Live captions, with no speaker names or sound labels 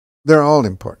They're all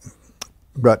important,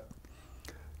 but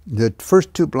the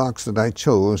first two blocks that I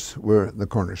chose were the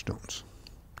cornerstones.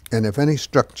 And if any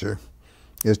structure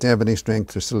is to have any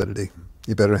strength or solidity,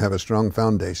 you better have a strong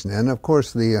foundation. And of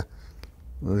course, the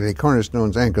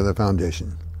cornerstones anchor the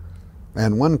foundation.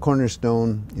 And one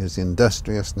cornerstone is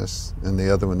industriousness, and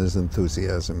the other one is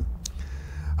enthusiasm.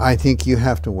 I think you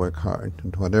have to work hard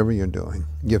at whatever you're doing.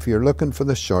 If you're looking for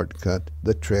the shortcut,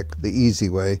 the trick, the easy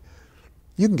way,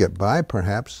 you can get by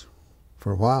perhaps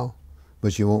for a while,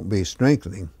 but you won't be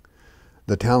strengthening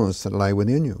the talents that lie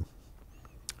within you.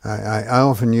 I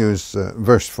often use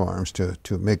verse forms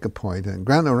to make a point. And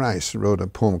Grantland Rice wrote a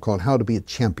poem called How to Be a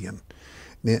Champion.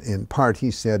 In part,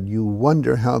 he said, you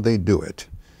wonder how they do it.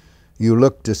 You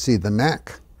look to see the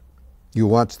knack. You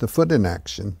watch the foot in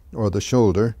action, or the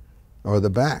shoulder, or the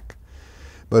back.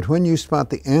 But when you spot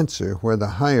the answer where the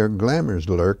higher glamours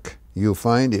lurk, you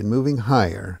find it moving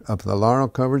higher up the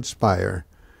laurel-covered spire,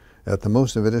 that the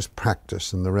most of it is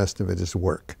practice and the rest of it is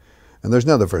work. And there's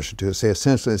another verse or two that say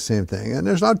essentially the same thing, and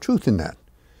there's a lot of truth in that.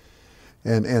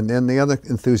 And then the other,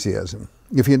 enthusiasm.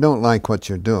 If you don't like what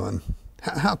you're doing,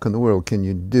 how in the world can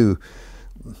you do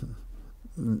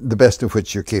the best of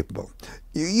which you're capable?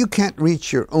 You can't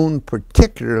reach your own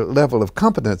particular level of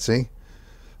competency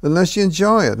unless you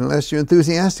enjoy it, unless you're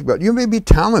enthusiastic about it. You may be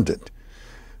talented,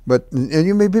 and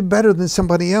you may be better than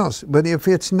somebody else, but if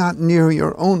it's not near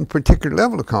your own particular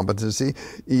level of competency,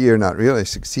 you're not really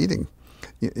succeeding.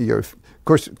 Of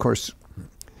course,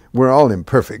 we're all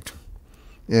imperfect,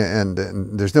 and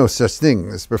there's no such thing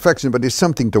as perfection, but it's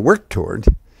something to work toward.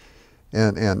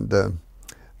 And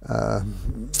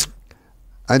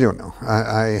I don't know.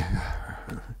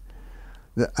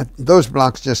 Those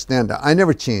blocks just stand out. I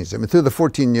never changed them. And through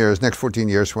the next 14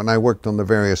 years, when I worked on the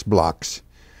various blocks,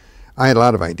 I had a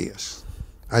lot of ideas.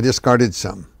 I discarded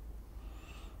some.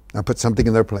 I put something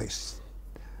in their place.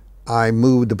 I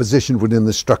moved the position within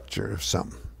the structure of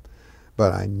some.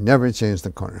 But I never changed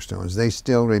the cornerstones. They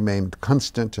still remained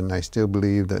constant, and I still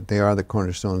believe that they are the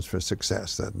cornerstones for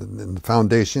success. In the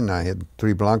foundation, I had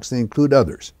 3 blocks. They include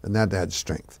others, and that adds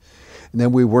strength. And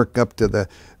then we work up to the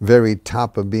very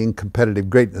top of being competitive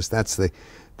greatness. That's the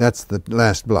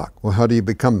last block. Well, how do you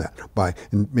become that? By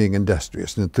being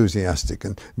industrious and enthusiastic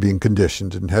and being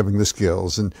conditioned and having the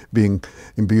skills and being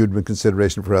imbued with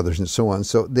consideration for others and so on.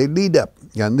 So they lead up.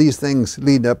 And these things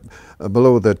lead up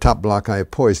below the top block. I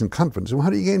have poise and confidence. Well, how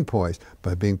do you gain poise?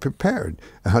 By being prepared.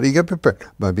 How do you get prepared?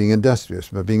 By being industrious,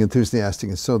 by being enthusiastic,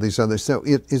 and so these others. So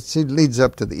it leads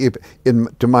up to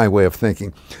to my way of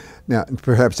thinking. Now,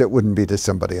 perhaps it wouldn't be to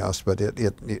somebody else, but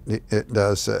it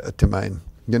does to mine.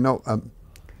 You know,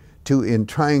 in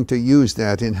trying to use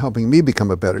that in helping me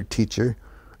become a better teacher,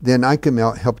 then I can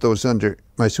help those under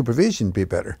my supervision be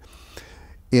better.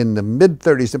 In the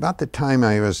mid-30s, about the time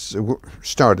I was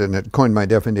started and had coined my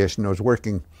definition, I was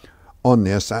working on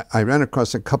this, I ran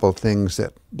across a couple of things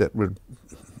that would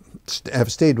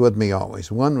have stayed with me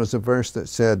always. One was a verse that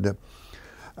said,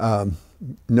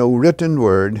 no written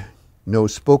word, no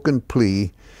spoken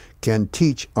plea can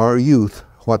teach our youth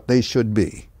what they should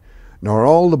be, nor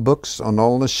all the books on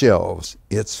all the shelves.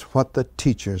 It's what the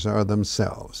teachers are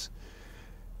themselves.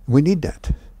 We need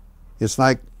that. It's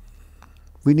like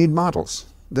we need models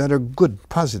that are good,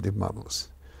 positive models.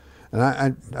 And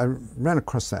I ran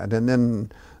across that. And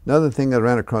then another thing I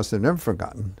ran across that I've never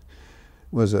forgotten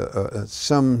was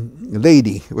some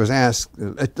lady was asked,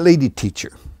 a lady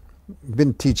teacher,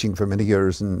 been teaching for many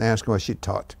years, and asked why she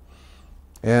taught.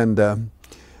 And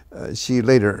she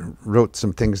later wrote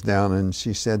some things down, and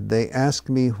she said, they ask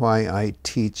me why I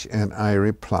teach, and I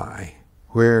reply,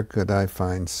 where could I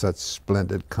find such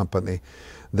splendid company?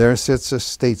 There sits a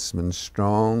statesman,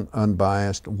 strong,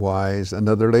 unbiased, wise,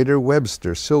 another later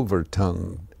Webster,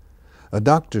 silver-tongued. A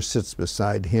doctor sits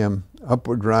beside him,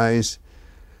 upward rise.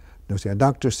 No, see, a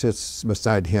doctor sits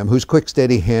beside him, whose quick,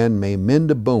 steady hand may mend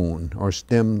a bone or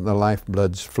stem the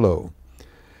lifeblood's flow.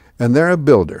 And there a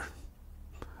builder,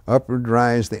 upward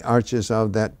rise the arches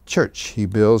of that church he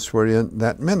builds, wherein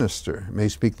that minister may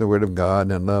speak the word of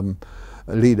God and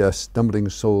lead a stumbling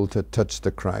soul to touch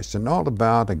the Christ. And all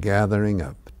about a gathering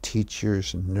of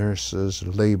teachers, nurses,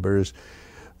 laborers,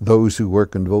 those who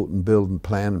work and vote and build and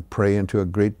plan and pray into a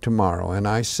great tomorrow. And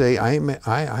I say, I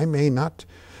may not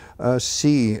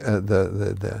see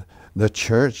the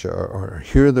church or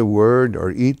hear the word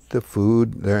or eat the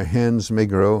food their hands may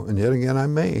grow, and yet again I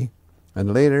may.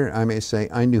 And later I may say,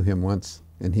 I knew him once,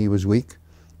 and he was weak,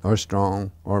 or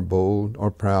strong, or bold,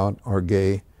 or proud, or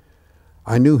gay.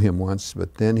 I knew him once,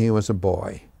 but then he was a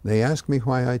boy. They ask me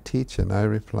why I teach, and I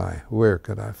reply, where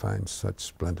could I find such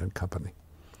splendid company?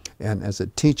 And as a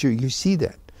teacher, you see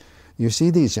that. You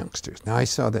see these youngsters. Now I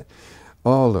saw that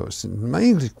all those in my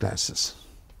English classes.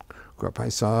 Grew up, I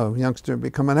saw a youngster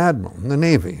become an admiral in the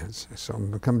Navy. I saw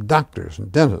them become doctors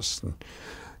and dentists, and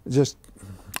just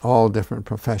all different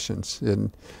professions. And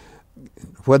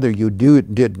whether you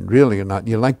did really or not,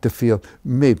 you like to feel,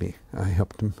 maybe I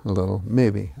helped them a little,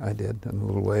 maybe I did in a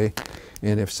little way.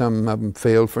 And if some of them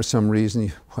failed for some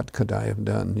reason, what could I have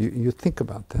done? You think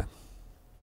about that.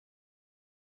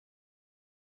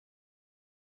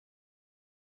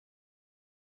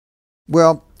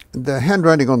 Well, the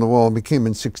handwriting on the wall became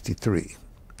in '63.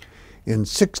 In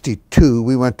 '62,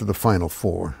 we went to the Final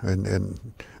Four, and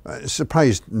it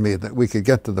surprised me that we could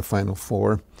get to the Final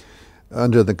Four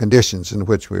under the conditions in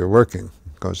which we were working,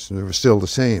 because they were still the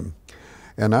same.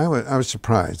 And I was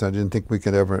surprised. I didn't think we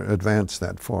could ever advance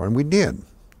that far, and we did.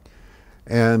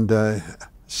 And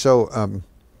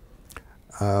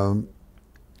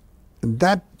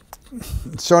that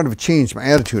sort of changed my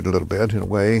attitude a little bit in a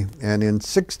way. And in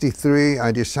 '63,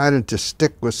 I decided to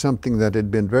stick with something that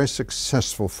had been very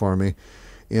successful for me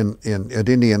at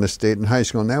Indiana State in high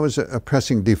school, and that was a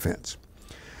pressing defense.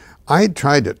 I had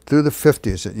tried it through the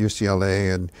 '50s at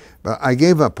UCLA, but I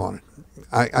gave up on it.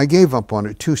 I gave up on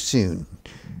it too soon,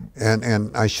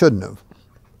 and I shouldn't have.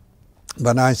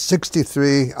 But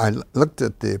 '63, I looked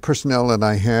at the personnel that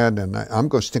I had, and I'm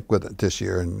going to stick with it this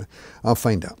year, and I'll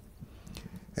find out.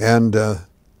 And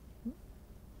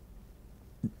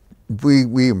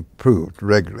we improved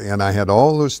regularly, and I had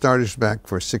all those starters back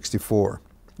for '64.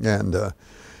 And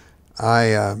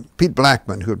Pete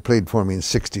Blackman, who had played for me in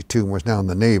 '62 and was now in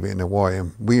the Navy in Hawaii,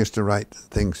 we used to write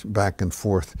things back and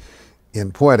forth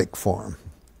in poetic form.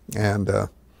 And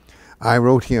I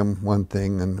wrote him one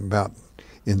thing in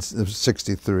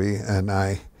 '63, and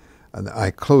I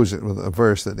close it with a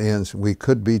verse that ends, "We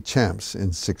could be champs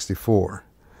in '64."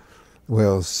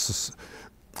 Well,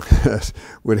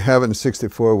 we'd have it in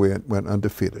 '64, we went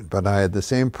undefeated. But I had the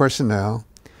same personnel.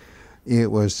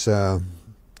 It was, I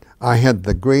had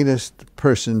the greatest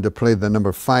person to play the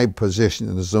number 5 position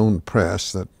in the zone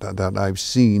press that I've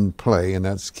seen play, and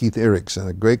that's Keith Erickson,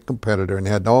 a great competitor, and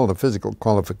had all the physical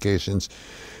qualifications,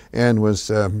 and was,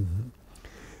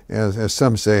 as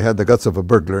some say, had the guts of a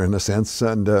burglar in a sense,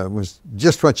 and was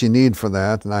just what you need for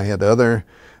that. And I had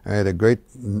a great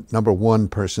number 1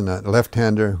 person, a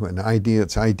left-hander.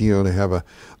 It's ideal to have a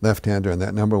left-hander in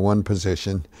that number 1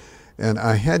 position. And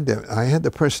I had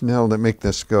the personnel to make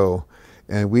this go,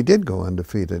 and we did go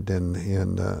undefeated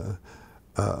in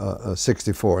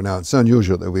 '64. Now it's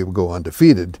unusual that we would go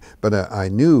undefeated, but I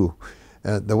knew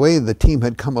the way the team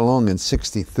had come along in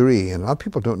 '63, and a lot of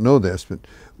people don't know this, but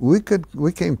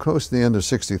we came close to the end of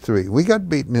 '63. We got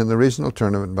beaten in the regional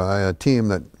tournament by a team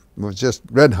that was just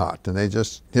red hot, and they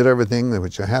just hit everything,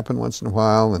 which happened once in a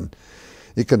while, and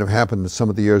it could have happened in some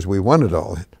of the years we won it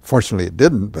all. Fortunately, it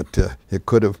didn't, but it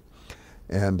could have.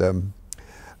 And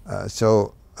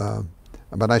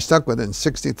but I stuck with it in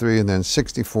 '63, and then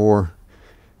 '64,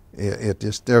 it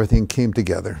just, everything came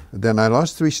together. Then I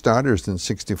lost 3 starters in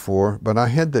 '64, but I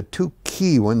had the 2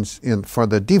 key ones for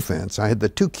the defense. I had the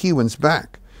 2 key ones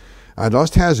back. I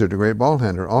lost Hazard, a great ball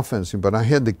handler, offensive, but I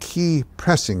had the key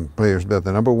pressing players, the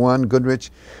number 1,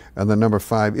 Goodrich, and the number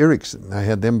 5, Erickson. I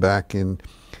had them back in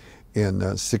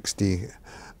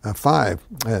 '65.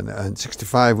 And in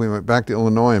 '65, we went back to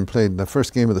Illinois and played the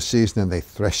first game of the season, and they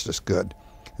threshed us good.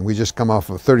 And we just come off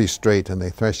of 30 straight, and they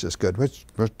threshed us good, which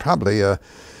was probably a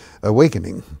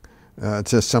awakening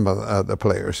to some of the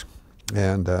players.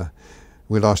 And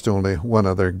we lost only 1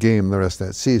 other game the rest of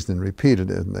that season and repeated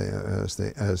it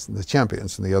as the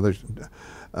champions. And the other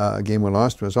game we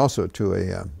lost was also to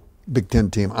a Big Ten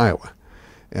team, Iowa.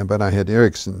 But I had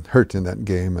Erickson hurt in that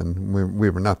game, and we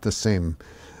were not the same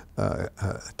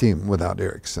team without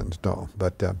Erickson at all.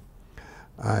 But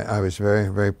I was very,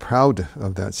 very proud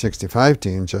of that '65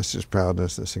 team, just as proud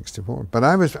as the '64. But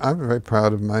I'm very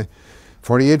proud of my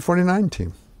 '48-'49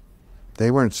 team. They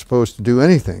weren't supposed to do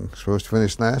anything. Supposed to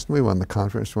finish last, and we won the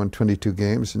conference, won 22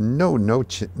 games. No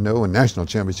national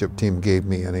championship team gave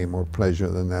me any more pleasure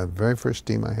than that very first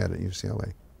team I had at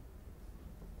UCLA.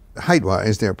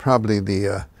 Height-wise, they're probably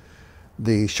the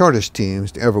shortest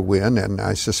teams to ever win, and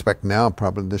I suspect now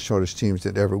probably the shortest teams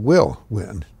that ever will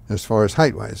win, as far as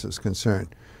height-wise is concerned.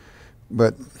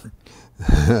 But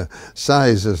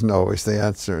size isn't always the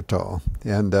answer at all.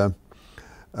 And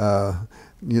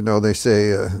you know, they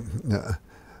say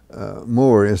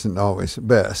more isn't always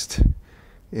best.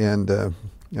 And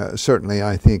certainly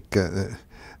I think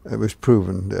it was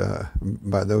proven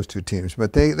by those 2 teams.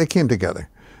 But they came together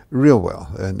real well,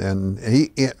 and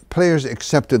players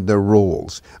accepted their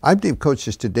roles. I believe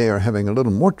coaches today are having a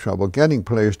little more trouble getting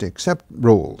players to accept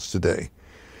roles today.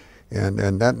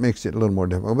 and that makes it a little more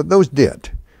difficult. But those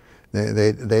did.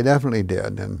 They definitely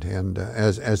did, and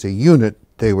as a unit,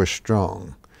 they were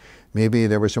strong. Maybe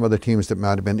there were some other teams that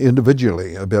might have been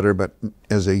individually better, but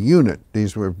as a unit,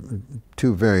 these were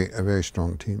two very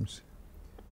strong teams.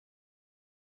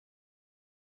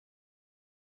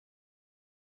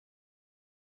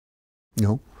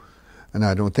 No, and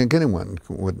I don't think anyone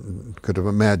could have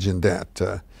imagined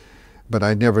that. But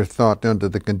I never thought under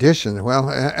the conditions. Well,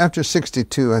 after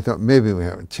 '62, I thought maybe we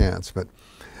have a chance, but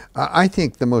I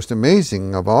think the most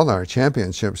amazing of all our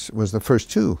championships was the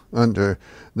first two under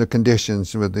the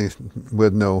conditions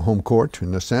with no home court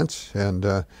in a sense, and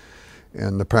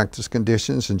the practice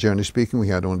conditions. And generally speaking, we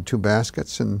had only 2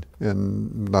 baskets and a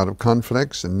lot of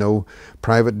conflicts and no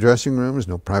private dressing rooms,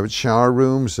 no private shower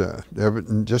rooms,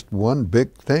 just one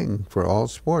big thing for all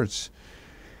sports.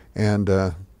 And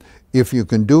if you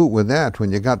can do it with that,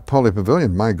 when you got Pauley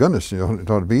Pavilion, my goodness, it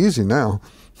ought to be easy now.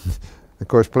 Of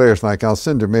course, players like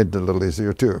Alcindor made it a little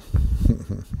easier, too.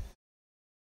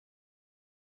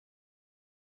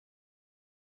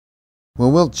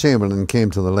 When Wilt Chamberlain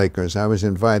came to the Lakers, I was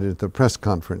invited to the press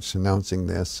conference announcing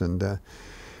this. And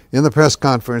in the press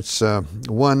conference,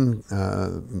 one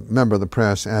member of the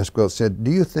press asked Wilt, said, "Do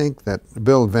you think that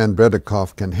Bill Van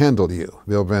Bredekoff can handle you?"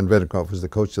 Bill Van Bredekoff was the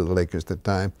coach of the Lakers at the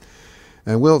time.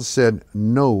 And Wilt said,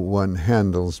 "No one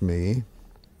handles me.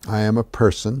 I am a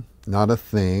person, not a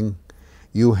thing.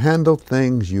 You handle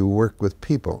things, you work with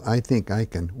people. I think I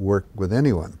can work with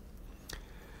anyone."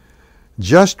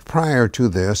 Just prior to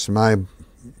this, my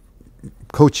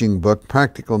coaching book,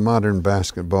 Practical Modern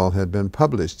Basketball, had been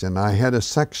published, and I had a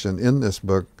section in this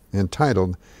book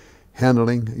entitled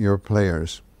Handling Your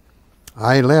Players.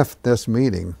 I left this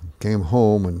meeting, came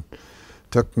home, and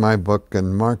took my book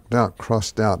and marked out,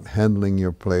 crossed out, handling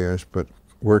your players, but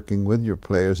working with your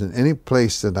players. And any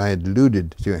place that I had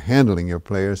alluded to handling your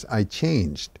players, I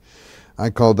changed.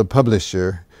 I called the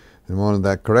publisher and wanted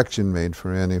that correction made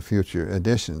for any future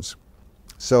editions.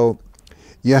 So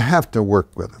you have to work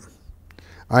with them.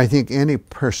 I think any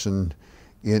person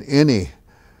in any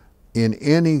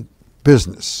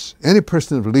business, any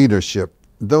person of leadership,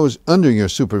 those under your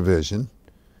supervision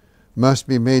must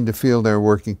be made to feel they're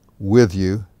working with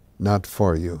you, not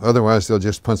for you. Otherwise, they'll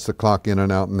just punch the clock in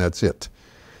and out, and that's it.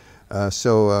 I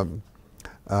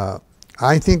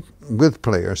think with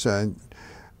players,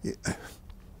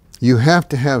 you have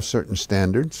to have certain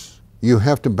standards. You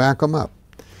have to back them up.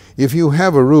 If you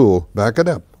have a rule, back it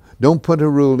up. Don't put a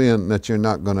rule in that you're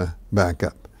not going to back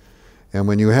up. And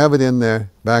when you have it in there,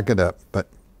 back it up.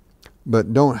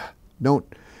 But don't.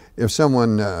 If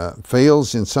someone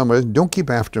fails in some way, don't keep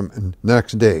after them the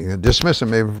next day. Dismiss them,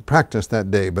 maybe practice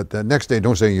that day, but the next day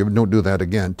don't say you don't do that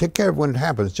again. Take care of it when it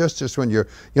happens, just when your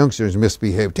youngsters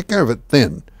misbehave. Take care of it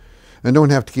then, and don't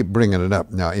have to keep bringing it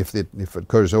up. Now, if it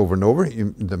occurs over and over,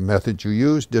 the method you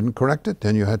used didn't correct it,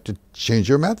 then you had to change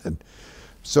your method.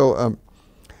 So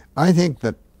I think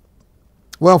that,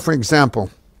 well, for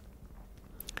example,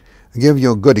 I'll give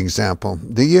you a good example.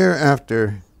 The year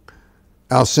after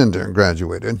Alcindor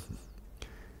graduated,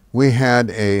 we had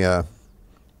they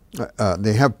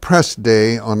have press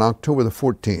day on October the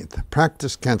 14th.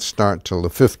 Practice can't start till the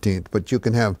 15th, but you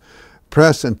can have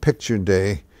press and picture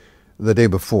day the day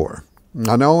before.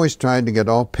 I always tried to get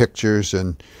all pictures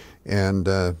and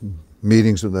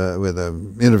meetings with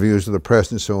interviews with the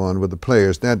press and so on with the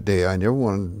players that day. I never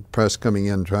wanted press coming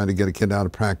in trying to get a kid out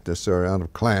of practice or out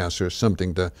of class or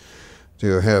something to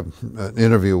have an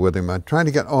interview with him. I tried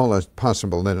to get all as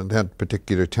possible at that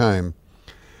particular time.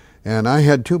 And I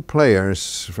had 2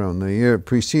 players from the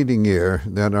preceding year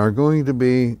that are going to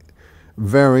be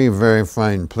very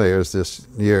fine players this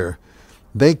year.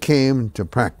 They came to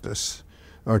practice,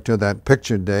 or to that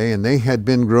picture day, and they had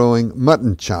been growing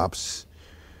mutton chops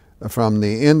from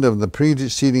the end of the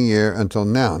preceding year until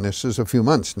now. And this is a few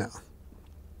months now.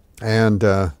 And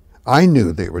I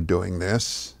knew they were doing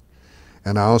this.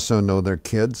 And I also know they're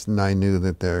kids, and I knew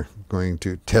that they're going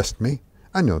to test me.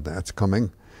 I know that's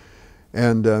coming.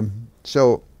 And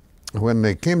so when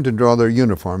they came to draw their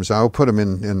uniforms, I'll put them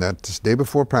in that day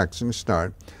before practicing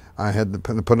start. I had to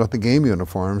put out the game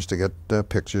uniforms to get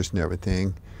pictures and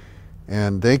everything.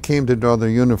 And they came to draw their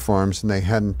uniforms, and they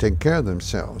hadn't taken care of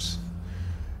themselves.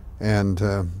 And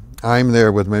I'm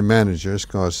there with my managers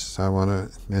because I want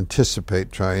to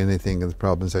anticipate, try anything of the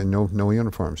problems. I know no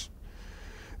uniforms.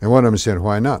 And one of them said,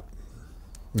 "Why not?"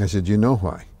 I said, "You know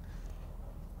why.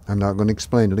 I'm not going to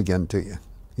explain it again to you.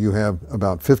 You have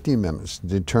about 15 minutes to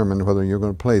determine whether you're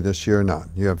going to play this year or not.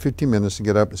 You have 15 minutes to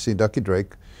get up and see Ducky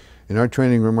Drake in our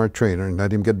training room, our trainer, and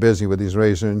let him get busy with his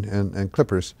razor and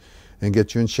clippers and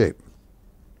get you in shape."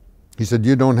 He said,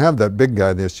 you don't have that big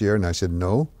guy this year. And I said,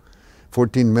 no.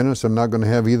 14 minutes, I'm not going to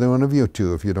have either one of you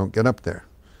two if you don't get up there.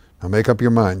 Now make up your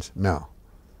minds now.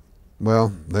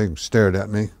 Well, they stared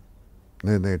at me.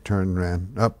 They turned and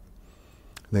ran up.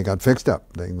 They got fixed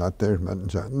up. They got their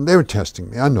buttons on. They were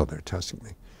testing me. I know they're testing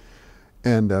me.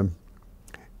 And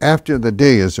after the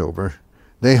day is over,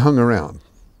 they hung around.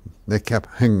 They kept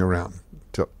hanging around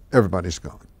till everybody's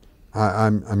gone.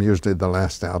 I'm usually the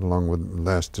last out, along with the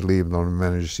last to leave, on the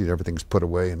manager's seat. Everything's put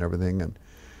away and everything.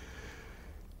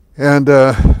 And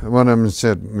one of them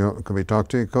said, can we talk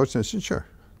to you, Coach? And I said, sure.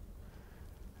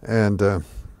 And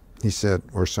he said,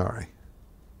 we're sorry.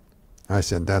 I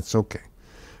said, that's okay.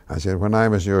 I said, when I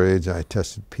was your age, I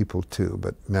tested people too,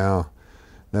 but now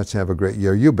let's have a great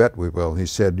year. You bet we will. He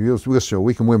said, we'll show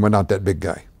we can win without that big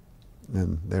guy.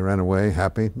 And they ran away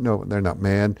happy. No, they're not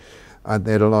mad.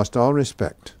 They'd have lost all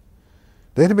respect.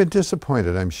 They'd have been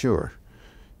disappointed, I'm sure,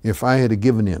 if I had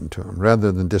given in to them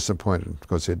rather than disappointed,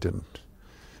 because they didn't.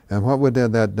 And what would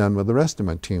that done with the rest of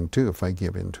my team too if I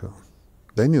gave in to them?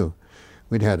 They knew.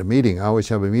 We'd had a meeting. I always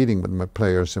have a meeting with my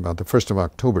players about the 1st of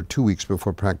October, 2 weeks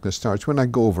before practice starts, when I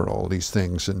go over all these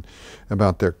things and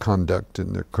about their conduct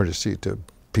and their courtesy to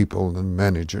people and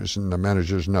managers. And the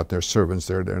managers are not their servants.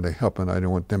 They're there to help, and I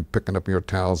don't want them picking up your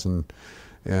towels and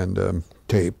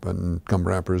tape and gum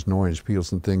wrappers and orange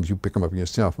peels and things. You pick them up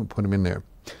yourself and put them in there.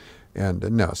 And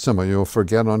now some of you will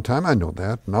forget on time. I know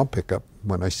that, and I'll pick up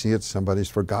when I see it. Somebody's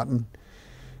forgotten.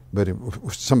 But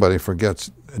if somebody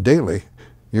forgets daily,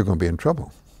 you're going to be in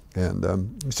trouble.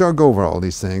 And so I'll go over all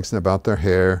these things about their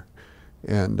hair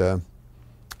and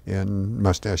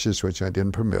mustaches, which I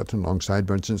didn't permit, and long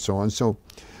sideburns and so on. So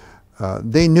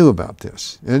they knew about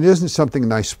this. And it isn't something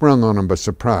that I sprung on them by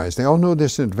surprise. They all know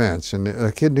this in advance. And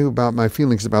a kid knew about my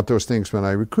feelings about those things when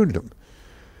I recruited them.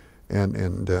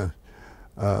 And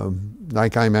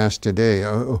like I'm asked today,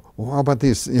 how about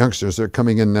these youngsters that are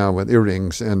coming in now with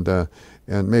earrings and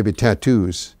maybe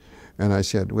tattoos? And I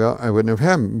said, well, I wouldn't have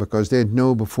had them because they'd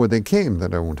know before they came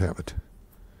that I won't have it.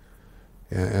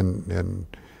 And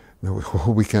no,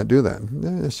 we can't do that.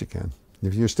 Yes, you can.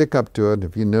 If you stick up to it,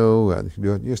 if you know,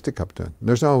 you stick up to it.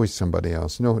 There's always somebody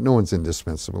else. No one's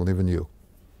indispensable, even you.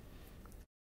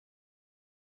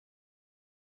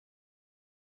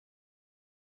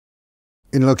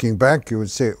 In looking back, you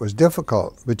would say it was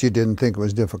difficult, but you didn't think it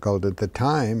was difficult at the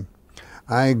time.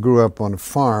 I grew up on a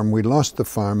farm. We lost the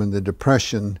farm in the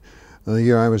Depression the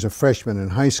year I was a freshman in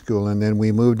high school, and then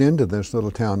we moved into this little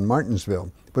town,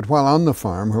 Martinsville. But while on the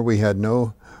farm, where we had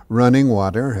no running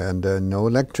water and no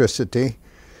electricity,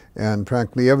 and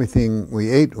practically everything we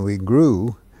ate, we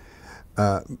grew,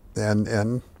 when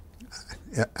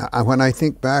I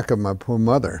think back of my poor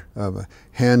mother, of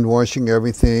hand washing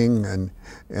everything,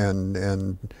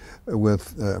 and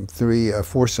with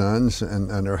four sons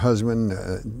and her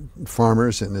husband,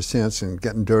 farmers in a sense, and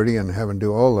getting dirty and having to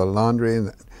do all the laundry,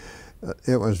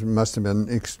 it must have been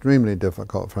extremely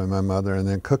difficult for my mother, and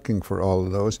then cooking for all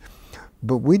of those.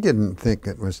 But we didn't think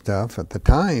it was tough at the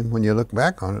time. When you look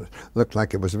back on it, it looked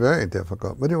like it was very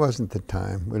difficult, but it wasn't at the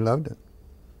time. We loved it.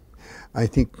 I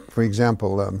think, for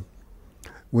example,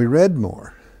 we read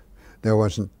more. There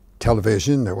wasn't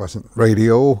television, there wasn't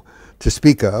radio to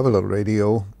speak of, a little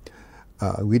radio.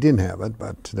 We didn't have it,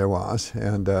 but there was.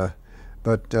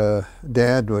 But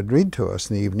Dad would read to us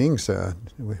in the evenings. I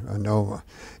know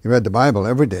he read the Bible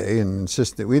every day and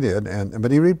insisted that we did,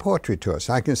 but he read poetry to us.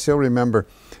 I can still remember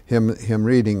him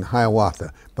reading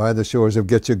Hiawatha, by the shores of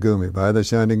Gitchagumi, by the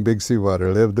shining big sea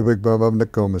water, lived the big bum of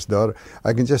Nokomis' daughter.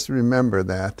 I can just remember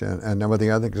that, and some of the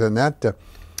other things, and that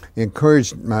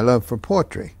encouraged my love for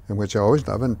poetry, which I always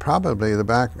love, and probably the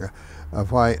back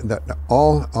of why that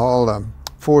all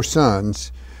four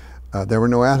sons. There were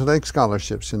no athletic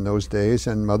scholarships in those days,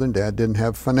 and Mother and Dad didn't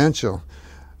have financial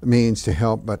means to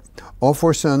help, but all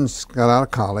four sons got out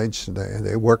of college.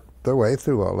 They worked their way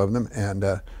through all of them, and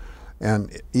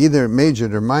either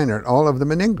majored or minored, all of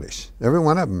them in English, every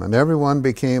one of them. And everyone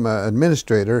became an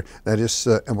administrator. That is,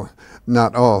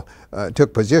 not all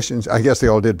took positions. I guess they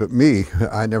all did but me.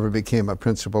 I never became a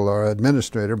principal or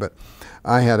administrator, but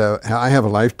I have a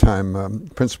lifetime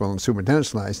principal and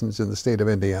superintendent's license in the state of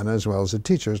Indiana, as well as a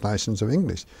teacher's license of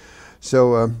English.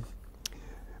 So,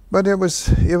 but it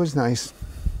was nice.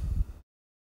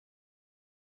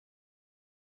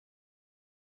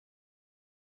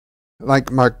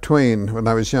 Like Mark Twain, when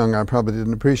I was young, I probably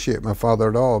didn't appreciate my father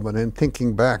at all. But in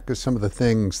thinking back to some of the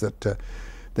things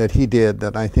that he did,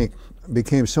 that I think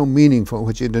became so meaningful,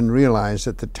 which he didn't realize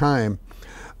at the time.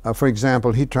 For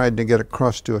example, he tried to get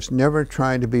across to us, never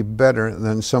try to be better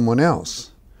than someone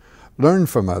else. Learn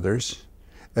from others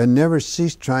and never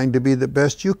cease trying to be the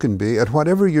best you can be at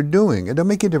whatever you're doing. It don't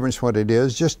make a difference what it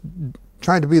is. Just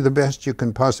try to be the best you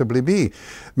can possibly be.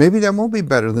 Maybe that won't be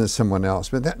better than someone else,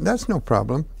 but that's no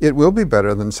problem. It will be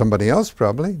better than somebody else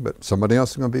probably, but somebody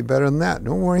else is going to be better than that.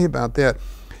 Don't worry about that.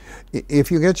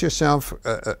 If you get yourself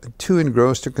too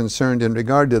engrossed or concerned in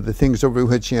regard to the things over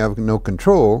which you have no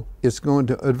control, it's going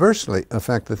to adversely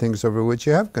affect the things over which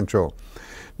you have control.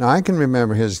 Now, I can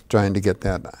remember his trying to get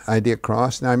that idea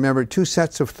across, and I remember 2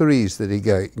 sets of 3s that he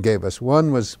gave us.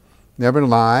 One was never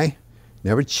lie,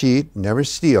 never cheat, never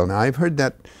steal. Now, I've heard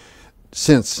that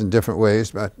since in different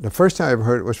ways, but the first time I ever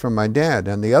heard it was from my dad,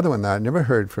 and the other one that I never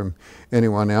heard from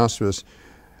anyone else was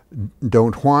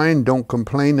don't whine, don't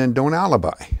complain, and don't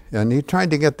alibi. And he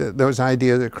tried to get those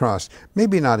ideas across.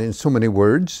 Maybe not in so many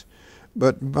words,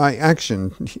 but by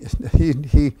action.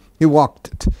 He walked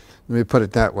it. Let me put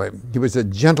it that way. He was a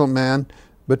gentleman,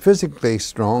 but physically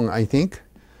strong, I think,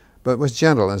 but was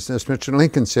gentle. As Mr.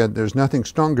 Lincoln said, there's nothing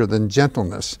stronger than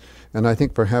gentleness. And I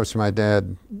think perhaps my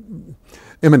dad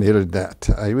emanated that.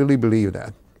 I really believe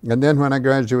that. And then when I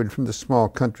graduated from the small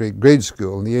country grade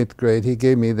school in the 8th grade, he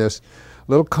gave me this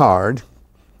little card,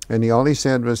 and all he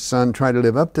said was, son, try to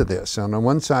live up to this. And on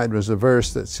one side was a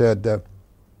verse that said,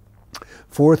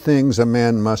 4 things a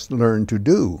man must learn to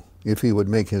do if he would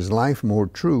make his life more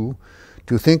true: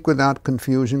 to think without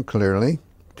confusion clearly,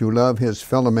 to love his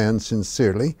fellow man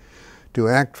sincerely, to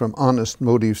act from honest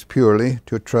motives purely,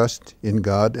 to trust in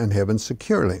God and heaven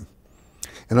securely.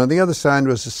 And on the other side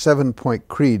was a 7-point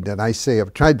creed that I say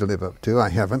I've tried to live up to. I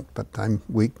haven't, but I'm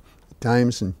weak at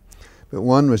times. But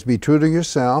one was be true to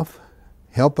yourself,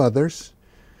 help others,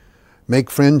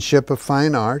 make friendship a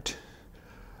fine art,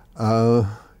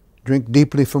 drink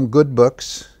deeply from good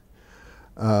books,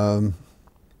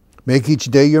 make each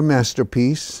day your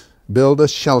masterpiece, build a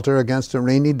shelter against a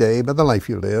rainy day by the life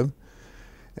you live,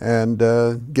 and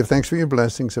give thanks for your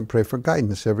blessings and pray for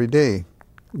guidance every day.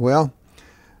 Well,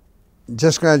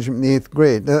 just graduated from the 8th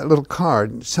grade, that little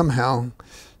card, somehow,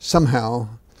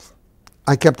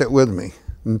 I kept it with me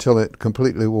until it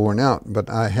completely worn out. But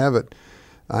I have it,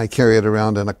 I carry it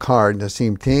around in a card, the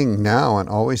same thing now, and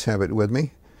always have it with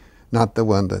me. Not the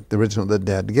one that the original that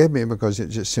Dad gave me, because it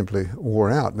just simply wore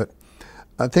out. But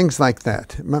things like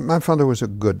that. My father was a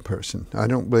good person. I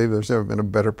don't believe there's ever been a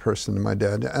better person than my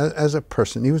dad. As a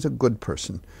person, he was a good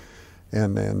person.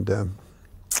 And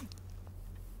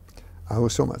I owe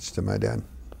so much to my dad.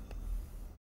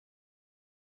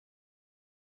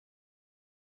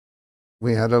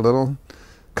 We had a little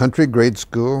country grade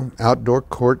school, outdoor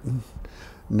court,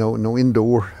 no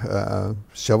indoor,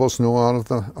 shovel snow off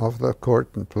the court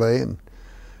and play, and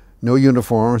no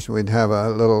uniforms. We'd have a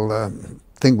little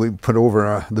thing we put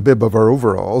over the bib of our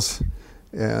overalls,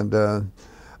 and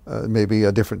maybe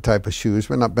a different type of shoes,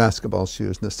 but not basketball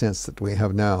shoes in the sense that we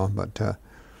have now. But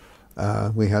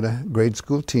we had a grade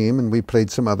school team, and we played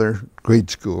some other grade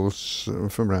schools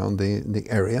from around the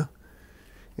area.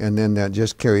 And then that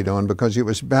just carried on because it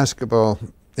was basketball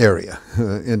area.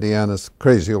 Indiana's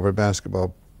crazy over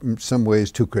basketball, in some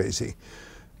ways too crazy.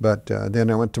 But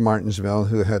then I went to Martinsville,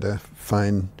 who had a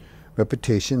fine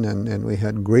reputation, and we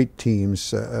had great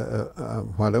teams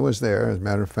while I was there. As a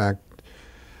matter of fact,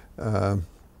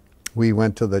 we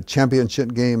went to the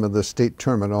championship game of the state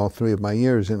tournament all 3 of my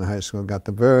years in high school. Got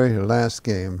the very last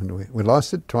game, and we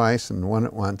lost it twice and won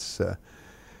it once.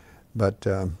 But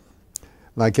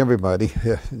like everybody,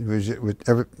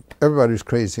 everybody was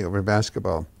crazy over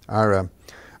basketball. Our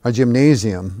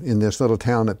gymnasium in this little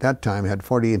town at that time had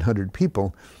 4,800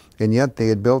 people, and yet they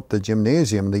had built the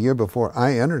gymnasium the year before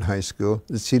I entered high school.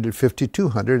 It seated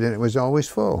 5,200, and it was always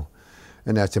full.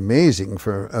 And that's amazing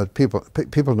for people.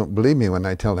 People don't believe me when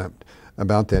I tell them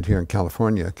about that here in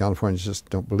California. Californians just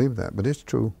don't believe that, but it's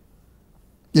true.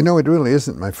 You know, it really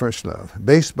isn't my first love.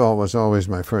 Baseball was always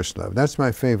my first love. That's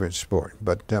my favorite sport.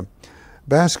 But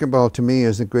basketball to me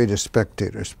is the greatest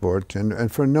spectator sport,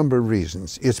 and for a number of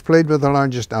reasons. It's played with the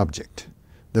largest object.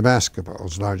 The basketball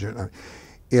is larger.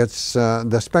 It's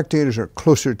the spectators are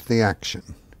closer to the action.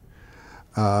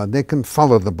 They can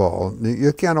follow the ball.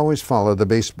 You can't always follow the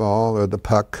baseball or the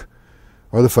puck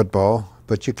or the football,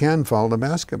 but you can follow the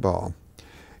basketball.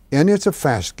 And it's a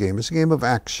fast game. It's a game of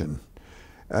action.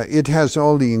 It has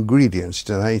all the ingredients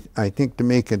that I think to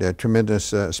make it a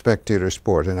tremendous spectator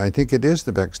sport, and I think it is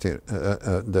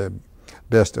the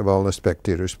best of all the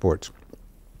spectator sports.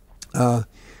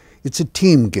 It's a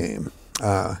team game.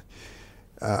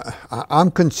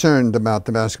 I'm concerned about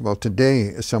the basketball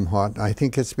today somewhat. I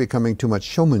think it's becoming too much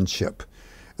showmanship,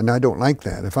 and I don't like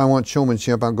that. If I want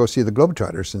showmanship, I'll go see the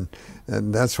Globetrotters,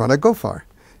 and that's what I go for.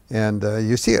 And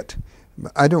you see it.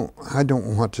 I don't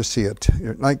want to see it.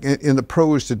 Like in the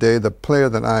pros today, the player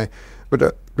that I would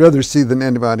rather see than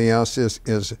anybody else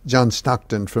is John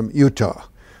Stockton from Utah,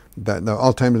 the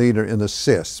all-time leader in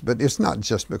assists. But it's not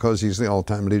just because he's the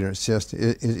all-time leader in assists.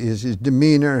 It is his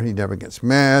demeanor. He never gets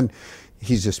mad.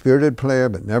 He's a spirited player,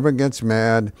 but never gets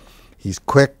mad. He's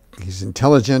quick. He's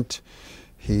intelligent.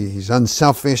 He's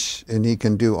unselfish, and he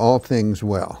can do all things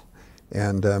well.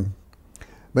 And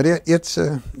but it's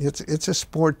a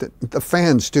sport that the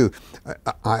fans do.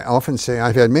 I often say,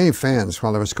 I've had many fans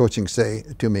while I was coaching say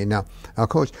to me, now,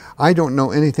 Coach, I don't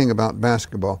know anything about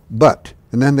basketball, but,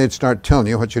 and then they'd start telling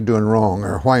you what you're doing wrong,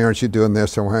 or why aren't you doing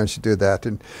this, or why aren't you doing that.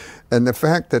 And the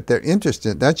fact that they're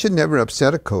interested, that should never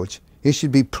upset a coach. He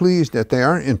should be pleased that they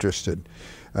are interested.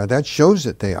 That shows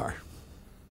that they are.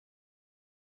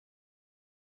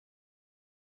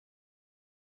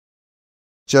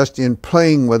 Just in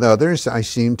playing with others, I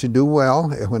seemed to do well.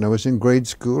 When I was in grade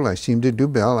school, I seemed to do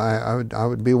well. I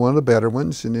would be one of the better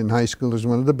ones, and in high school I was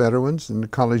one of the better ones, and in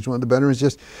college one of the better ones.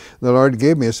 Just the Lord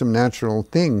gave me some natural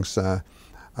things.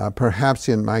 Perhaps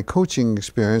in my coaching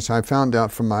experience, I found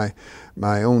out from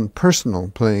my own personal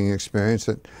playing experience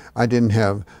that I didn't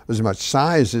have as much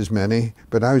size as many,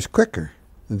 but I was quicker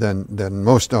than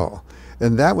most all,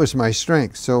 and that was my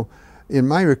strength. So in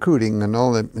my recruiting and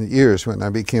all the years when I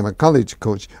became a college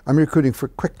coach, I'm recruiting for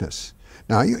quickness.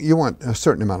 Now, you want a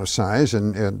certain amount of size,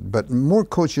 but more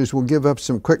coaches will give up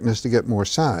some quickness to get more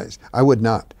size. I would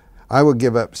not. I would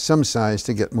give up some size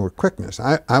to get more quickness.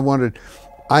 I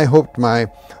hoped my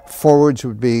forwards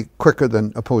would be quicker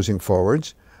than opposing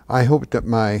forwards. I hoped that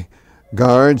my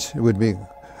guards would be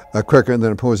quicker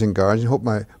than opposing guards. I hoped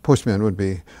my postmen would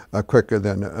be quicker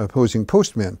than opposing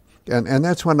postmen. And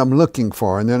that's what I'm looking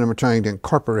for, and then I'm trying to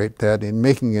incorporate that in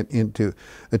making it into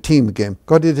a team game.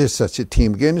 God, it is such a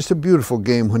team game. It's a beautiful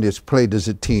game when it's played as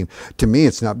a team. To me,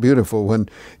 it's not beautiful when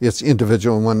it's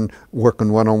individual, one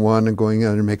working one-on-one and going in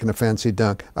and making a fancy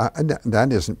dunk. That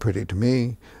isn't pretty to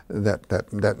me.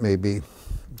 That may be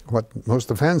what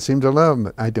most of the fans seem to love,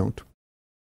 but I don't.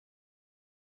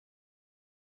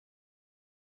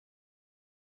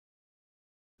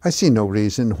 I see no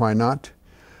reason why not.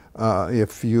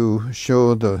 If you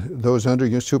show those under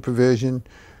your supervision,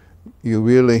 you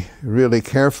really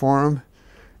care for them,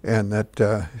 and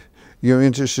that you're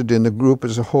interested in the group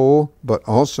as a whole, but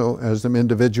also as them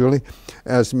individually.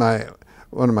 As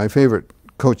one of my favorite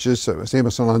coaches,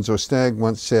 Amos Alonzo Stagg,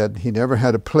 once said, he never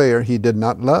had a player he did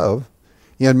not love.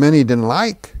 He had many he didn't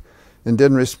like and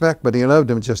didn't respect, but he loved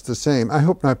them just the same. I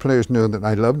hope my players know that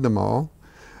I loved them all.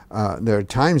 There are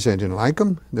times I didn't like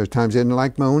them. There are times I didn't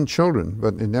like my own children,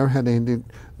 but it never had anything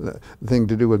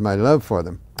to do with my love for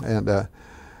them. And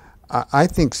I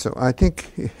think so. I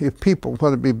think if people,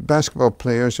 whether it be basketball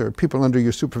players or people under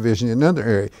your supervision in another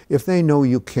area, if they know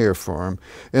you care for them,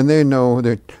 and they know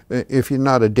that if you're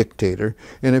not a dictator,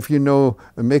 and if you know,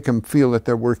 make them feel that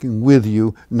they're working with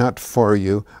you, not for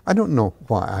you, I don't know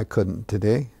why I couldn't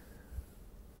today.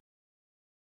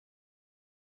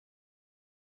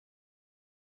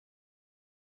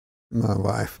 My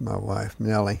wife,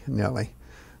 Nellie,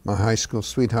 my high school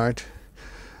sweetheart.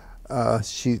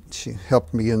 She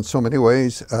helped me in so many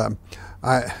ways.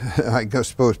 I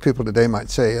suppose people today might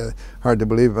say, hard to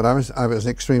believe, but I was an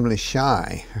extremely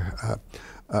shy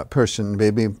person,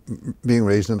 maybe being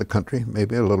raised in the country,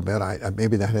 maybe a little bit.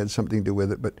 Maybe that had something to do with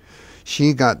it, but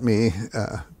she got me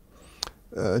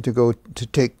to go to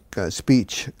take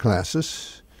speech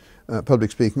classes,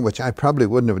 public speaking, which I probably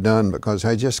wouldn't have done because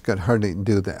I just could hardly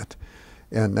do that.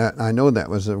 And I know that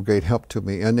was a great help to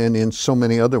me. And then in so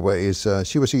many other ways,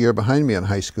 she was a year behind me in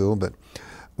high school, but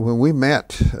when we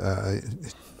met,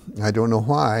 I don't know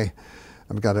why,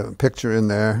 I've got a picture in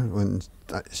there when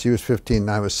she was 15 and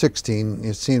I was 16.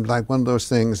 It seemed like one of those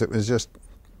things that was just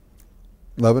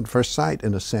love at first sight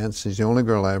in a sense. She's the only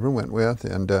girl I ever went with,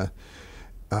 and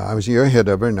I was a year ahead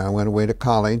of her, and I went away to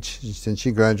college since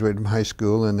she graduated from high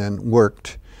school and then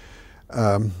worked.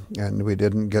 And we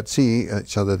didn't get to see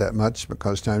each other that much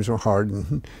because times were hard,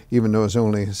 and even though it was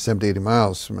only 70, 80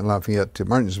 miles from Lafayette to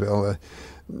Martinsville,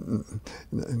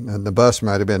 and the bus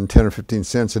might have been 10 or 15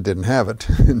 cents. I didn't have it,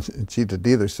 and she didn't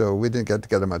either, so we didn't get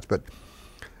together much. But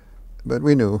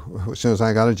we knew as soon as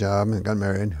I got a job and got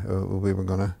married, we were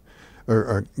going to,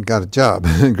 or got a job,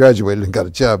 and graduated and got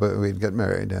a job, we'd get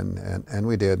married, and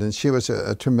we did. And she was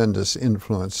a tremendous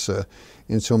influence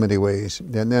in so many ways.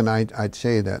 And then I'd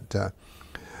say that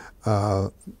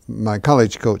my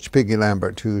college coach, Piggy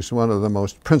Lambert, who's one of the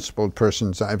most principled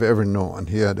persons I've ever known.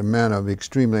 He had a man of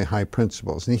extremely high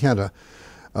principles, and he had a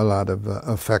lot of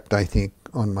effect, I think,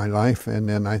 on my life. And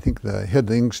then I think the head of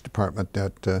the English department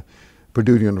that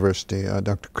Purdue University,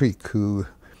 Dr. Creek, who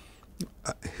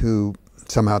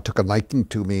somehow took a liking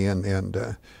to me and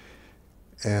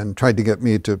tried to get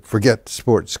me to forget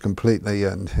sports completely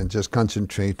and just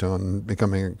concentrate on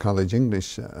becoming a college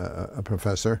English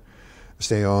professor,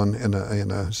 stay on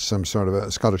in some sort of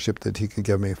a scholarship that he could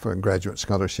give me for a graduate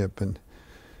scholarship.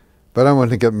 But I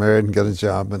wanted to get married and get a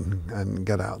job and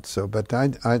get out. So, but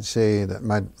I'd say that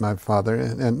my father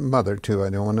and mother too, I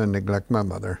don't want to neglect my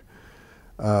mother,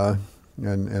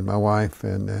 and my wife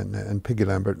and Peggy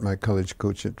Lambert, my college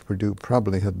coach at Purdue,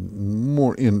 probably had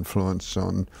more influence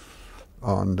on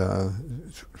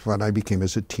what I became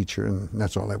as a teacher, and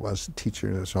that's all I was, a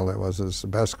teacher. That's all I was as a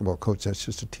basketball coach. That's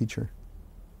just a teacher.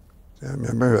 I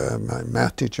remember my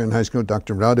math teacher in high school,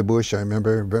 Dr. Raudebusch, I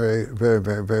remember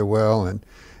very well, and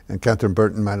Catherine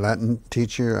Burton, my Latin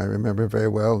teacher, I remember very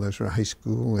well. Those were high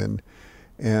school, and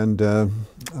Mr.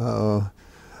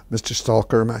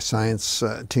 Stalker, my science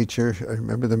teacher, I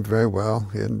remember them very well,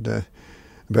 and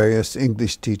various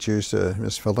English teachers,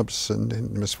 Miss Phillips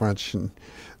and Miss French, and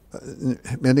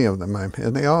many of them,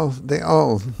 and they all,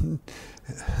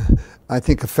 I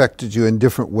think, affected you in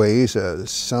different ways.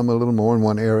 Some a little more in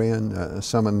one area, and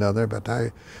some another. But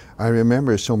I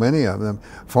remember so many of them,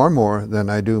 far more than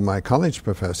I do my college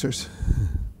professors.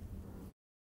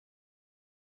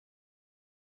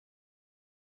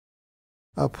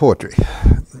 Poetry,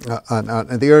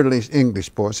 the early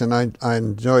English poets, and I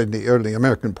enjoyed the early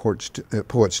American poets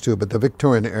too. But the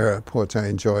Victorian era poets I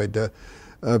enjoyed.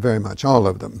 Very much, all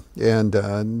of them, and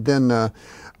then I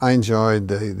enjoyed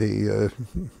the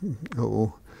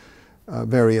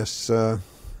various.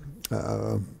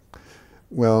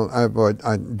 Well, I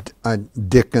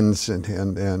Dickens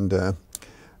and I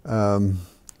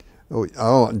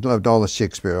loved all of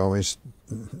Shakespeare. I always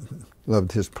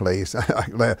loved his plays.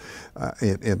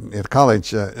 In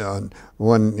college,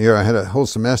 one year I had a whole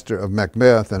semester of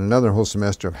Macbeth and another whole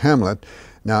semester of Hamlet.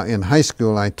 Now, in high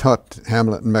school, I taught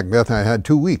Hamlet and Macbeth. I had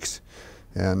 2 weeks,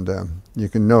 and you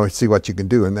can see what you can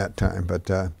do in that time. But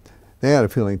they had a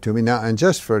feeling to me. Now, and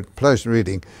just for pleasure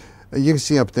reading, you can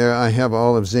see up there I have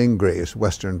all of Zane Grey's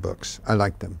Western books. I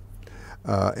like them.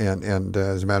 And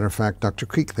as a matter of fact, Dr.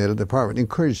 Creek, the head of the department,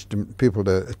 encouraged people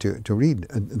to read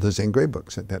the Zane Grey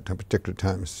books at that particular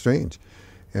time. It's strange.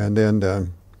 And then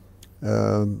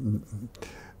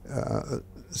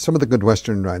some of the good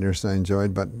Western writers I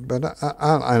enjoyed, but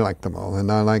I like them all, and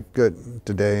I like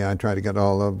today. I try to get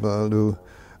all of Lou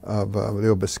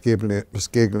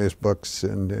Buscaglia's books,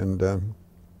 and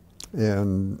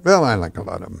well, I like a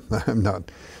lot of them. I'm not,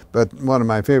 but one of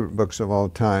my favorite books of all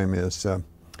time is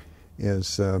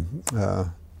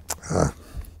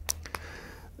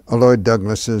Lloyd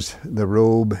Douglas's The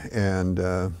Robe, and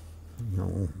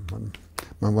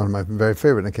one of my very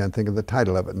favorite. I can't think of the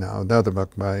title of it now. Another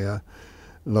book by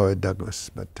Lloyd Douglas,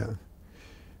 but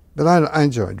I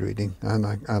enjoyed reading. I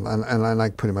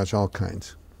like pretty much all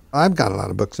kinds. I've got a lot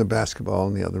of books on basketball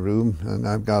in the other room, and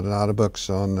I've got a lot of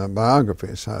books on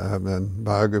biographies. I have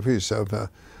biographies of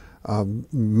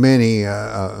many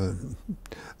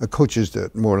coaches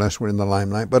that more or less were in the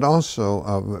limelight, but also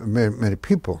of many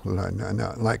people.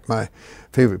 Like my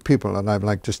favorite people that I've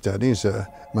liked to study is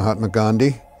Mahatma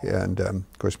Gandhi, and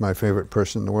of course my favorite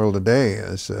person in the world today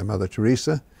is Mother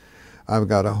Teresa. I've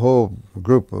got a whole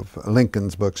group of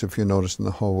Lincoln's books, if you notice, in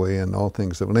the hallway, and all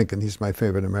things of Lincoln. He's my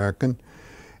favorite American.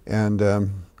 And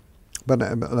but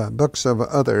books of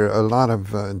a lot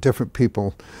of different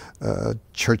people,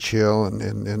 Churchill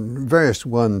and various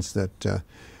ones that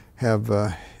have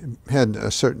had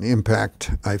a certain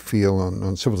impact, I feel,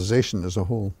 on civilization as a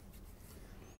whole.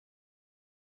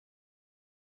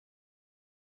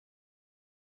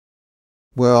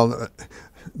 Well,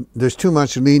 there's too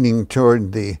much leaning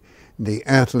toward the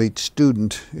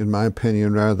athlete-student, in my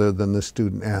opinion, rather than the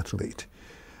student-athlete.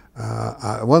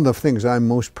 One of the things I'm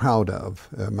most proud of,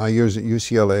 my years at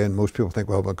UCLA, and most people think,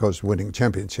 well, because winning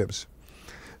championships,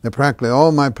 that practically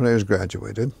all my players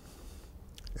graduated,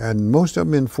 and most of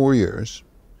them in 4 years,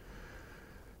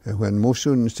 when most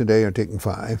students today are taking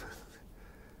 5.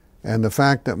 And the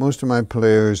fact that most of my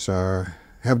players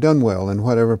have done well in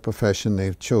whatever profession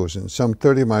they've chosen. Some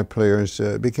 30 of my players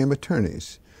became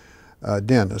attorneys,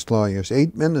 dentists, lawyers,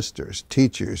 8 ministers,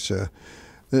 teachers,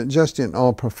 just in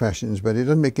all professions. But it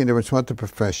doesn't make any difference what the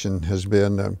profession has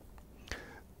been.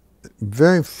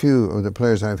 Very few of the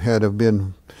players I've had have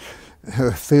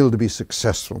failed to be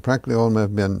successful. Practically all of them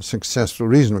have been successful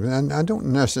reasonably. And I don't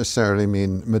necessarily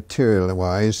mean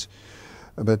material-wise,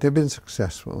 but they've been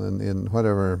successful in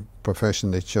whatever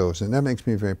profession they chose, and that makes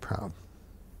me very proud.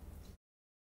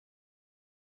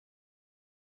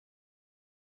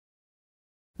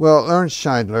 Well, Ernst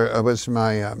Scheidler was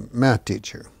my math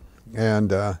teacher,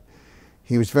 and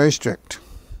he was very strict.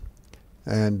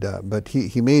 And but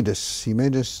he made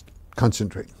us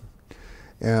concentrate.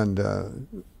 And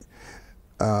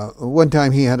one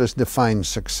time he had us define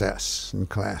success in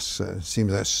class.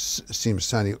 Seems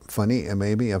sounding funny, and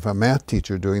maybe if a math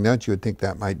teacher doing that, you would think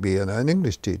that might be an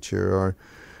English teacher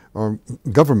or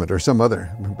government or some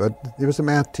other. But he was a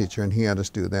math teacher, and he had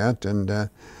us do that. And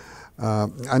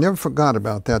I never forgot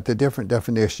about that, the different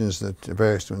definitions that the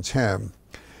various ones have.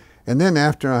 And then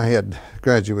after I had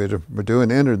graduated from Purdue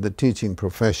and entered the teaching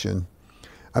profession,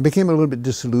 I became a little bit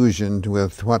disillusioned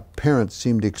with what parents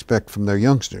seemed to expect from their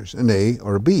youngsters, an A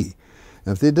or a B.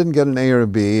 And if they didn't get an A or a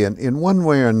B, and in one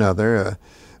way or another,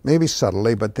 maybe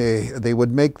subtly, but they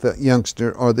would make the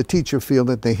youngster or the teacher feel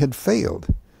that they had failed.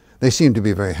 They seemed to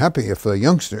be very happy if the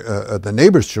youngster, the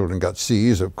neighbor's children got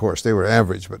C's. Of course, they were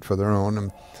average, but for their own.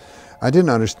 And I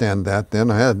didn't understand that then.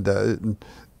 I had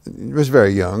was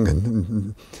very young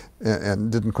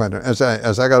and didn't quite. As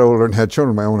I got older and had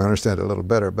children of my own, I understand it a little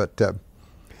better. But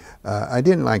I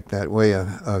didn't like that way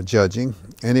of judging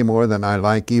any more than I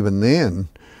like even then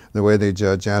the way they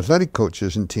judge athletic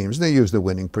coaches and teams. They use the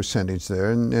winning percentage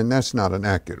there, and that's not an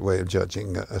accurate way of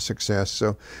judging a success.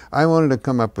 So I wanted to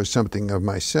come up with something of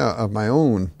myself, of my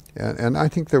own, and I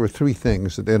think there were three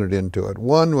things that entered into it.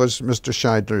 One was Mr.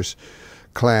 Scheidler's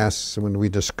class when we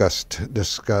discussed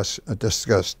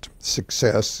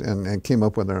success and came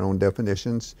up with our own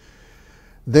definitions.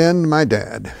 Then my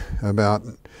dad, about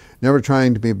never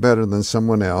trying to be better than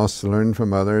someone else, learn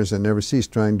from others, and never cease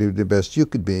trying to do the best you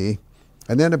could be.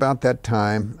 And then about that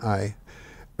time, I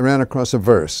ran across a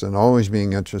verse, and always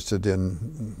being interested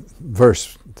in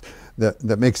verse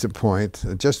that makes a point.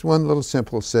 Just one little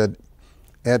simple said,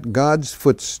 "At God's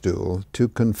footstool to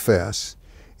confess,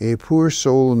 a poor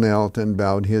soul knelt and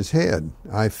bowed his head.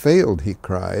 I failed," he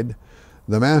cried.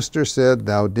 "The Master said,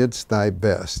 thou didst thy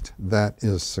best. That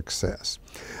is success."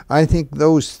 I think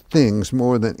those things,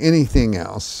 more than anything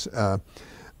else,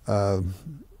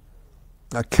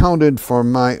 accounted for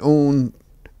my own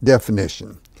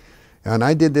definition. And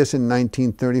I did this in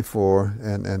 1934,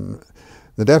 and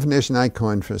the definition I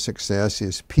coined for success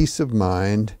is peace of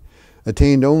mind,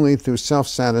 attained only through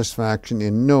self-satisfaction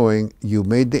in knowing you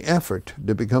made the effort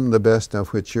to become the best of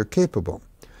which you're capable.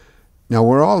 Now,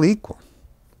 we're all equal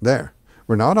there.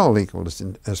 We're not all equal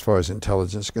as far as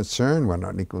intelligence is concerned. We're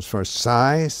not equal as far as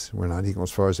size. We're not equal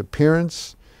as far as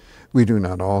appearance. We do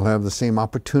not all have the same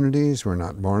opportunities. We're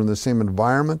not born in the same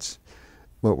environments.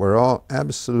 But we're all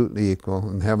absolutely equal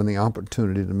and having the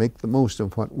opportunity to make the most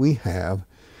of what we have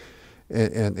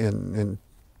and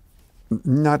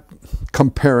not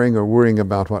comparing or worrying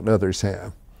about what others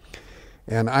have.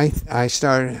 And I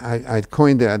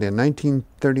coined that in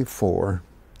 1934,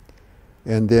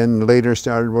 and then later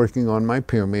started working on my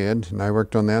pyramid, and I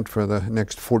worked on that for the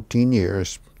next 14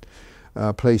 years,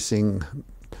 placing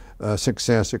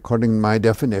success according to my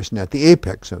definition at the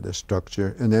apex of the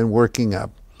structure, and then working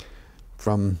up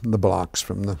from the blocks,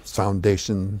 from the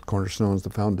foundation, cornerstones, the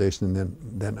foundation, and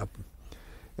then up.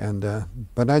 And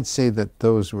but I'd say that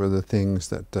those were the things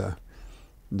that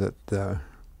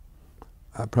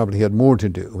I probably had more to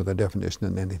do with the definition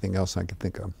than anything else I could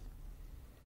think of.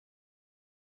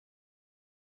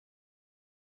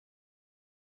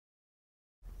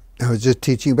 I was just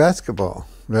teaching basketball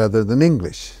rather than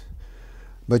English,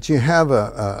 but you have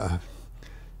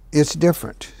it's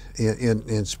different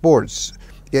in sports.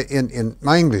 In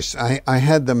my English, I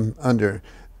had them under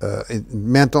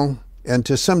mental and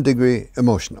to some degree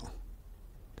emotional.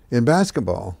 In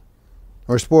basketball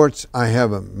or sports, I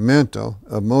have a mental,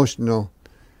 emotional,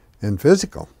 and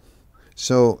physical.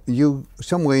 So you,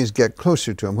 some ways, get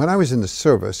closer to them. When I was in the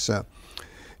service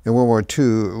in World War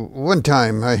II, one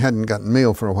time I hadn't gotten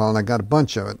mail for a while, and I got a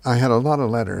bunch of it. I had a lot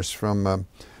of letters from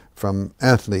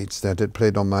athletes that had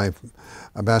played on my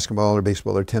basketball or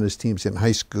baseball or tennis teams in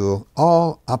high school,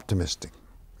 all optimistic.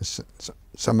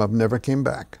 Some of them never came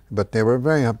back, but they were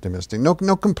very optimistic.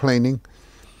 No complaining.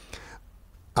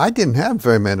 I didn't have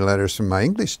very many letters from my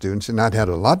English students, and I'd had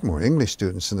a lot more English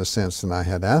students in the sense than I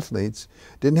had athletes.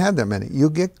 Didn't have that many. You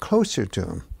get closer to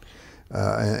them,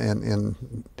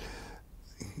 and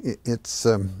it's.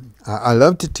 I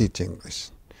love to teach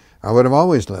English. I would have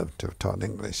always loved to have taught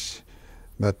English.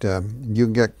 But you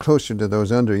get closer to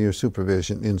those under your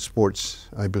supervision in sports,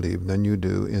 I believe, than you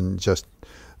do in just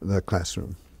the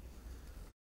classroom.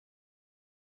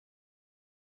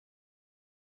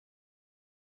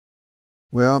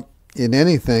 Well, in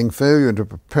anything, failure to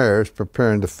prepare is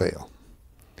preparing to fail.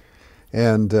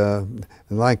 And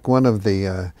like one of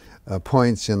the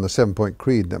points in the 7-point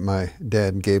creed that my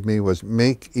dad gave me was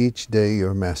make each day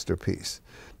your masterpiece.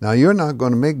 Now, you're not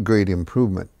going to make great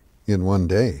improvement in one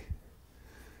day.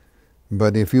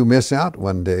 But if you miss out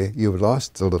one day, you've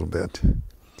lost a little bit.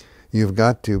 You've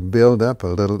got to build up a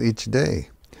little each day.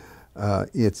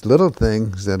 It's little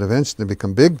things that eventually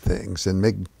become big things and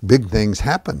make big things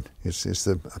happen. It's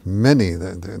the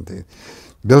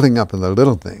building up of the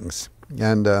little things.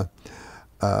 And the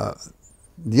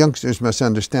youngsters must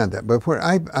understand that. But where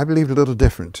I believe a little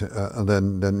different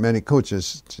than many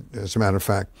coaches, as a matter of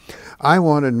fact. I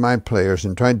wanted my players,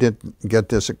 and tried to get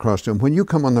this across to them, when you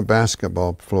come on the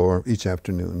basketball floor each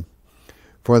afternoon,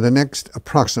 for the next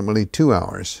approximately 2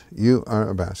 hours, you are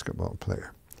a basketball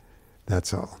player.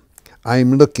 That's all.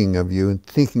 I'm looking of you and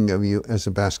thinking of you as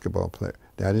a basketball player.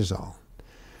 That is all.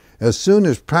 As soon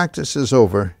as practice is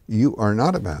over, you are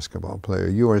not a basketball player.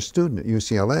 You are a student at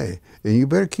UCLA, and you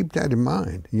better keep that in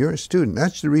mind. You're a student.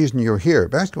 That's the reason you're here.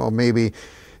 Basketball may be,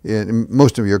 in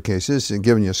most of your cases,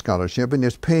 giving you a scholarship, and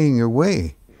it's paying your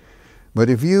way. But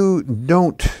if you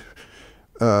don't,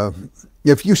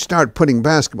 if you start putting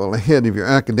basketball ahead of your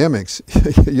academics,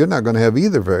 you're not going to have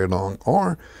either very long.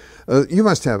 Or you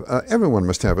must have, everyone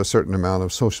must have a certain amount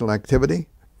of social activity.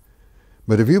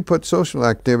 But if you put social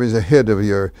activities ahead of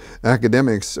your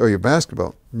academics or your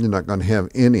basketball, you're not going to have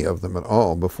any of them at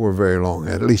all before very long.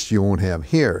 At least you won't have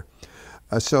here.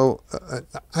 So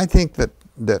I think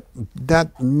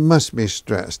that must be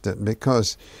stressed,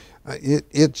 because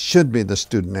it should be the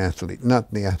student-athlete,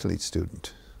 not the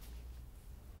athlete-student.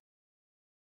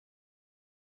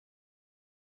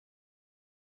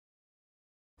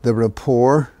 The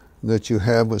rapport that you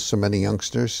have with so many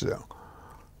youngsters,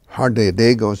 hardly a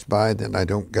day goes by that I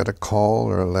don't get a call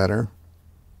or a letter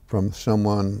from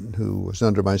someone who was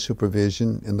under my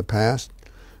supervision in the past,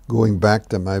 going back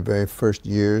to my very first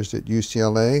years at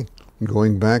UCLA,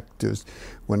 going back to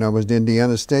when I was at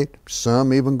Indiana State,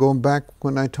 some even going back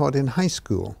when I taught in high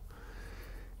school.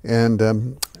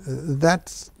 And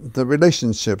that's the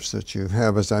relationships that you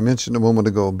have, as I mentioned a moment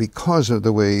ago, because of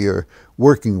the way you're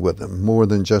working with them, more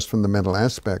than just from the mental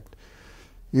aspect.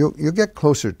 You get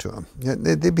closer to them.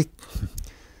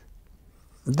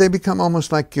 They become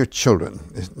almost like your children.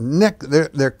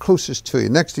 They're closest to you.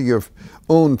 Next to your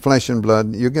own flesh and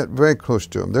blood, you get very close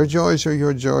to them. Their joys are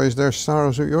your joys. Their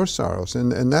sorrows are your sorrows.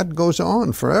 And that goes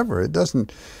on forever. It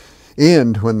doesn't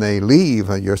end when they leave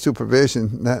your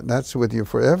supervision. That's with you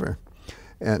forever.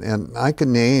 And I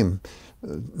can name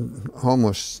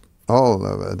almost all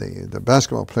of the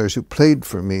basketball players who played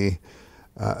for me,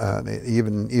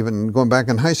 even going back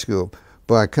in high school.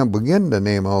 But I can't begin to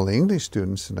name all the English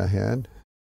students that I had.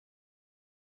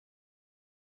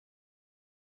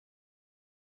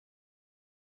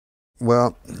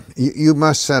 Well, you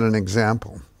must set an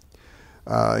example.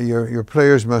 Your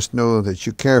players must know that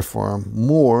you care for them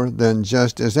more than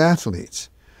just as athletes.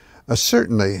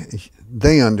 Certainly,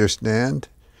 they understand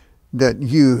that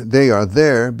they are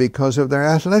there because of their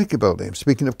athletic ability. I'm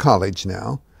speaking of college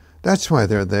now. That's why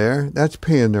they're there. That's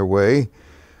paying their way.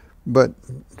 But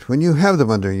when you have them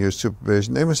under your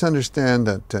supervision, they must understand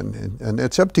that, and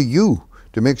it's up to you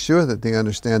to make sure that they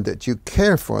understand that you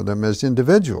care for them as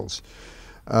individuals.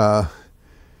 As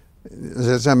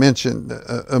I mentioned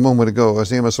a moment ago,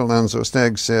 as Amos Alonzo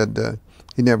Stagg said,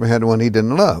 he never had one he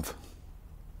didn't love.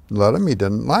 Loved him, he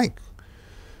didn't like.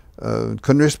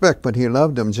 Couldn't respect, but he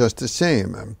loved him just the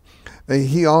same.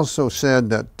 He also said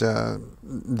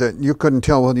that you couldn't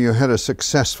tell whether you had a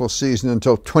successful season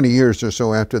until 20 years or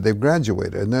so after they've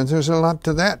graduated. And then there's a lot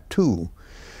to that, too.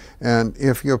 And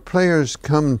if your players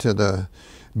come to the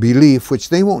belief, which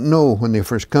they won't know when they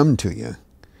first come to you,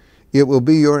 it will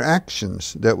be your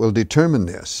actions that will determine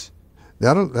this.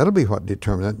 That'll be what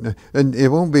determines it. And it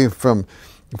won't be from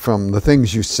the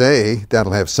things you say.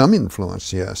 That'll have some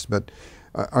influence, yes, but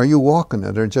are you walking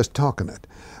it or just talking it?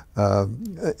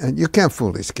 And you can't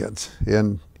fool these kids.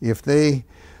 And if it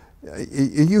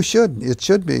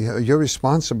should be your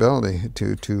responsibility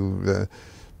to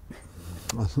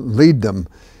lead them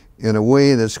in a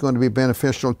way that's going to be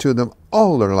beneficial to them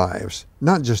all their lives,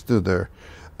 not just through their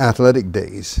athletic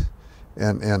days.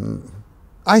 And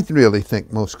I really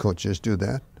think most coaches do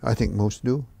that. I think most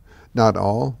do. Not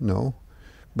all, no.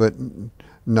 But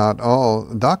not all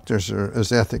doctors are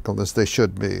as ethical as they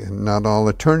should be. And not all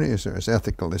attorneys are as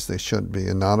ethical as they should be.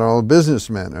 And not all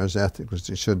businessmen are as ethical as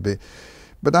they should be.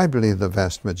 But I believe the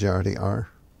vast majority are.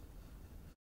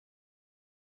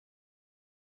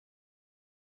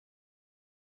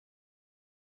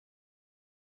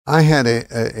 I had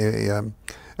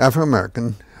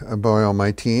Afro-American boy on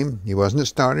my team. He wasn't a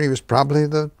starter. He was probably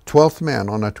the 12th man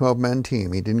on a 12-man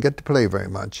team. He didn't get to play very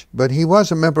much, but he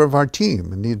was a member of our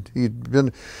team, and he'd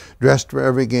been dressed for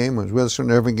every game, was with us in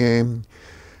every game,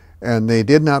 and they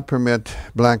did not permit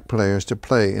black players to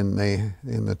play in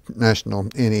the national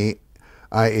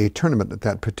NAIA tournament at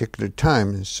that particular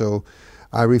time. So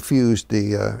I refused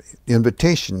the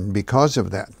invitation because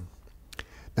of that.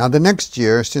 Now the next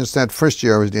year, since that first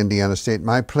year I was at Indiana State,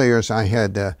 my players, I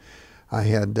had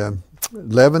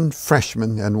 11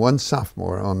 freshmen and 1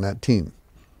 sophomore on that team.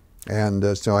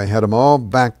 And so I had them all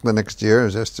back the next year,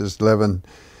 just as 11,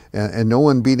 and no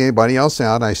one beat anybody else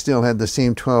out. I still had the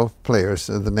same 12 players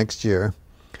the next year.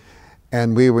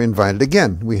 And we were invited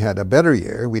again. We had a better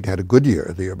year. We'd had a good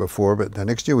year the year before, but the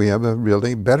next year we have a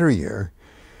really better year.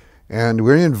 And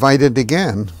we're invited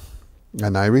again,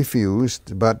 and I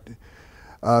refused, but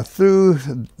through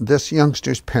this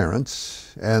youngster's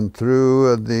parents and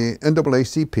through the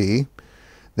NAACP,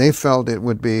 they felt it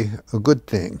would be a good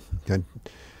thing.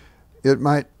 It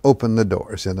might open the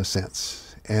doors in a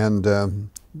sense. And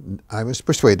I was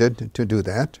persuaded to do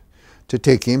that, to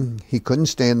take him. He couldn't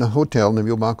stay in the hotel, the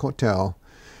Mulebach Hotel,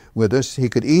 with us. He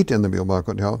could eat in the Mulebach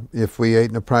Hotel if we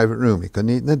ate in a private room. He couldn't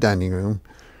eat in the dining room,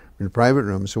 in a private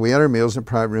room. So we had our meals in a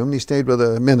private room. He stayed with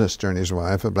a minister and his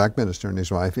wife, a black minister and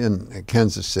his wife, in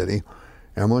Kansas City,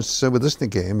 and was with us in the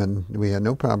game, and we had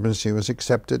no problems. She was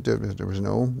accepted. There was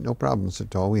no problems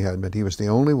at all we had, but he was the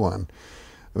only one.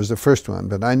 It was the first one.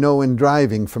 But I know in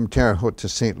driving from Terre Haute to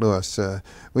St. Louis,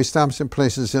 we stopped some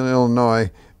places in Illinois,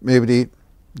 maybe to eat.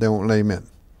 They won't let him in.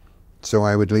 So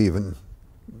I would leave, and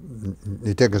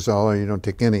you take us all or you don't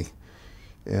take any.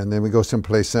 And then we go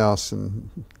someplace else and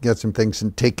get some things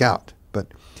and take out. But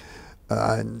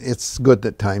it's good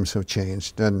that times have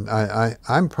changed. And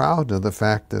I'm proud of the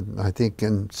fact that I think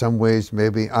in some ways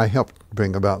maybe I helped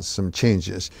bring about some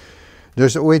changes.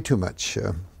 There's way too much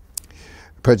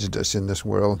prejudice in this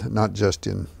world, not just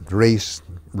in race,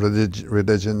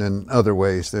 religion, and other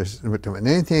ways. There's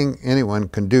anything anyone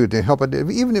can do to help it,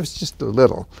 even if it's just a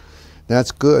little,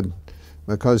 that's good,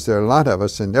 because there are a lot of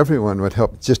us, and everyone would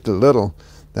help just a little.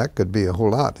 That could be a whole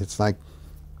lot. It's like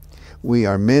we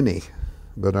are many,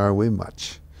 but are we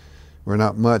much? We're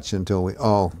not much until we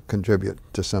all contribute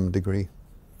to some degree.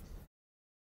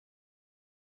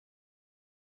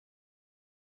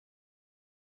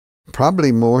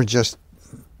 Probably more just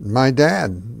my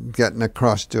dad getting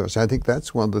across to us. I think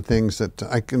that's one of the things that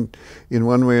I can, in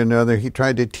one way or another, he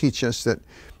tried to teach us that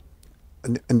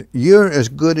you're as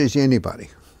good as anybody,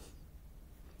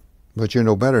 but you're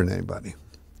no better than anybody.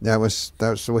 That was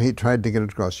the way he tried to get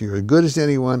it across. You're as good as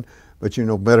anyone, but you're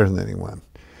no better than anyone.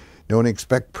 Don't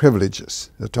expect privileges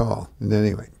at all in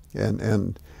any way.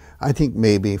 And I think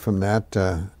maybe from that,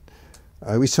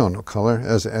 we saw no color.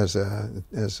 As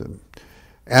an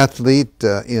athlete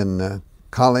in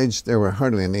college, there were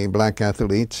hardly any black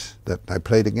athletes that I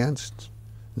played against.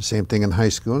 The same thing in high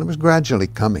school. And it was gradually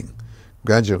coming.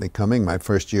 My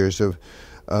first years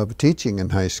of teaching in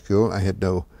high school, I had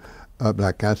no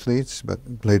black athletes, but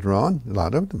later on, a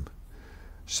lot of them.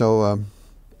 So,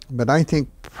 but I think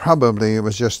probably it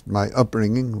was just my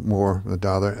upbringing more with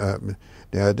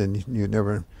Dad, and you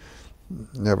never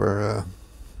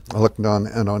looked on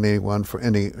anyone for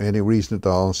any reason at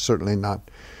all. Certainly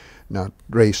not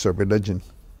race or religion.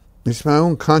 It's my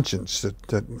own conscience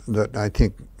that I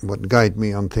think would guide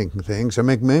me on thinking things. I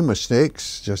make many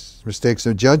mistakes, just mistakes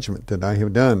of judgment that I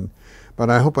have done, but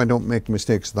I hope I don't make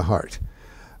mistakes of the heart.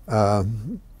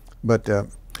 But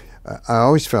I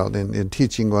always felt in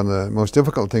teaching, one of the most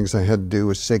difficult things I had to do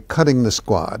was, say, cutting the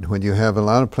squad. When you have a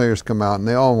lot of players come out and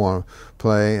they all want to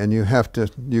play, and you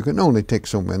can only take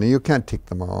so many. You can't take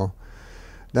them all.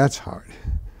 That's hard.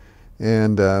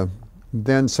 And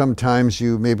then sometimes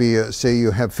you maybe say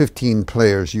you have 15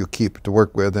 players you keep to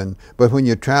work with, but when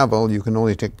you travel, you can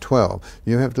only take 12.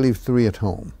 You have to leave 3 at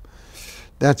home.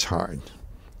 That's hard.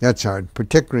 That's hard,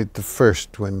 particularly at the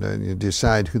first, when you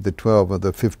decide who the 12 or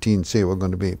the 15 say we're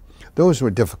going to be. Those were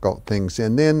difficult things.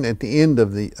 And then at the end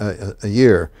of a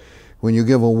year, when you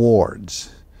give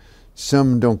awards,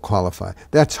 some don't qualify.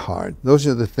 That's hard. Those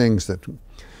are the things that,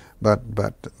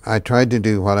 but I tried to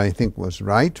do what I think was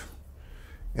right.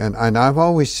 And I've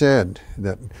always said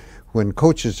that when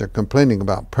coaches are complaining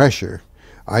about pressure,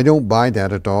 I don't buy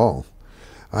that at all.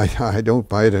 I don't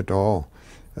buy it at all.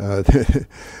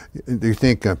 Do you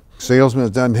think a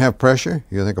salesman doesn't have pressure?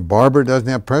 You think a barber doesn't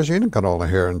have pressure? He doesn't cut all the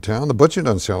hair in town. The butcher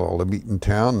doesn't sell all the meat in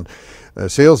town.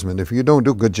 Salesman, if you don't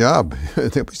do a good job,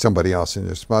 there'll be somebody else in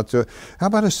your spot. So how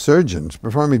about a surgeon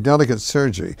performing delicate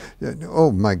surgery?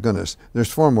 Oh my goodness,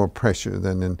 there's far more pressure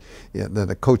than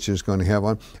a coach is going to have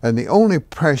on. And the only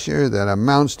pressure that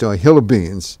amounts to a hill of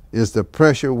beans is the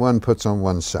pressure one puts on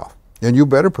oneself. And you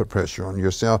better put pressure on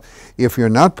yourself. If you're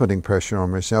not putting pressure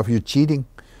on yourself, you're cheating.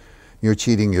 You're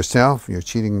cheating yourself. You're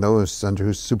cheating those under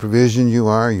whose supervision you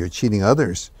are. You're cheating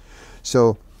others.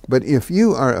 So, but if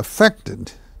you are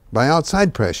affected by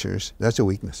outside pressures, that's a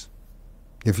weakness.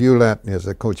 If you let, as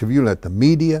a coach, if you let the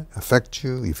media affect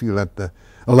you, if you let the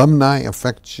alumni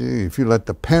affect you, if you let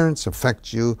the parents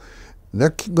affect you,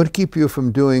 they're going to keep you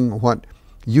from doing what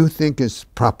you think is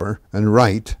proper and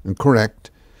right and correct.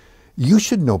 You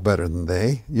should know better than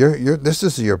they. This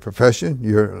is your profession.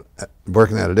 You're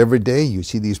working at it every day. You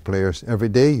see these players every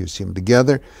day. You see them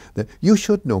together. That you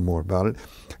should know more about it.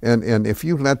 And if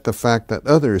you let the fact that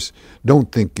others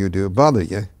don't think you do bother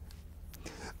you,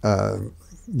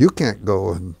 you can't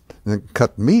go and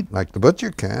cut meat like the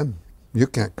butcher can. You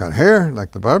can't cut hair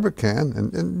like the barber can,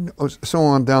 and so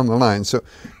on down the line. So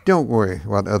don't worry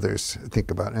what others think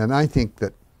about it. And I think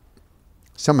that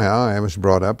somehow I was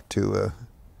brought up to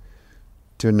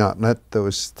not let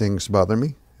those things bother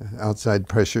me. Outside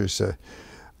pressures,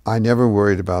 I never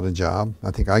worried about a job.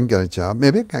 I think I can get a job.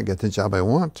 Maybe I can't get the job I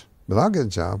want, but I'll get a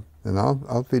job, and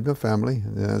I'll feed my family.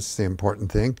 And that's the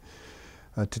important thing,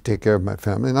 to take care of my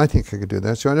family, and I think I could do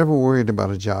that. So I never worried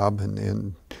about a job,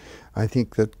 and I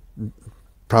think that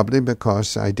probably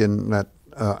because I didn't let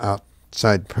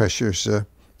outside pressures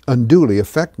unduly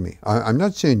affect me. I'm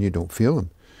not saying you don't feel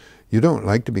them. You don't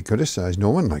like to be criticized.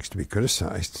 No one likes to be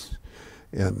criticized.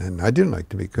 And I didn't like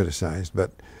to be criticized,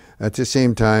 but at the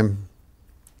same time,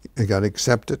 you got to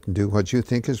accept it and do what you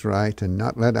think is right and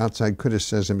not let outside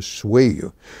criticism sway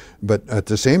you. But at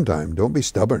the same time, don't be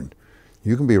stubborn.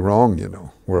 You can be wrong, you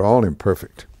know. We're all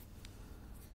imperfect.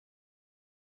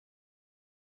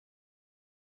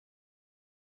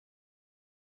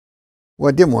 Well,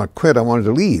 I didn't want to quit. I wanted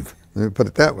to leave. Let me put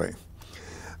it that way.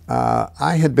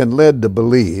 I had been led to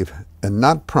believe, and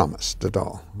not promised at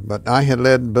all, but I had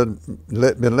been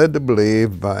led to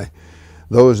believe by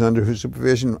those under whose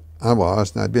supervision I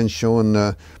was, and I'd been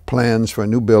shown plans for a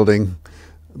new building,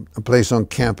 a place on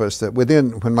campus, that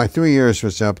when my 3 years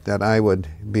was up, that I would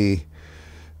be,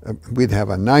 we'd have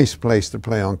a nice place to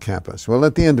play on campus. Well,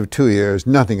 at the end of 2 years,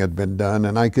 nothing had been done,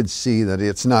 and I could see that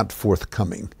it's not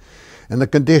forthcoming. And the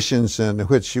conditions in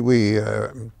which we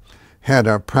had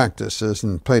our practices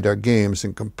and played our games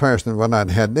in comparison to what I'd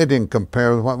had, they didn't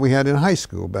compare with what we had in high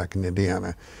school back in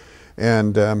Indiana.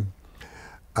 And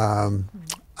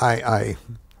I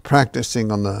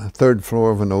practicing on the third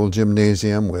floor of an old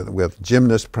gymnasium with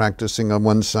gymnasts practicing on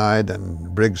one side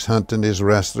and Briggs Hunt and his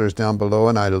wrestlers down below,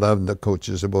 and I loved the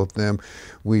coaches of both of them.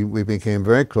 We became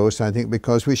very close, I think,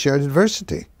 because we shared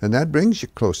adversity, and that brings you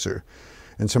closer.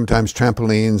 And sometimes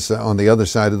trampolines on the other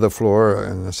side of the floor,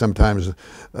 and sometimes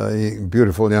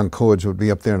beautiful young coeds would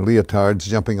be up there in leotards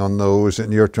jumping on those,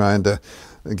 and you're trying to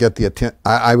get the attention.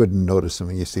 I wouldn't notice them,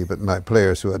 you see, but my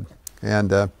players would.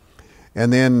 And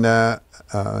then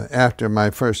after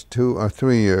my first 2 or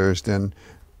 3 years, then,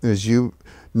 as you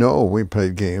know, we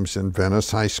played games in Venice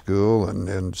High School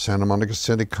and Santa Monica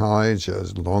City College,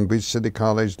 Long Beach City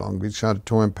College, Long Beach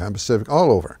Auditorium, Pan Pacific,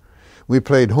 all over. We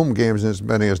played home games in as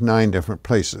many as 9 different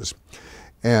places.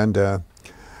 And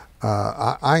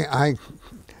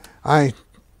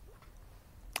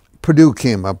Purdue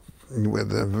came up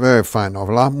with a very fine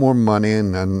offer, a lot more money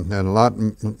and a lot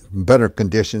better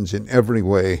conditions in every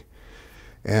way.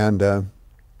 And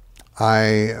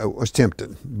I was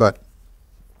tempted, but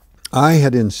I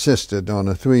had insisted on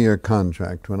a 3-year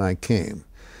contract when I came.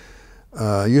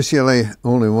 UCLA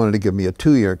only wanted to give me a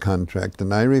 2-year contract,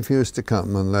 and I refused to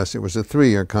come unless it was a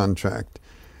 3-year contract.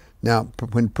 Now,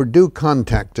 when Purdue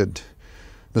contacted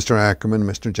Mr. Ackerman,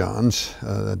 Mr. Johns,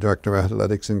 the Director of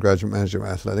Athletics and Graduate Manager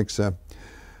of Athletics,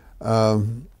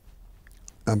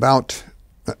 about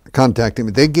contacting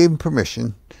me, they gave him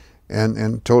permission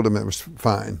and told him it was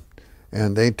fine.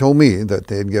 And they told me that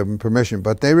they'd given permission,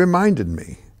 but they reminded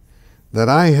me that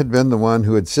I had been the one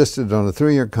who insisted on a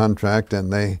 3-year contract,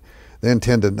 and they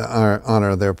intended to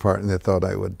honor their part, and they thought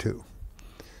I would too.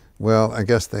 Well, I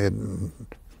guess they had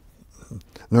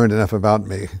learned enough about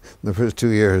me the first 2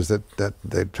 years that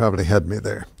they probably had me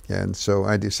there. And so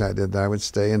I decided that I would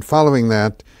stay. And following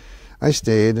that, I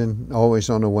stayed, and always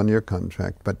on a 1-year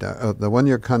contract. But the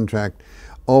 1-year contract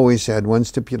always had one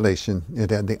stipulation.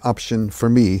 It had the option for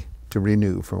me to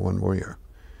renew for 1 more year.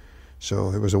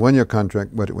 So it was a 1-year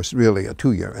contract, but it was really a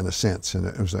 2-year in a sense, and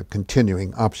it was a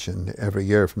continuing option every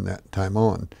year from that time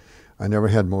on. I never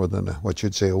had more than what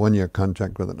you'd say a 1-year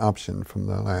contract with an option from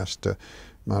the last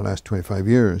my last 25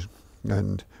 years,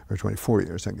 or 24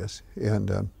 years, I guess. And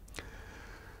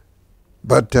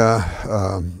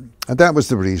that was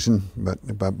the reason.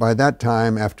 But by that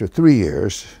time, after 3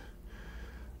 years,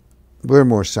 we're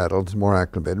more settled, more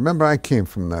acclimated. Remember, I came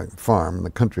from the farm in the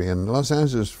country, and Los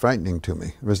Angeles was frightening to me.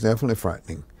 It was definitely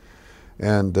frightening.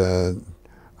 And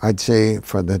I'd say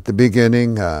at the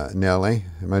beginning, Nellie,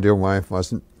 my dear wife,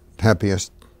 wasn't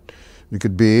happiest you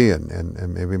could be,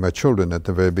 and maybe my children at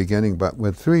the very beginning. But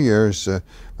with 3 years,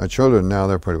 my children now,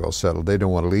 they're pretty well settled. They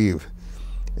don't want to leave.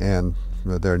 And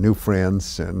they're new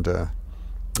friends, and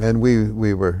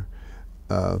we were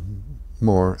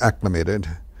more acclimated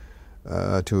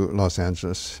to Los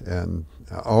Angeles, and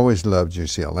I always loved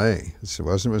UCLA. It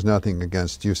was nothing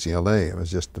against UCLA. It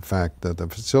was just the fact that the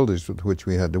facilities with which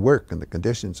we had to work and the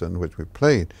conditions in which we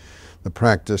played, the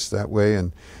practice that way.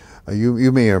 And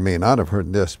you may or may not have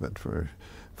heard this, but for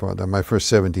my first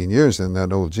 17 years in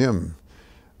that old gym,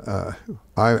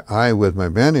 I with my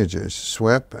managers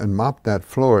swept and mopped that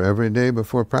floor every day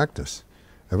before practice.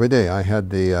 Every day. I had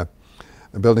the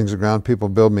buildings and ground people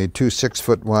build me 2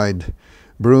 6-foot wide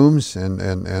brooms and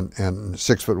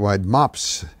 6-foot wide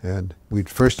mops, and we'd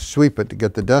first sweep it to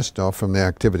get the dust off from the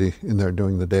activity in there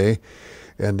during the day,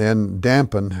 and then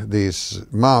dampen these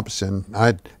mops. And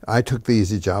I took the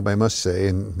easy job, I must say,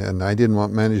 and I didn't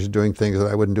want managers doing things that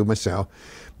I wouldn't do myself,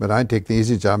 but I'd take the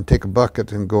easy job and take a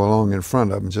bucket and go along in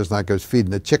front of them, just like I was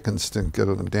feeding the chickens to get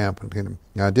them dampened.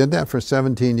 I did that for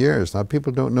 17 years. A lot of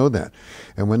people don't know that.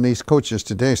 And when these coaches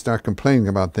today start complaining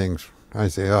about things, I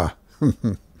say,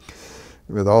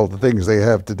 with all the things they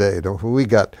have today. When we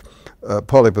got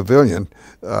Pauley Pavilion,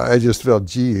 I just felt,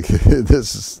 gee,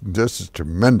 this is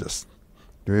tremendous,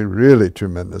 really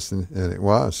tremendous, and it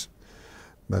was.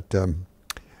 But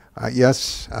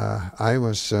yes, I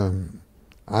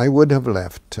would have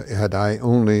left had I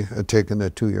only taken a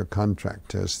 2-year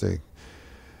contract as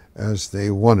they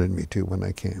wanted me to when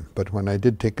I came. But when I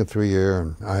did take a 3-year,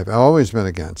 and I've always been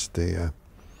against the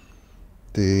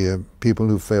people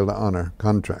who fail to honor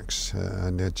contracts,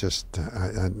 and it just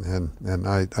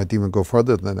I'd even go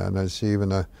further than that. I'd say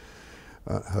even a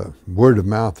word of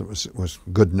mouth was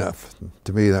good enough.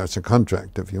 To me, that's a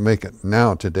contract if you make it.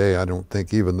 Now, today, I don't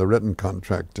think even the written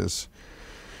contract is.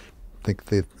 I think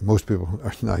that most people,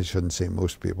 or I shouldn't say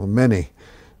most people, many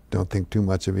don't think too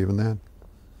much of even that.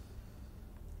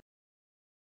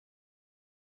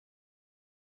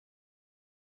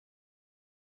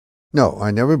 No,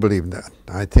 I never believed that.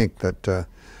 I think that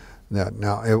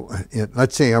now,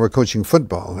 let's say I were coaching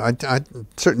football.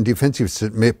 Certain defensive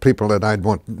people that I'd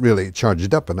want really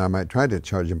charged up, and I might try to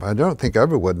charge them, but I don't think I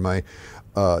ever would my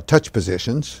touch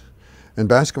positions. And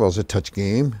basketball is a touch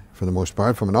game for the most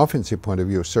part, from an offensive point of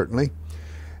view, certainly.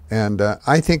 And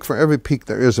I think for every peak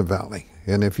there is a valley.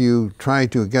 And if you try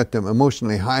to get them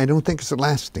emotionally high, I don't think it's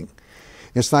lasting.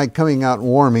 It's like coming out and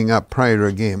warming up prior to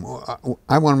a game.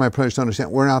 I want my players to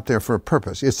understand we're out there for a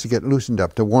purpose. It's to get loosened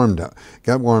up, get warmed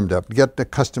up, get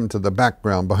accustomed to the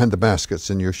background behind the baskets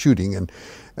and your shooting,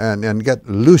 and get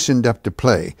loosened up to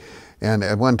play. And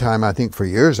at one time, I think for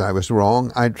years I was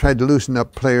wrong. I tried to loosen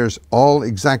up players all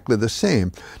exactly the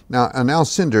same. Now, an Al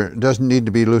Cindor doesn't need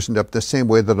to be loosened up the same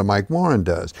way that a Mike Warren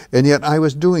does. And yet I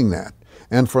was doing that.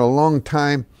 And for a long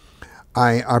time,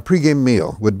 our pregame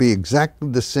meal would be exactly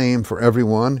the same for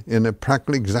everyone in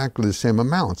practically exactly the same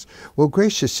amounts. Well,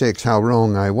 gracious sakes, how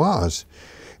wrong I was.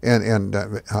 And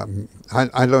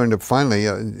I learned that finally,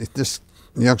 this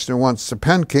youngster wants the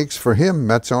pancakes. For him,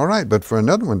 that's all right. But for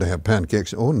another one to have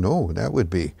pancakes, oh no, that would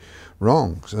be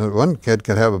wrong. So one kid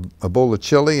could have a bowl of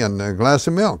chili and a glass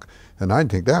of milk. And I'd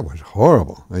think that was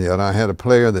horrible. And yet I had a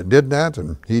player that did that,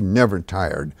 and he never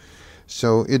tired.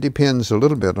 So it depends a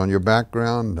little bit on your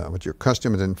background, what your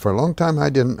custom is. And for a long time, I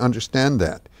didn't understand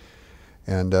that.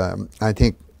 And I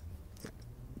think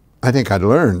I'd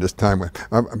learned this time.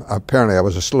 Apparently, I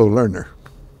was a slow learner.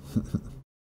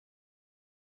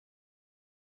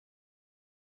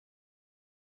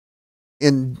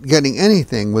 In getting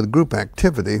anything with group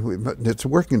activity, it's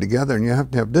working together, and you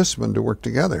have to have discipline to work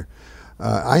together.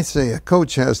 I say a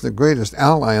coach has the greatest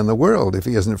ally in the world if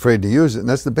he isn't afraid to use it, and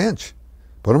that's the bench.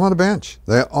 Put them on the bench.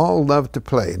 They all love to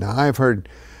play. Now,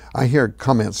 I hear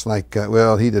comments like,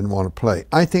 well, he didn't want to play.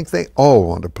 I think they all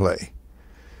want to play.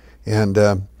 And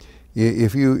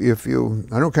if you,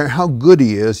 I don't care how good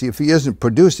he is, if he isn't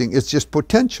producing, it's just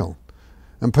potential.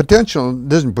 And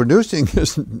potential isn't producing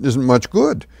isn't much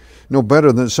good. No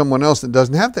better than someone else that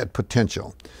doesn't have that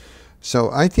potential.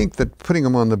 So I think that putting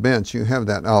them on the bench, you have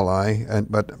that ally.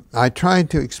 But I try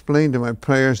to explain to my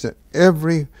players that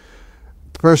every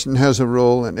person has a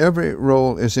role, and every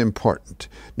role is important.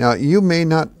 Now, you may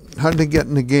not hardly get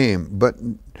in the game, but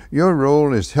your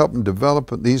role is helping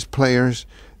develop these players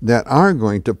that are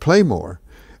going to play more,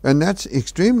 and that's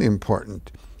extremely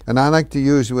important. And I like to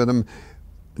use with them,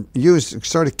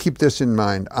 sort of keep this in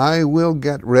mind. I will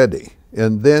get ready,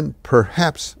 and then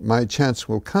perhaps my chance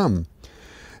will come.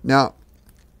 Now,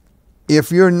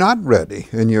 if you're not ready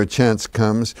and your chance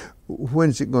comes,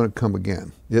 when's it going to come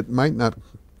again? It might not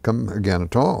come again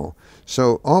at all.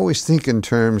 So always think in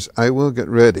terms, I will get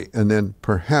ready, and then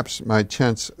perhaps my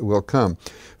chance will come.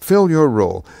 Fill your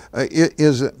role. It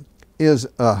is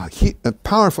a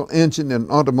powerful engine in an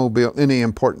automobile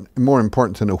more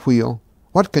important than a wheel?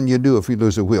 What can you do if you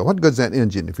lose a wheel? What good's that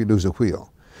engine if you lose a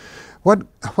wheel?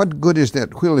 What good is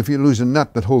that wheel if you lose a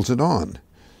nut that holds it on?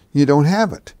 You don't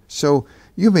have it. So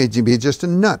you may be just a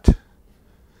nut.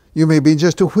 You may be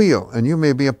just a wheel, and you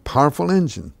may be a powerful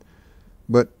engine.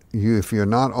 But if you're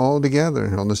not all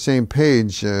together on the same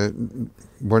page,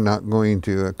 we're not going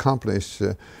to accomplish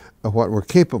what we're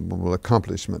capable of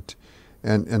accomplishment.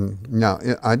 And now,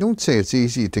 I don't say it's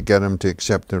easy to get them to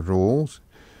accept the rules,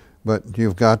 but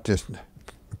you've got to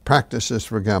practice this,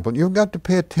 for example. You've got to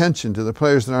pay attention to the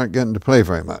players that aren't getting to play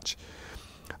very much.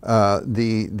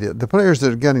 The players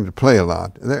that are getting to play a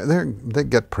lot, they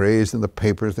get praise in the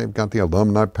papers. They've got the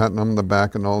alumni patting them on the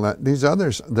back and all that. These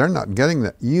others, they're not getting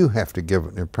that. You have to give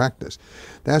it in practice.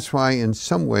 That's why, in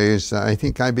some ways, I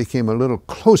think I became a little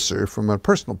closer from a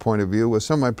personal point of view with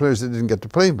some of my players that didn't get to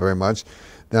play very much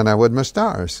than I would my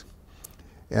stars.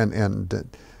 And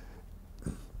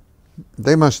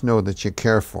they must know that you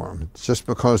care for them. Just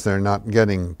because they're not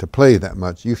getting to play that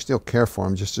much, you still care for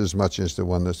them just as much as the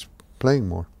one that's playing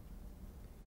more.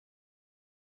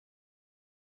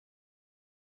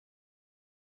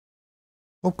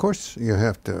 Of course, you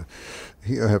have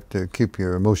to keep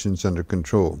your emotions under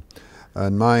control.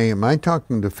 And my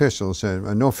talking to officials,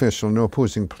 no official, no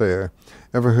opposing player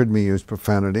ever heard me use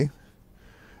profanity.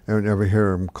 I would never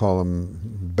hear them call them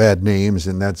bad names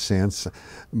in that sense.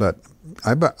 But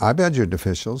I badgered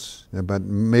officials. But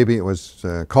maybe it was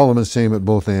call them the same at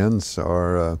both ends,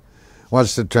 or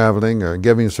watch the traveling, or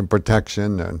giving some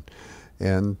protection,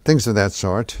 and things of that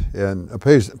sort. And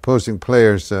opposing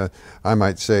players, I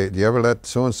might say, do you ever let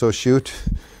so-and-so shoot?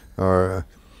 Or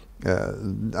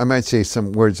I might say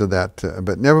some words of that,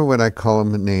 but never would I call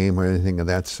them a name or anything of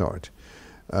that sort.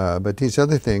 But these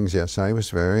other things, yes, I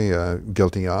was very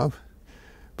guilty of.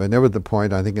 But never the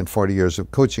point, I think in 40 years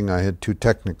of coaching, I had 2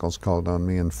 technicals called on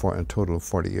me in a total of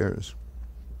 40 years.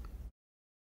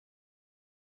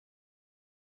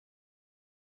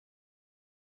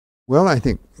 Well, I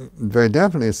think very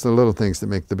definitely it's the little things that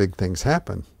make the big things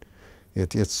happen.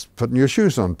 It's putting your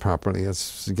shoes on properly.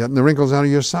 It's getting the wrinkles out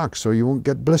of your socks so you won't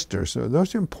get blisters. So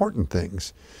those are important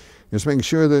things. It's making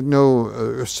sure that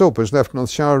no soap is left on the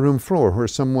shower room floor where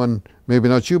someone, maybe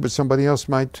not you, but somebody else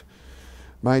might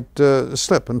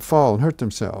slip and fall and hurt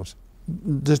themselves.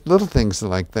 Just little things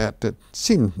like that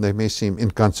they may seem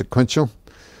inconsequential,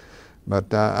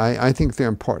 but I think they're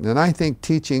important. And I think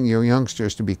teaching your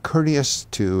youngsters to be courteous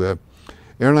to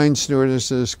airline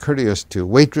stewardesses, courteous to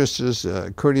waitresses,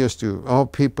 courteous to all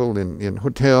people in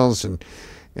hotels, and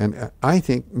I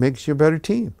think makes you a better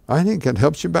team. I think it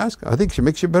helps you I think it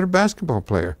makes you a better basketball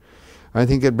player. I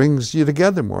think it brings you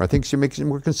together more. I think it makes you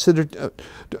more considerate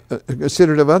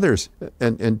of others.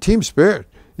 And team spirit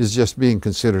is just being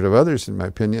considerate of others, in my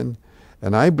opinion.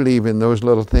 And I believe in those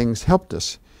little things helped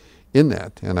us in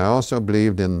that. And I also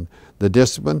believed in the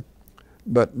discipline.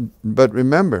 But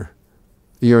remember,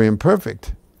 you're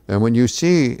imperfect. And when you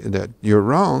see that you're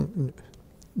wrong,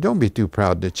 don't be too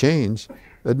proud to change.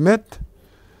 Admit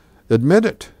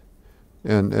it.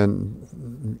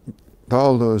 And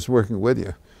all those working with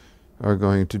you are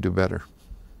going to do better.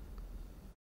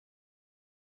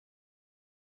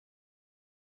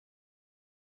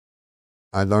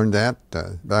 I learned that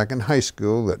back in high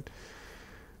school,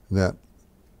 that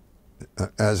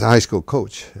as a high school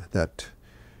coach, that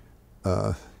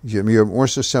you're more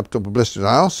susceptible to blisters.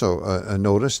 I also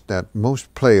noticed that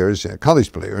most players,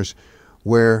 college players,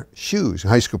 wear shoes.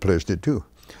 High school players did too.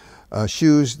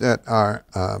 Shoes that are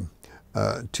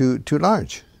too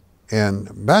large. And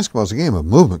basketball is a game of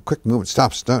movement, quick movement,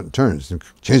 stops, turns,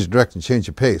 change the direction, change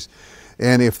the pace.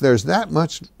 And if there's that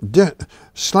much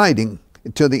sliding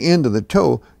to the end of the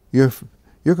toe, you're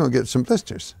going to get some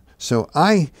blisters. So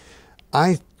I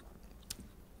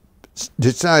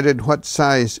decided what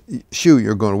size shoe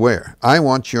you're going to wear. I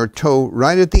want your toe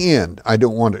right at the end. I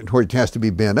don't want it where it has to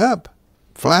be bent up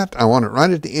flat. I want it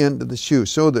right at the end of the shoe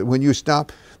so that when you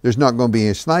stop, there's not going to be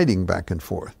any sliding back and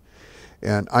forth.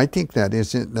 And I think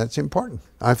that's important.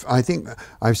 I think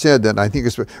I've said that. I think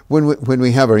it's when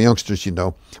we have our youngsters, you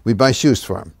know, we buy shoes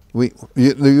for them. We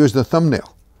use the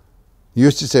thumbnail. You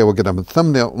used to say, we'll get them a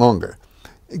thumbnail longer.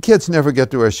 Kids never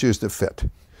get to wear shoes that fit.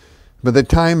 By the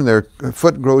time their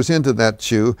foot grows into that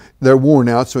shoe, they're worn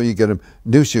out, so you get them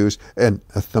new shoes and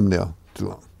a thumbnail too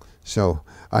long. So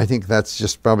I think that's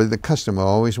just probably the custom of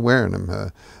always wearing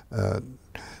them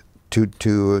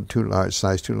too large,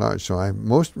 size too large. So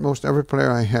most every player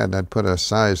I had, I'd put a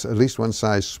size, at least one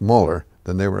size smaller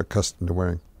than they were accustomed to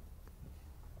wearing.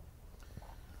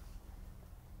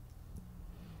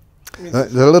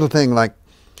 The little thing like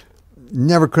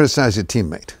never criticize a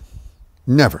teammate.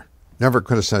 Never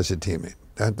criticize a teammate.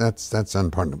 That's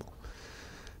unpardonable.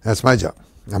 That's my job.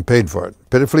 I'm paid for it.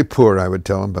 Pitifully poor, I would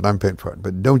tell them, but I'm paid for it.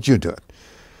 But don't you do it.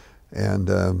 And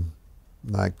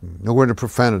like no word of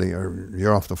profanity or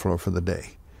you're off the floor for the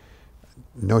day.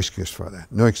 No excuse for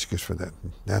that. No excuse for that.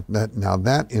 Now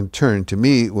that in turn to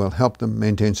me will help them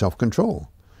maintain self-control.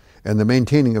 And the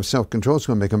maintaining of self-control is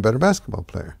going to make them a better basketball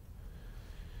player.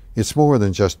 It's more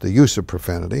than just the use of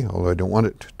profanity, although I don't want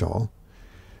it at all.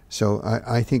 So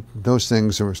I think those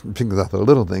things are, thinking about the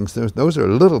little things, those are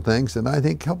little things that I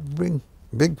think help bring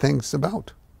big things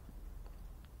about.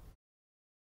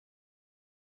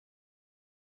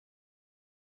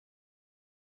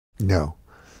 No,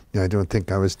 I don't think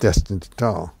I was destined at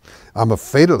all. I'm a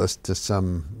fatalist to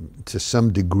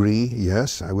some degree,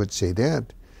 yes, I would say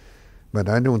that. But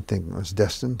I don't think I was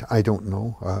destined. I don't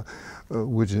know.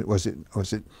 Was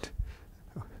it?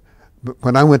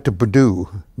 When I went to Purdue,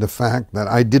 the fact that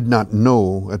I did not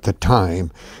know at the time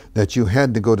that you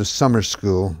had to go to summer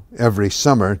school every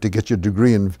summer to get your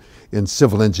degree in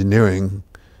civil engineering,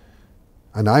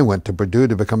 and I went to Purdue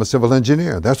to become a civil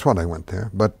engineer. That's what I went there.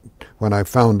 But when I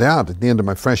found out at the end of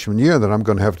my freshman year that I'm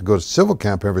going to have to go to civil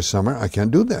camp every summer, I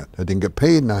can't do that. I didn't get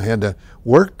paid, and I had to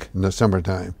work in the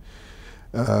summertime.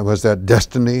 Was that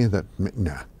destiny?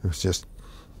 No, it was just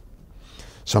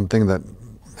something that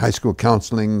high school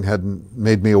counseling hadn't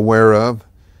made me aware of.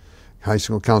 High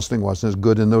school counseling wasn't as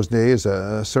good in those days,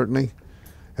 certainly.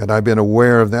 Had I been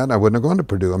aware of that, I wouldn't have gone to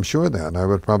Purdue, I'm sure of that. I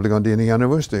would have probably gone to Indiana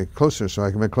University, closer, so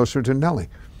I could be closer to Nellie,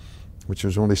 which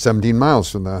was only 17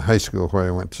 miles from the high school where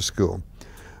I went to school.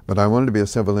 But I wanted to be a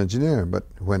civil engineer, but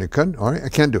when it couldn't, all right, I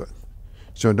can't do it.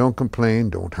 So don't complain,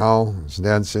 don't howl. As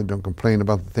Dad said, don't complain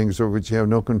about the things over which you have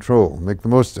no control. Make the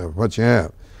most of what you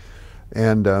have.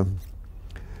 And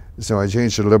so I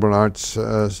changed to liberal arts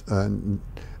and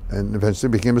eventually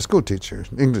became a school teacher,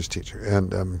 English teacher.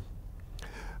 And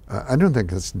I don't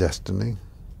think it's destiny.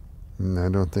 I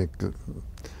don't think that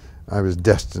I was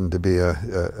destined to be a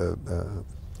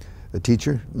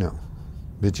teacher. No,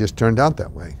 it just turned out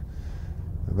that way.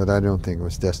 But I don't think it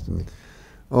was destiny.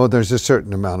 Oh, there's a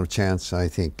certain amount of chance, I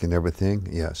think, in everything,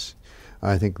 yes.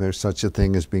 I think there's such a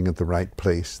thing as being at the right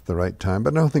place, the right time,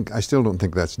 but I still don't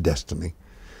think that's destiny.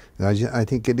 I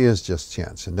think it is just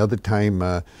chance. Another time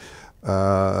when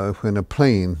a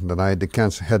plane that I had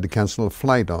to cancel a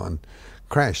flight on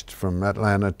crashed from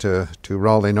Atlanta to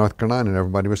Raleigh, North Carolina, and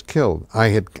everybody was killed. I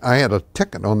had a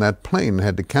ticket on that plane and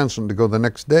had to cancel to go the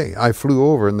next day. I flew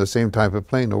over in the same type of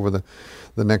plane over the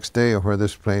next day where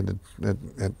this plane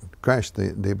had crashed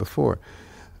the day before.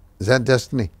 Is that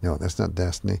destiny? No, that's not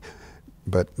destiny.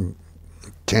 But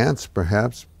chance,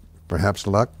 perhaps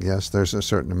luck. Yes, there's a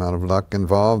certain amount of luck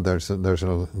involved. There's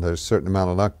a certain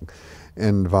amount of luck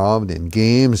involved in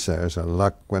games. There's a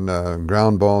luck when a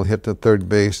ground ball hit the third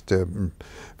base to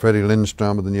Freddie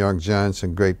Lindstrom of the New York Giants, a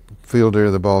great fielder.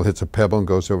 The ball hits a pebble and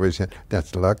goes over his head.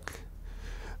 That's luck.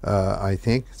 I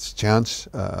think it's chance.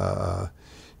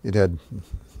 It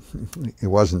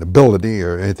wasn't ability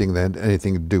or anything that had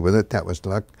anything to do with it. That was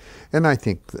luck. And I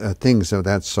think things of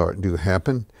that sort do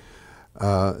happen.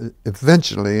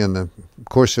 Eventually, in the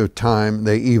course of time,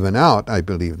 they even out. I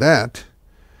believe that.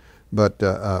 But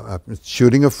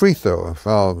shooting a free throw, a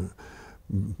foul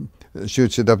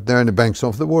shoots it up there and it banks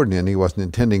off the warden end. He wasn't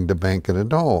intending to bank it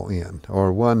at all in.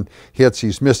 Or one hits,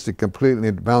 he's missed it completely,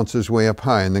 it bounces way up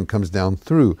high and then comes down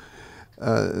through.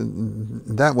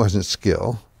 That wasn't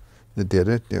skill that did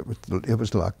it. It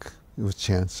was luck. It was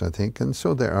chance, I think. And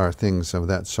so there are things of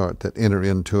that sort that enter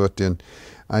into it,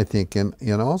 I think,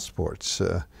 in all sports.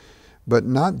 But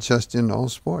not just in all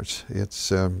sports.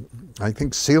 It's, I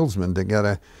think, salesmen, they got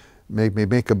to maybe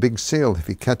make a big sale. If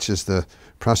he catches the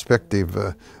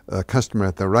prospective customer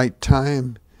at the right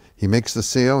time, he makes the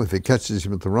sale. If he catches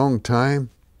him at the wrong time,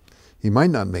 he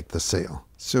might not make the sale.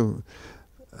 So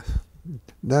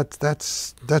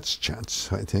that's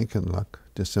chance, I think, and luck.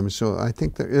 to some. So I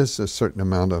think there is a certain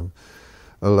amount of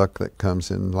luck that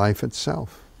comes in life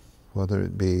itself, whether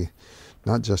it be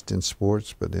not just in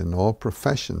sports, but in all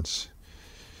professions.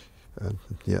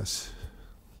 Yes.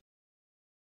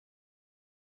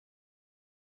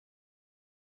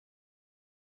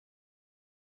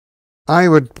 I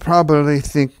would probably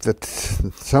think that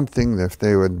something, if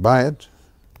they would buy it,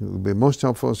 it would be most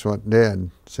helpful is what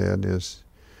Dad said is,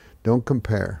 don't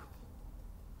compare.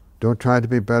 Don't try to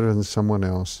be better than someone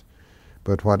else.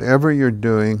 But whatever you're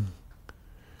doing,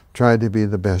 try to be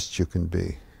the best you can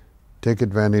be. Take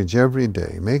advantage every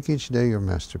day. Make each day your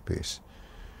masterpiece.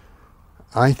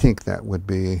 I think that would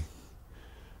be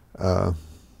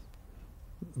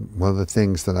one of the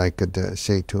things that I could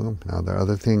say to them. Now, there are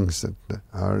other things that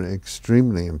are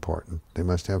extremely important. They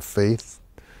must have faith.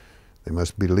 They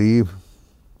must believe.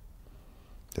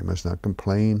 They must not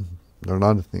complain. There are a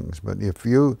lot of things. But if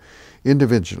you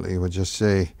individually would just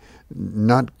say,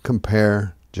 not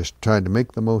compare, just try to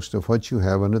make the most of what you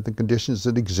have under the conditions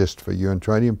that exist for you and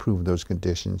try to improve those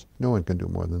conditions, no one can do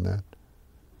more than that.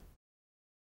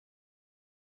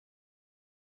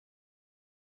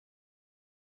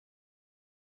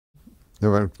 It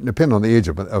will depend on the age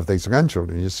of these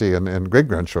grandchildren, you see, and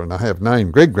great-grandchildren. I have 9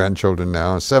 great-grandchildren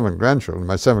now, 7 grandchildren.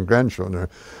 My 7 grandchildren are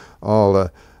all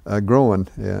growing.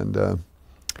 And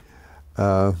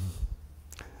the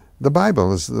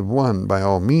Bible is the one, by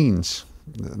all means,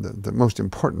 the most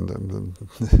important,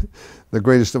 the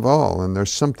greatest of all. And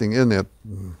there's something in it.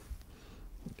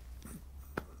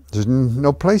 There's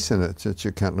no place in it that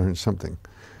you can't learn something.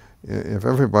 If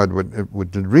everybody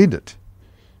would read it,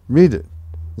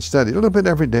 and study a little bit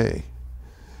every day.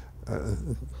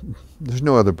 There's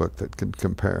no other book that could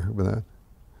compare with that.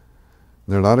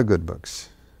 There are a lot of good books,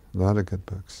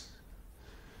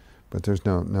 but there's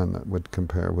none that would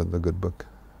compare with the good book.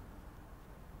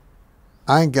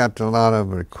 I get a lot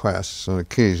of requests on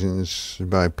occasions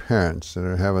by parents that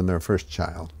are having their first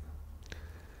child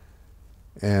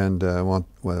and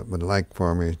would like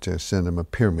for me to send them a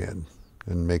pyramid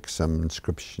and make some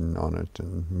inscription on it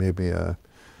and maybe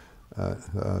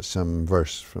some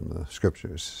verse from the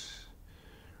scriptures.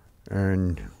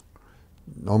 And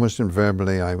almost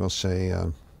invariably I will say,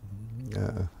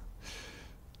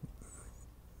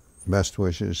 best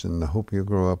wishes and hope you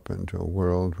grow up into a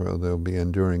world where there'll be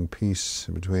enduring peace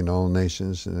between all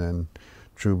nations and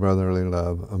true brotherly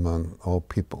love among all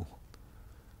people.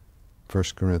 1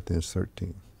 Corinthians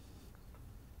 13.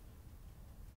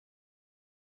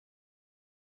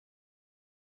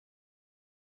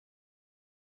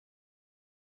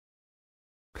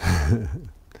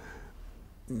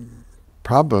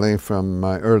 Probably from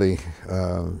my early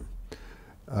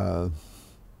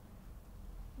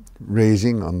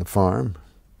raising on the farm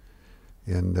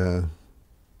and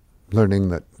learning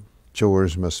that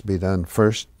chores must be done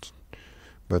first,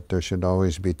 but there should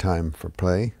always be time for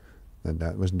play. And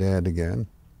that was Dad again.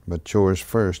 But chores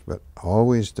first, but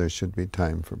always there should be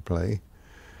time for play.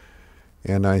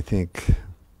 And I think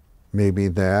maybe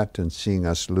that and seeing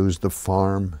us lose the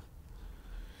farm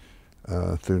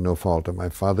through no fault of my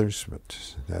father's,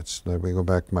 but that's, we go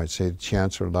back, might say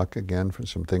chance or luck again for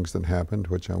some things that happened,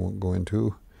 which I won't go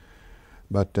into.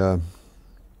 But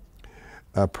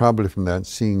probably from that,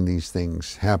 seeing these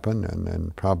things happen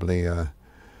and probably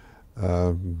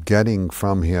getting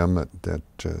from him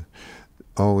that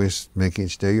always make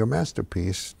each day your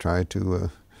masterpiece. Try to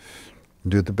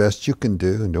do the best you can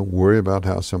do and don't worry about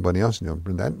how somebody else does.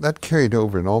 That carried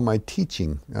over in all my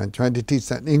teaching. I tried to teach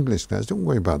that in English class. Don't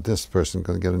worry about this person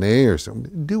going to get an A or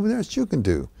something. Do the best you can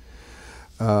do.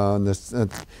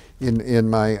 In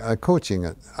my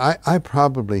coaching, I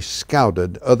probably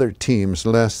scouted other teams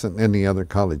less than any other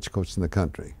college coach in the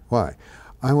country. Why?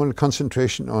 I wanted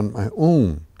concentration on my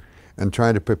own and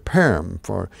try to prepare them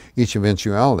for each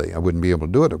eventuality. I wouldn't be able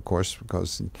to do it, of course,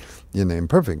 because you're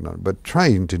imperfect, but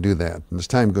trying to do that. And as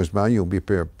time goes by, you'll be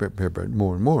prepared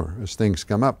more and more as things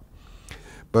come up.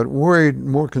 But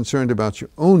more concerned about your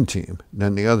own team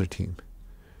than the other team.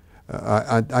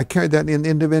 I carried that in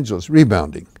individuals,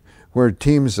 rebounding, where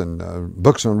teams and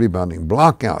books on rebounding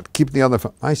block out, keep the other.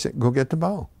 I said, go get the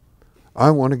ball.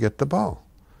 I want to get the ball.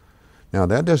 Now,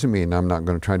 that doesn't mean I'm not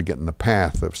going to try to get in the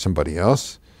path of somebody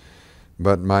else.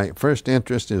 But my first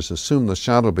interest is assume the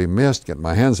shot will be missed, get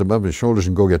my hands above his shoulders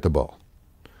and go get the ball.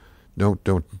 Don't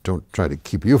try to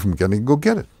keep you from getting it, go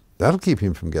get it. That'll keep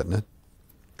him from getting it.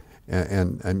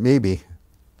 And maybe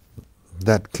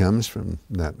that comes from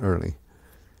that early.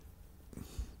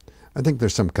 I think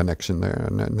there's some connection there,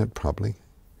 and that probably.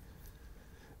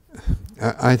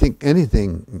 I think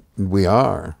anything we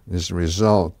are is a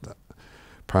result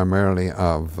primarily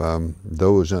of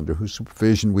those under whose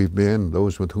supervision we've been,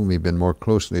 those with whom we've been more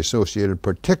closely associated,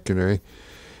 particularly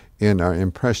in our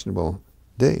impressionable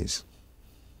days.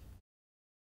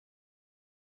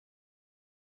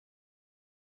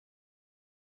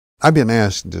 I've been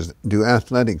asked, do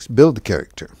athletics build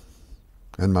character?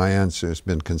 And my answer has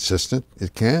been consistent.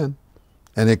 It can,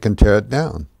 and it can tear it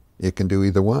down. It can do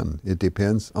either one. It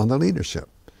depends on the leadership.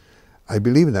 I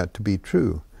believe that to be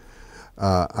true.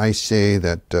 I say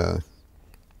that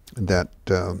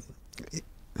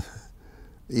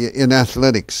in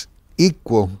athletics,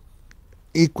 equal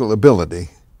ability,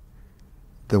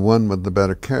 the one with the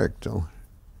better character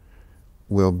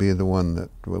will be the one that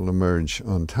will emerge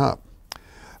on top.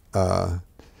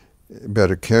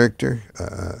 Better character,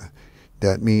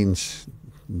 that means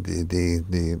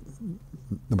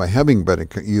by having better,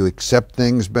 you accept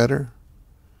things better,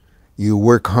 you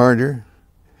work harder,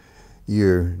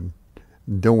 you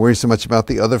don't worry so much about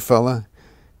the other fella,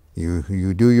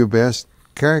 you do your best.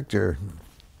 Character,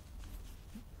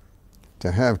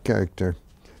 to have character,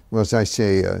 well, as I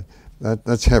say,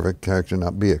 let's have a character,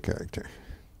 not be a character.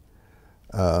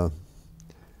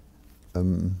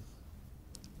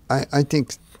 I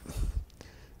think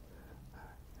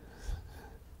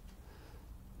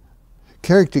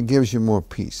character gives you more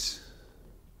peace.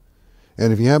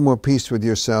 And if you have more peace with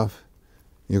yourself,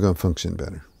 you're going to function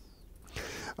better.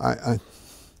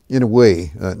 In a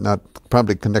way, not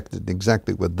probably connected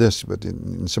exactly with this, but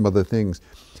in some other things,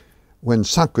 when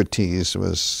Socrates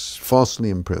was falsely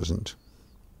imprisoned,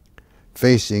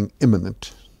 facing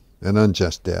imminent and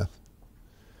unjust death,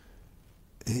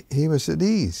 he was at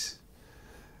ease.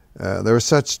 There was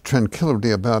such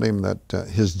tranquility about him that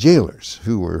his jailers,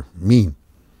 who were mean,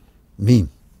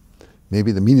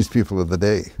 maybe the meanest people of the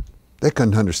day, they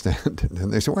couldn't understand it.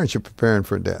 And they said, why aren't you preparing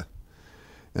for death?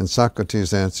 And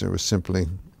Socrates' answer was simply,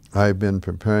 I've been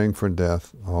preparing for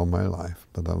death all my life,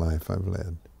 by the life I've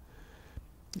led.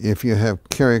 If you have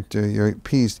character, you're at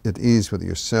peace, at ease with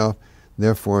yourself,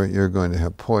 therefore you're going to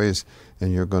have poise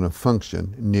and you're going to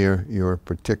function near your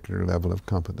particular level of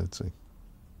competency.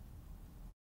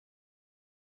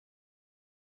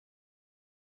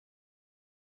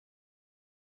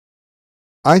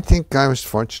 I think I was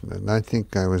fortunate, and I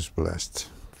think I was blessed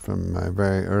from my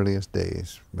very earliest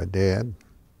days. My dad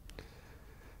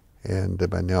and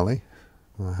by Nellie,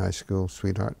 my high school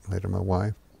sweetheart, later my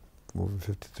wife, over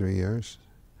 53 years.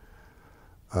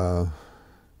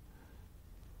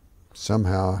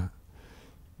 Somehow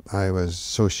I was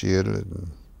associated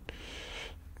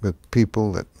with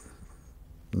people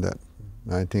that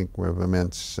I think were of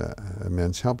immense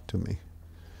help to me.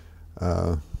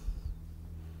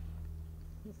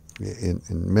 In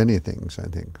many things, I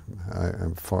think.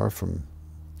 I'm far from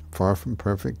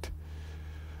perfect,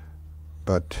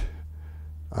 but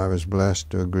I was blessed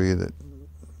to agree that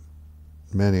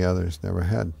many others never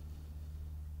had.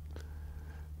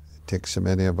 It takes so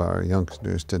many of our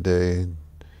youngsters today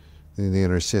in the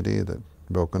inner city, that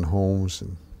broken homes,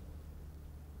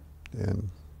 and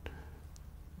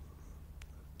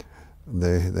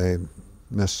they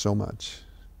miss so much.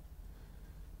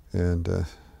 And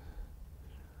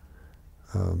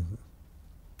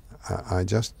I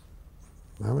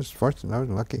was fortunate, I was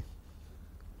lucky.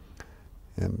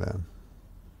 And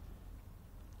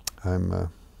I'm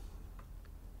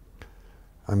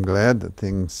glad that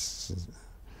things,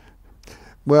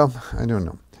 well, I don't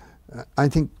know. I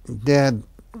think Dad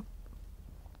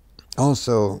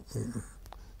also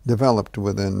developed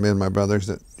within me and my brothers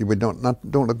that we don't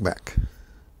look back,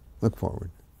 look forward,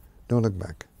 don't look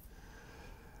back.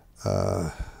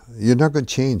 You're not going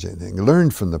to change anything.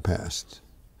 Learn from the past,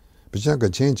 but you're not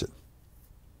going to change it.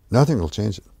 Nothing will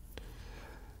change it.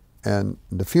 And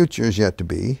the future is yet to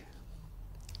be.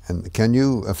 And can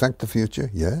you affect the future?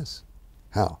 Yes.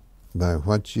 How? By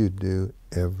what you do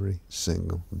every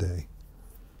single day.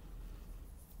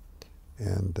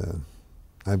 And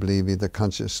I believe either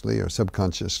consciously or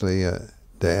subconsciously,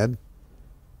 Dad,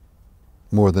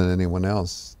 more than anyone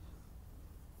else,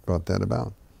 brought that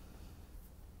about.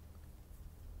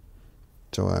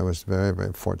 So I was very,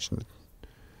 very fortunate.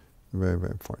 Very,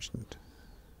 very fortunate.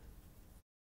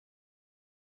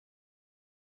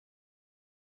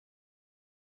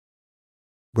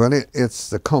 Well, it's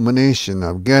the culmination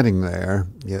of getting there.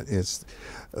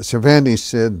 Cervantes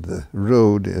said the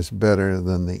road is better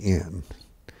than the end.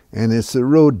 And it's the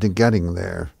road to getting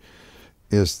there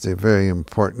is the very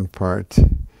important part.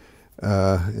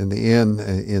 In the end,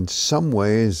 in some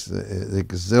ways,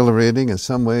 exhilarating. In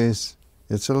some ways,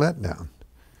 it's a letdown.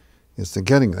 It's the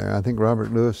getting there. I think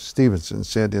Robert Louis Stevenson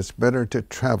said it's better to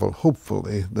travel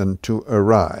hopefully than to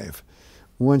arrive.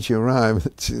 Once you arrive,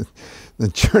 the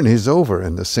journey's over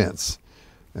in a sense.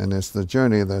 And it's the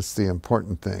journey that's the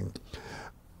important thing.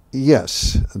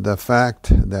 Yes, the fact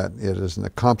that it is an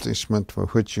accomplishment for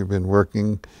which you've been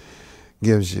working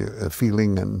gives you a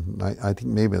feeling, and I think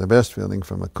maybe the best feeling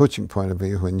from a coaching point of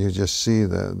view, when you just see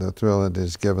the thrill it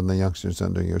is given the youngsters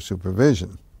under your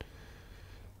supervision.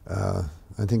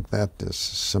 I think that is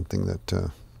something that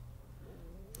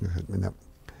you hit me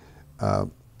up.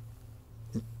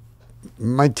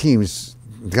 My teams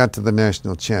got to the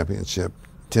national championship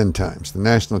 10 times, the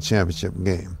national championship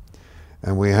game,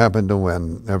 and we happened to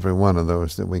win every one of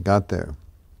those that we got there.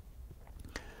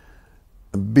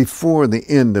 Before the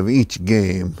end of each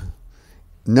game,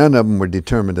 none of them were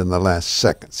determined in the last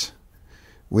seconds.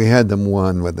 We had them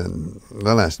won within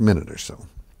the last minute or so.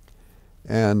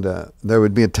 And there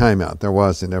would be a timeout. There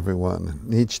was in every one.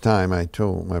 Each time I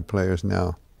told my players,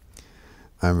 now,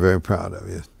 I'm very proud of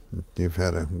you. You've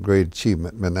had a great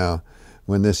achievement, but now,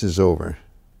 when this is over,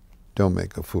 don't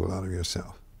make a fool out of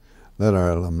yourself. Let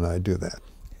our alumni do that.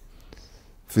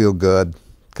 Feel good,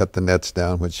 cut the nets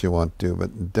down, which you want to,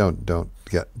 but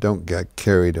don't get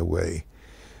carried away.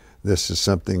 This is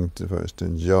something for us to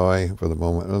enjoy for the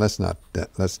moment. Let's not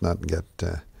get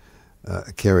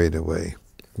carried away.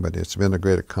 But it's been a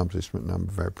great accomplishment, and I'm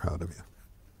very proud of you.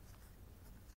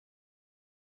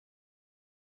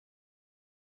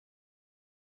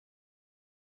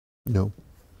 No.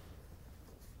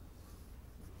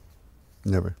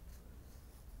 Never.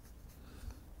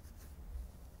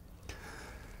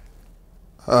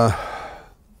 I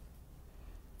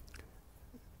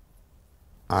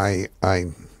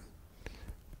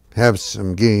have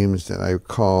some games that I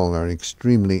call are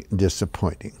extremely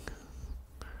disappointing.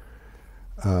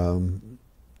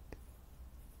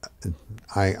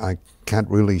 I can't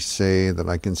really say that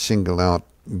I can single out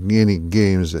any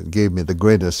games that gave me the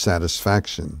greatest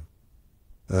satisfaction.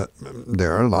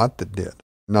 There are a lot that did.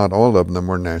 Not all of them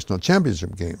were national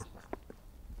championship games.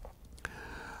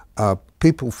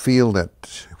 People feel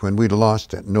that when we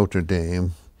lost at Notre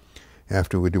Dame,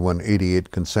 after we'd won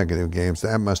 88 consecutive games,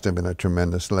 that must have been a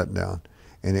tremendous letdown,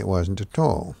 and it wasn't at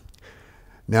all.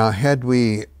 Now, had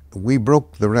we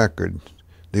broke the record.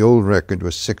 The old record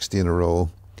was 60 in a row.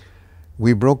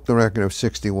 We broke the record of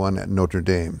 61 at Notre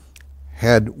Dame.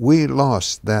 Had we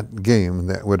lost that game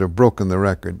that would have broken the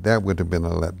record, that would have been a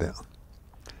letdown.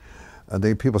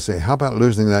 People say, how about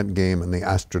losing that game in the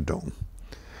Astrodome?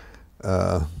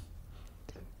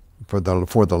 For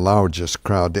the largest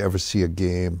crowd to ever see a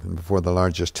game, and before the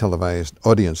largest televised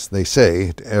audience, they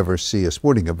say, to ever see a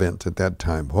sporting event at that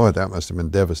time. Boy, that must have been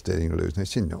devastating to lose. And I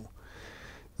say, no.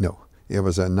 It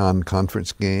was a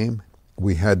non-conference game.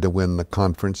 We had to win the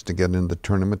conference to get in the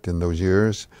tournament in those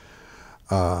years.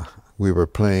 We were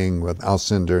playing with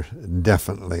Alcindor,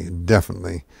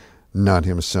 definitely not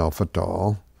himself at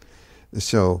all.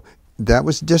 So that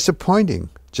was disappointing,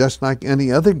 just like any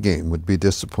other game would be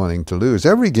disappointing to lose.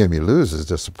 Every game you lose is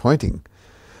disappointing,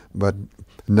 but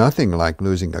nothing like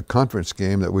losing a conference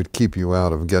game that would keep you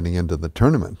out of getting into the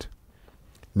tournament.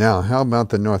 Now, how about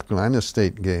the North Carolina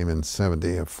State game in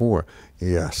 '74?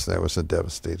 Yes, that was a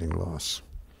devastating loss.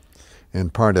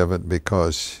 And part of it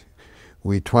because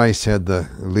we twice had the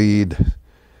lead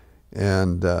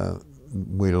and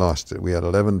we lost it. We had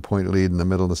an 11-point lead in the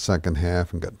middle of the second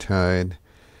half and got tied.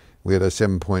 We had a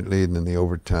 7-point lead in the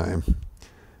overtime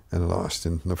and lost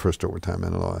in the first overtime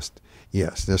and lost.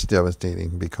 Yes, that's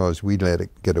devastating because we let it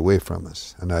get away from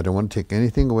us. And I don't want to take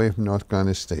anything away from North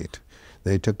Carolina State.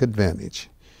 They took advantage.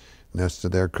 And that's to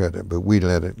their credit, but we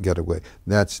let it get away.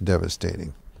 That's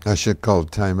devastating. I should have called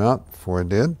a timeout before I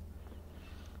did.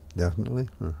 Definitely.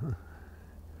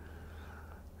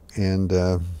 And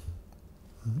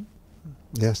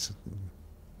yes,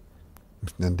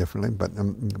 done differently. But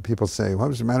people say, "What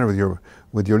was the matter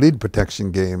with your lead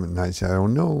protection game?" And I say, "I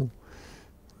don't know.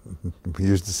 We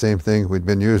used the same thing we'd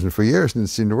been using for years, and it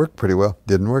seemed to work pretty well.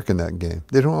 Didn't work in that game.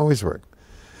 They don't always work."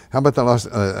 How about the loss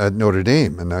at Notre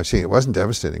Dame? And I see it wasn't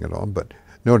devastating at all, but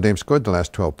Notre Dame scored the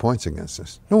last 12 points against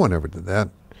us. No one ever did that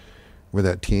with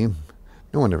that team.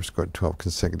 No one ever scored 12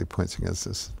 consecutive points against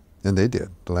us. And they did,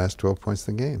 the last 12 points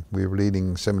of the game. We were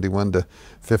leading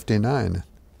 71-59,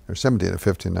 or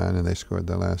 70-59, and they scored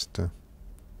the last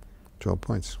 12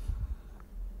 points.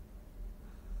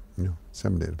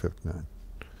 70-59.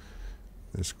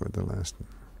 They scored the last.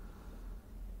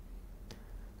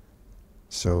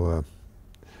 So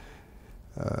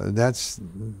that's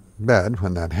bad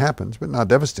when that happens, but not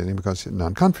devastating because it's a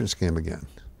non-conference game again.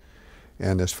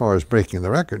 And as far as breaking the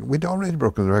record, we'd already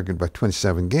broken the record by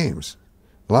 27 games.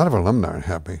 A lot of alumni aren't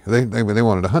happy. They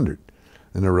wanted 100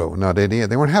 in a row, not 88.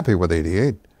 They weren't happy with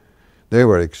 88. They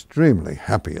were extremely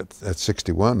happy at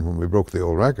 61 when we broke the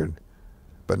old record.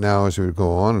 But now as we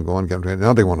go on and go on,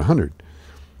 now they want 100.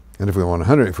 And if we want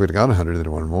 100, if we'd got 100, they'd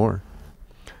want more.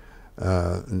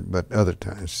 But other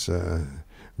times,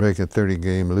 break a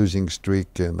 30-game losing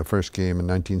streak in the first game in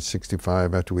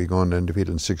 1965 after we gone undefeated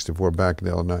in 64 back in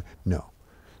Illinois. No,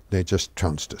 they just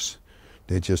trounced us.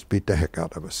 They just beat the heck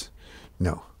out of us.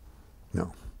 No.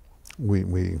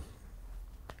 We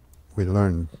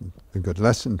learned a good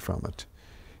lesson from it,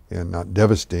 and not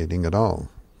devastating at all.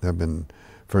 There have been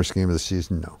first game of the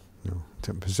season, no.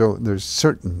 So there's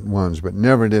certain ones, but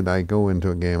never did I go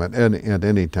into a game at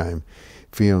any time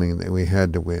feeling that we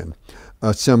had to win.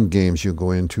 Some games you go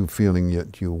into feeling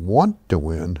that you want to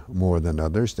win more than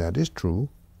others. That is true.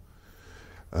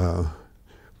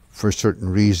 For certain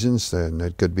reasons, and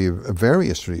it could be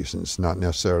various reasons, not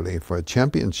necessarily for a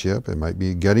championship. It might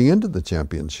be getting into the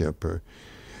championship, or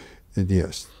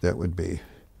yes, that would be.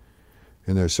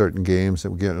 And there are certain games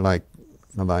that we get like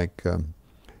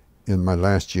in my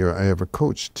last year I ever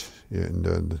coached in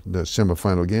the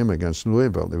semifinal game against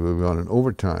Louisville. We were on in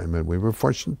overtime, and we were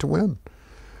fortunate to win.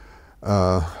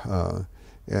 I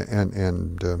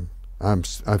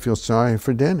feel sorry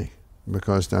for Denny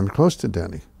because I'm close to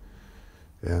Denny.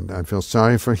 And I feel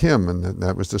sorry for him, and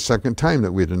that was the second time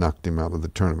that we'd knocked him out of the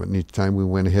tournament. And each time we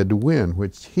went ahead to win,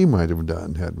 which he might have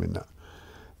done had we not.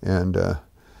 And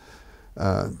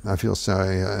I feel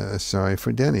sorry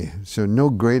for Denny. So no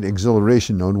great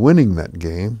exhilaration on winning that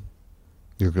game.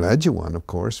 You're glad you won, of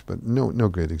course, but no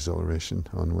great exhilaration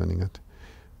on winning it.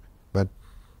 But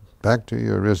back to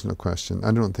your original question,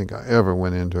 I don't think I ever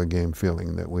went into a game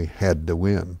feeling that we had to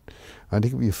win. I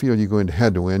think if you feel you're going to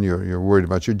have to win, you're worried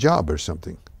about your job or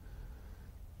something.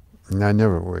 And I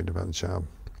never worried about the job.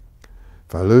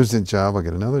 If I lose the job, I'll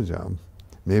get another job.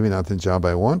 Maybe not the job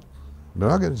I want,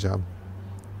 but I'll get a job.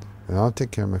 And I'll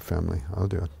take care of my family. I'll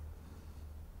do it.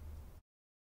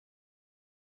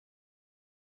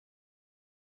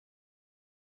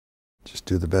 Just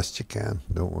do the best you can.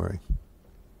 Don't worry.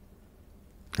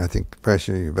 I think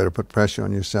pressure, you better put pressure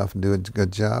on yourself and do a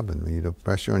good job. And when you do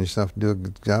pressure on yourself and do a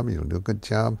good job, you'll do a good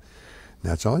job.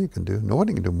 And that's all you can do.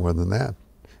 Nobody can do more than that.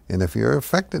 And if you're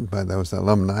affected by those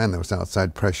alumni and those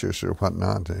outside pressures or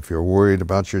whatnot, if you're worried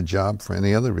about your job for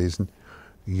any other reason,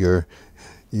 you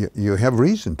have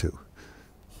reason to.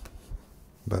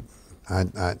 But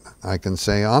I can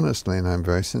say honestly, and I'm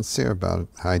very sincere about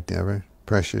it,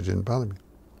 pressure didn't bother me.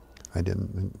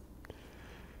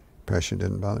 Pressure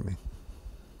didn't bother me.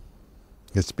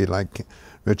 It's to be like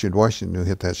Richard Washington, who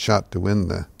hit that shot to win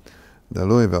the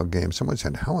Louisville game. Someone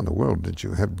said, how in the world did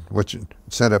you have what you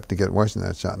set up to get Washington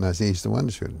that shot? And I said, he's the one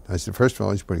to shoot it. I said, first of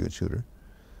all, he's a pretty good shooter.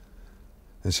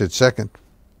 I said, second,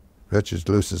 Richard's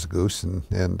loose as a goose, and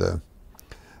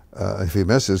if he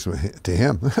misses to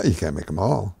him, you can't make them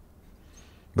all.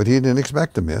 But he didn't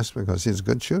expect to miss because he's a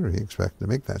good shooter. He expected to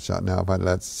make that shot. Now, if I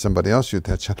let somebody else shoot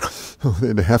that shot,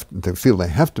 they feel they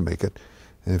have to make it.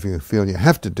 And if you feel you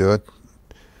have to do it,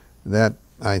 that,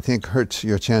 I think, hurts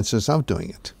your chances of doing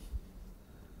it.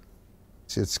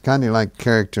 It's kind of like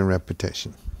character and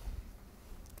reputation.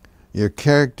 Your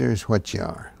character is what you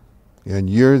are, and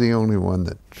you're the only one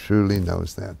that truly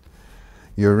knows that.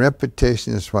 Your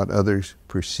reputation is what others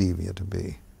perceive you to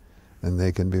be, and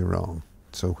they can be wrong.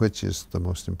 So which is the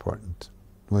most important?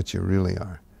 What you really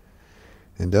are.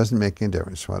 It doesn't make any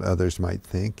difference what others might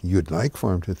think. You'd like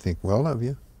for them to think well of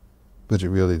you, but it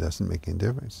really doesn't make any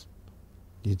difference.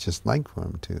 You just like for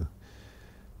them to.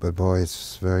 But boy,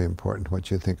 it's very important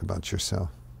what you think about yourself.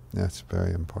 That's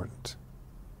very important.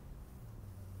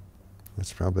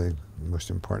 That's probably the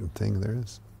most important thing there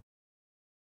is.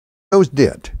 Those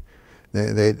did.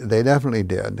 They definitely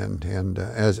did. And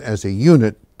as a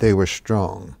unit, they were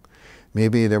strong.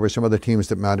 Maybe there were some other teams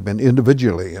that might have been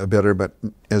individually better, but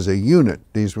as a unit,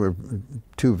 these were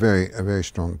two very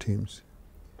strong teams.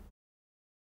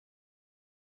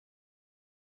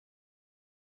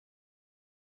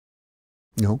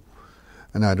 No,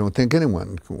 and I don't think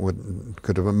anyone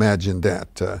could have imagined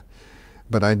that.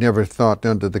 But I never thought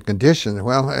under the conditions.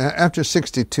 Well, after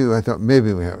 62, I thought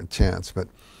maybe we have a chance. But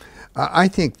I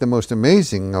think the most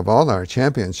amazing of all our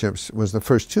championships was the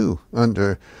first two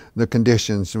under the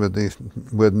conditions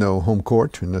with no home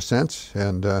court in a sense,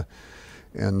 and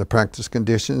the practice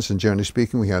conditions. And generally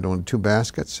speaking, we had only 2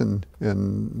 baskets and a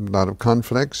lot of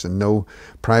conflicts and no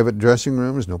private dressing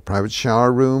rooms, no private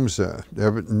shower rooms,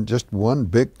 just one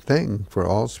big thing for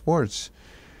all sports.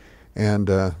 And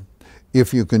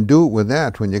if you can do it with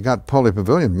that, when you got Pauley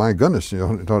Pavilion, my goodness, it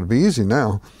ought to be easy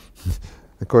now.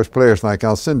 Of course, players like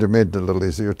Alcindor made it a little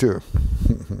easier too.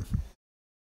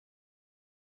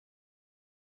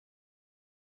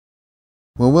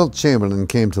 When Wilt Chamberlain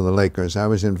came to the Lakers, I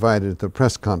was invited to the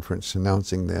press conference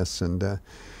announcing this, and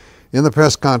in the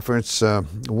press conference,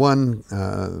 one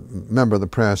member of the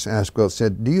press asked Wilt,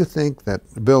 said, "Do you think that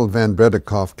Bill Van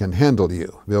Bredekoff can handle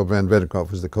you?" Bill Van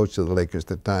Bredekoff was the coach of the Lakers at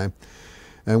the time.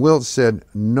 And Wilt said,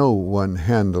 "No one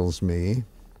handles me.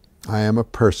 I am a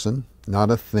person, not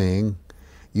a thing.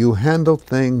 You handle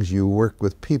things, you work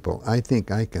with people. I think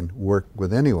I can work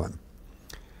with anyone."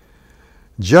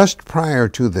 Just prior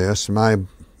to this, my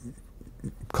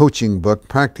coaching book,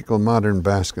 Practical Modern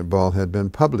Basketball, had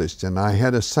been published, and I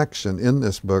had a section in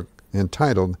this book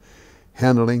entitled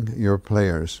Handling Your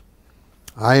Players.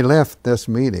 I left this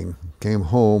meeting, came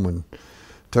home, and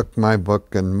took my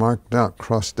book and marked out,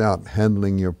 crossed out,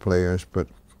 handling your players, but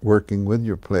working with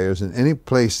your players. And any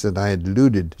place that I had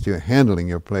alluded to handling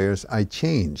your players, I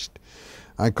changed.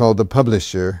 I called the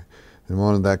publisher and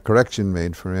wanted that correction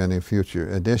made for any future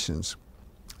editions.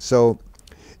 So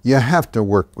you have to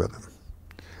work with them.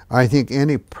 I think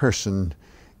any person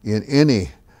in any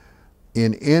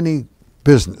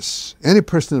business, any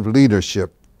person of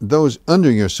leadership, those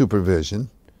under your supervision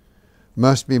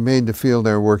must be made to feel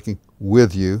they're working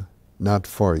with you, not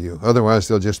for you. Otherwise,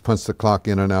 they'll just punch the clock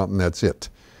in and out, and that's it.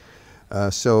 I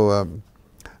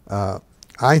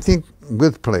think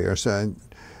with players,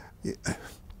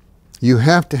 you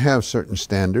have to have certain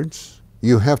standards.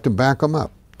 You have to back them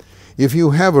up. If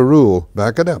you have a rule,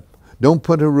 back it up. Don't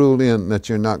put a rule in that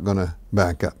you're not going to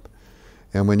back up.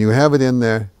 And when you have it in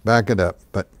there, back it up.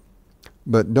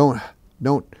 But don't.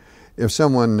 If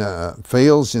someone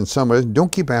fails in some way,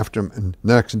 don't keep after them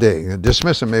the next day.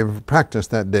 Dismiss them, maybe practice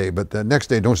that day, but the next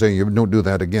day don't say you don't do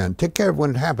that again. Take care of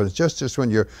when it happens, just as when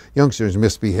your youngsters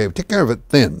misbehave. Take care of it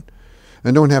then,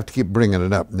 and don't have to keep bringing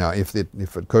it up. Now, if it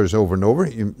occurs over and over,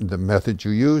 the method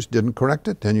you used didn't correct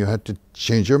it, then you had to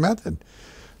change your method.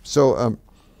 So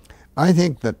I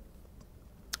think that,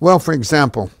 well, for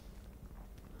example,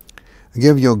 I'll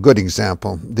give you a good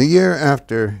example. The year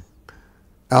after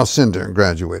Alcindor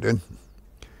graduated,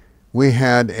 we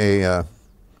had they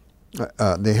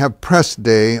have press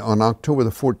day on October the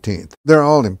 14th. They're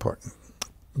all important,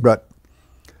 but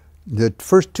the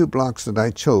first two blocks that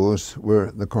I chose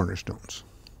were the cornerstones.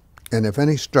 And if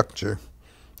any structure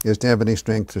is to have any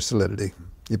strength or solidity,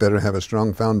 you better have a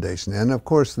strong foundation. And of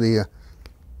course, the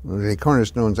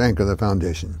cornerstones anchor the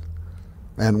foundation.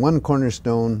 And one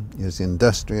cornerstone is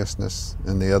industriousness,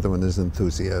 and the other one is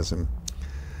enthusiasm.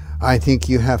 I think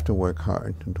you have to work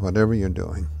hard at whatever you're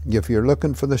doing. If you're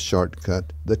looking for the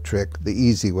shortcut, the trick, the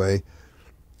easy way,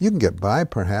 you can get by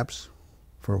perhaps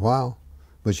for a while,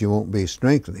 but you won't be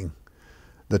strengthening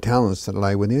the talents that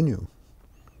lie within you.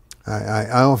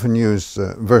 I often use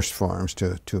verse forms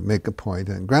to make a point.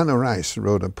 And Grant Rice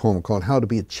wrote a poem called How to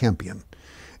Be a Champion.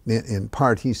 In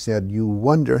part, he said, you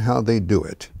wonder how they do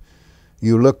it.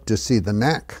 You look to see the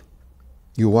knack.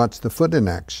 You watch the foot in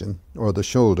action, or the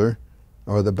shoulder,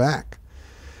 or the back.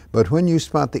 But when you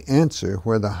spot the answer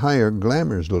where the higher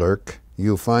glamours lurk,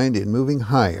 you find it moving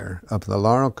higher up the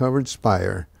laurel-covered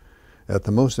spire, that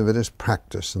the most of it is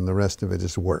practice and the rest of it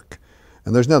is work.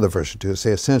 And there's another verse or two that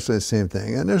say essentially the same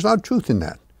thing, and there's a lot of truth in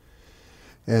that.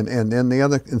 And then the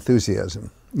other,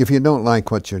 enthusiasm. If you don't like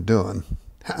what you're doing,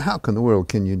 how in the world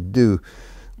can you do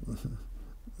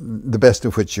the best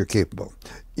of which you're capable?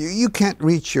 You can't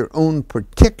reach your own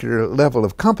particular level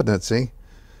of competency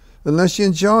unless you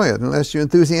enjoy it, unless you're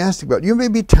enthusiastic about it. You may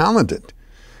be talented,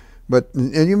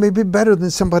 and you may be better than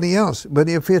somebody else, but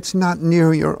if it's not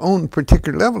near your own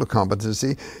particular level of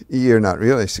competency, you're not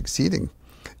really succeeding.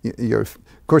 Of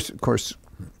course,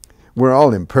 we're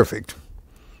all imperfect,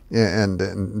 and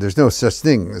there's no such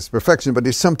thing as perfection, but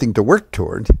it's something to work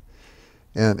toward.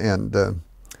 And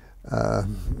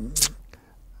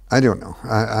I don't know.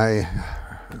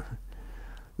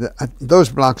 Those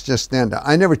blocks just stand out.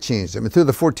 I never changed them. And through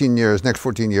the next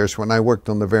 14 years, when I worked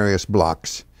on the various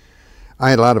blocks,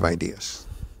 I had a lot of ideas.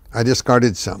 I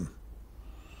discarded some.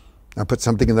 I put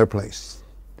something in their place.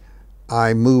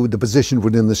 I moved the position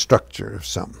within the structure of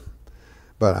some.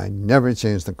 But I never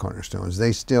changed the cornerstones.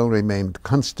 They still remained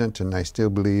constant, and I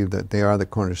still believe that they are the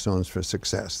cornerstones for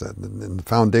success. In the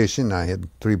foundation, I had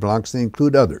 3 blocks. They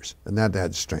include others, and that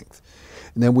adds strength.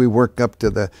 And then we work up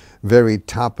to the very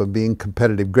top of being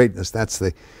competitive greatness. That's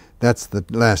the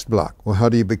last block. Well, how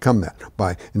do you become that?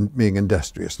 By being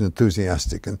industrious and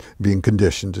enthusiastic and being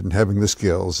conditioned and having the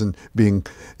skills and being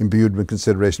imbued with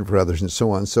consideration for others and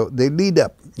so on. So they lead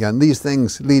up. And these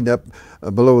things lead up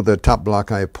below the top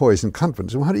block. I have poise and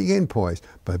confidence. Well, how do you gain poise?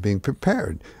 By being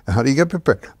prepared. How do you get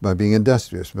prepared? By being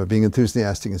industrious, by being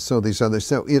enthusiastic, and so these others.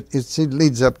 So it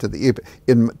leads up to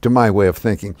to my way of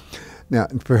thinking. Now,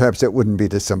 perhaps it wouldn't be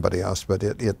to somebody else, but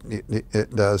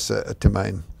it does to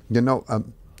mine. You know,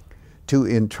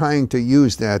 in trying to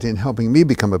use that in helping me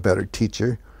become a better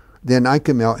teacher, then I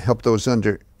can help those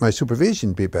under my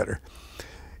supervision be better.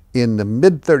 In the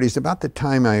mid-30s, about the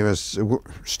time I was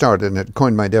started and had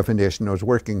coined my definition, I was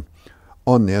working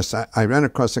on this, I ran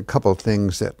across a couple of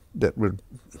things that would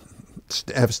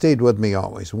have stayed with me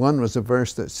always. One was a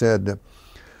verse that said,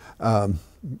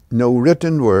 no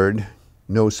written word,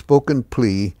 no spoken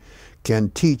plea can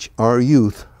teach our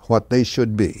youth what they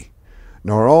should be,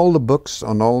 nor all the books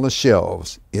on all the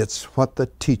shelves. It's what the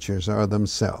teachers are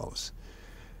themselves.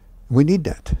 We need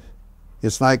that.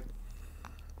 It's like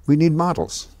we need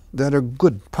models that are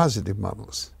good, positive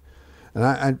models. And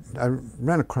I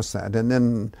ran across that. And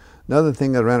then another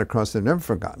thing I ran across that I've never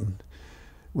forgotten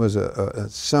was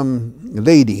some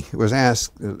lady was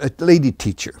asked, a lady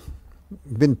teacher,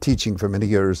 been teaching for many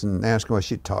years, and asked why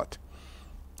she taught.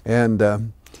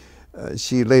 And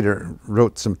she later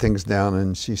wrote some things down,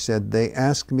 and she said, they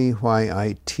ask me why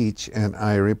I teach, and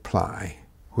I reply,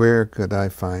 where could I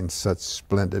find such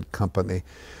splendid company?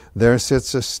 There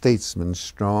sits a statesman,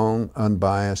 strong,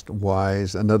 unbiased,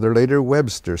 wise, another later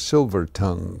Webster,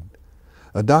 silver-tongued.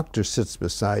 A doctor sits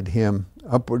beside him,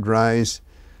 upward rise.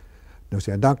 No,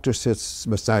 see, a doctor sits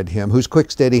beside him, whose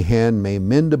quick, steady hand may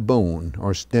mend a bone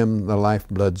or stem the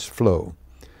lifeblood's flow.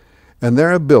 And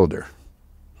there a builder,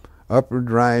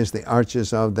 upward rise the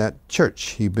arches of that church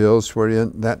he builds,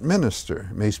 wherein that minister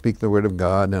may speak the word of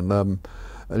God and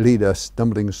lead a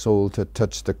stumbling soul to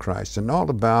touch the Christ. And all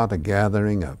about a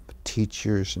gathering of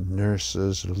teachers,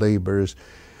 nurses, laborers,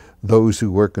 those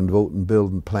who work and vote and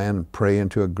build and plan and pray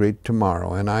into a great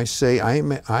tomorrow. And I say, I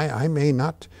may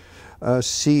not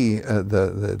see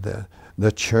the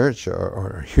church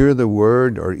or hear the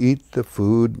word or eat the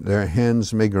food their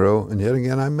hands may grow, and yet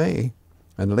again I may.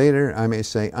 And later I may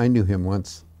say, I knew him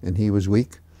once, and he was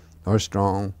weak or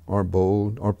strong or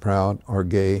bold or proud or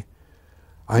gay.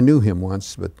 I knew him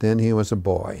once, but then he was a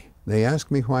boy. They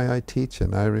ask me why I teach,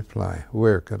 and I reply,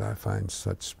 where could I find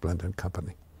such splendid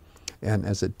company? And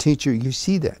as a teacher, you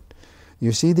see that.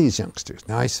 You see these youngsters.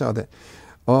 Now, I saw that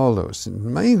all those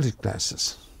in my English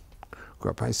classes.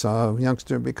 Grew up, I saw a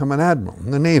youngster become an admiral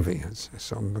in the Navy. I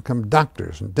saw them become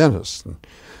doctors and dentists, and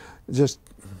just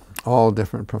all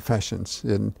different professions.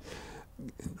 And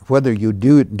whether you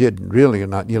did really or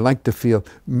not, you like to feel,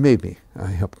 maybe I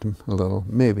helped them a little,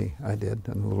 maybe I did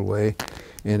in a little way.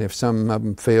 And if some of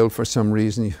them failed for some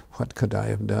reason, what could I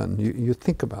have done? You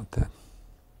think about that.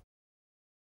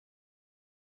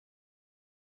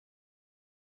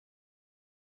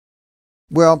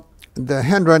 Well, the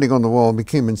handwriting on the wall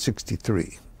became in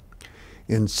 '63.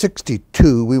 In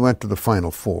 '62, we went to the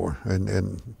Final Four,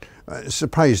 and it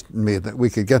surprised me that we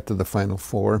could get to the Final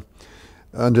Four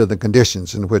under the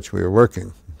conditions in which we were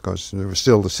working, because they were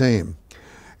still the same.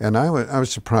 And I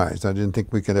was surprised. I didn't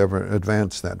think we could ever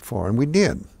advance that far, and we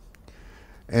did.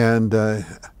 And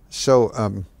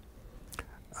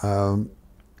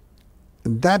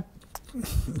that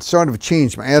sort of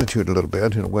changed my attitude a little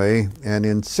bit in a way. And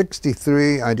in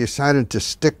 '63, I decided to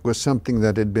stick with something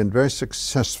that had been very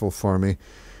successful for me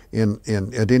at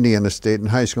Indiana State in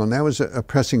high school, and that was a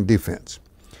pressing defense.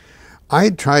 I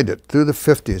had tried it through the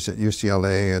 '50s at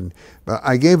UCLA, but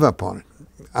I gave up on it.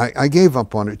 I gave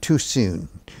up on it too soon,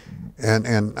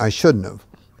 and I shouldn't have.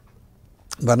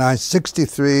 But I,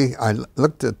 '63, I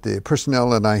looked at the personnel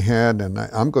that I had, and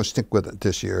I'm going to stick with it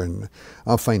this year, and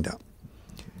I'll find out.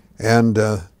 And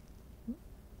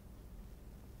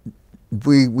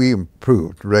we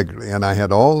improved regularly, and I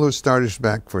had all those starters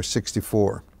back for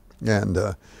 '64. And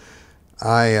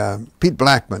Pete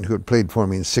Blackman, who had played for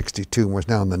me in '62 and was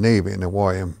now in the Navy in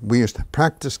Hawaii, we used to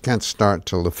practice can't start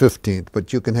till the 15th,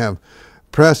 but you can have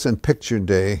press and picture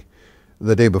day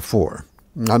the day before.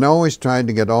 And I always tried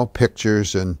to get all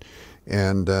pictures and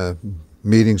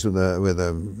meetings with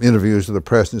interviews with the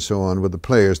press and so on with the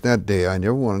players that day. I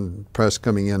never wanted press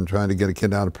coming in trying to get a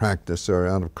kid out of practice or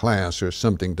out of class or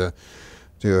something to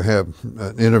have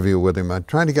an interview with him. I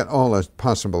tried to get all as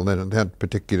possible at that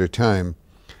particular time.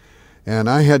 And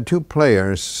I had two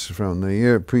players from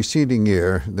the preceding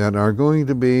year that are going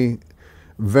to be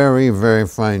very, very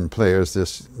fine players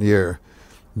this year.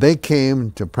 They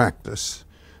came to practice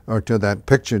or to that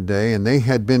picture day, and they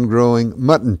had been growing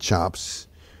mutton chops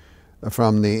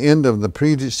from the end of the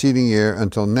preceding year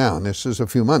until now. And this is a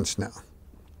few months now.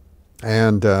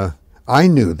 And I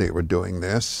knew they were doing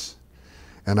this,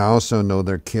 and I also know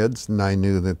their kids, and I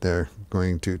knew that they're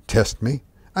going to test me.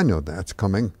 I know that's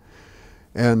coming.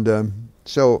 And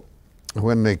so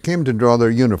when they came to draw their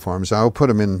uniforms, I'll put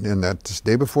them in that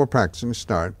day before practicing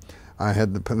start. I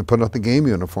had to put out the game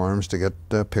uniforms to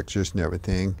get pictures and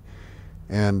everything.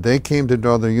 And they came to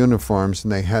draw their uniforms,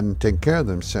 and they hadn't taken care of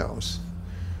themselves.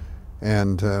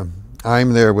 And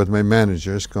I'm there with my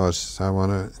managers because I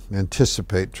want to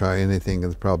anticipate, try anything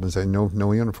of the problems. I know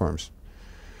no uniforms.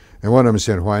 And one of them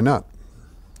said, "Why not?"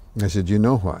 I said, "You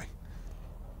know why.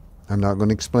 I'm not going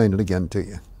to explain it again to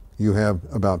you. You have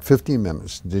about 15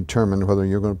 minutes to determine whether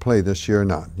you're going to play this year or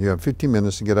not. You have 15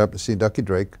 minutes to get up and see Ducky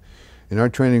Drake in our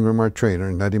training room, our trainer,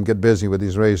 and let him get busy with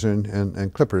his razor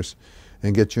and clippers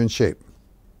and get you in shape."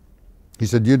 He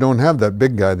said, "You don't have that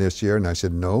big guy this year." And I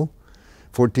said, "No,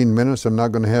 14 minutes, I'm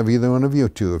not going to have either one of you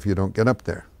two if you don't get up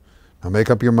there. Now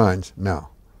make up your minds now."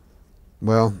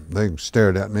 Well, they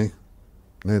stared at me.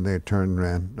 They turned and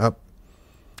ran up.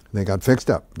 They got fixed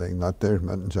up. They got their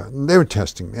buttons on. They were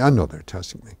testing me. I know they're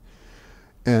testing me.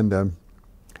 And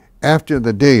after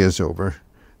the day is over,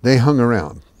 they hung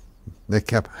around. They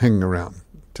kept hanging around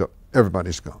till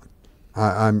everybody's gone.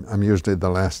 I'm usually the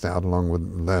last out, along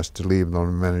with the last to leave. On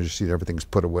the manager's seat, everything's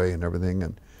put away and everything.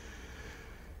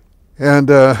 And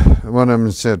one of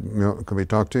them said, "Can we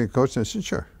talk to you, Coach?" And I said,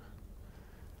 "Sure."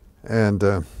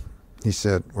 And he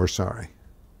said, "We're sorry."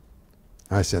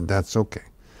 I said, "That's okay."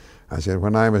 I said,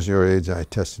 "When I was your age, I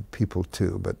tested people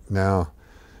too, but now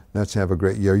let's have a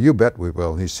great year." "You bet we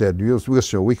will." He said, "We'll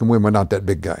show we can win. We're not that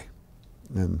big guy."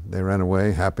 And they ran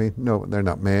away happy. No, they're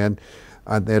not mad.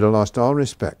 They'd have lost all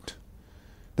respect.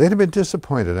 They'd have been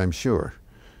disappointed, I'm sure,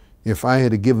 if I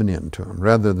had given in to them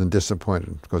rather than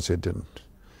disappointed, because they didn't.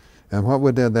 And what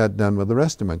would have that done with the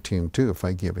rest of my team too if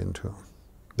I give in to them?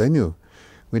 They knew.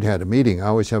 We'd had a meeting. I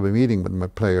always have a meeting with my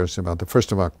players about the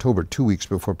 1st of October, 2 weeks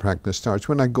before practice starts,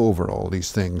 when I go over all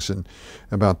these things and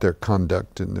about their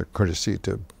conduct and their courtesy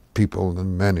to people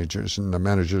and managers. And the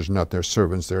managers are not their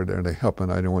servants. They're there to help,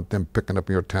 and I don't want them picking up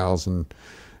your towels and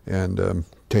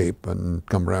tape and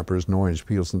gum wrappers and orange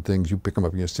peels and things. You pick them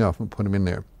up yourself and put them in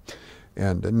there.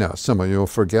 And now some of you will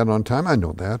forget on time. I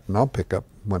know that, and I'll pick up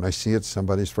when I see it.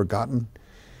 Somebody's forgotten.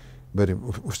 But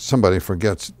if somebody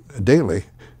forgets daily,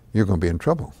 you're going to be in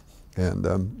trouble. And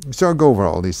so I'll go over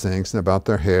all these things about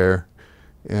their hair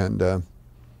and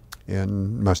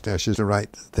mustaches to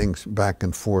write things back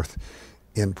and forth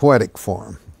in poetic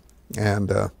form.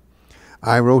 And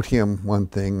I wrote him one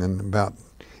thing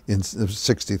in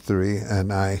 63,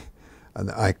 and I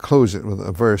close it with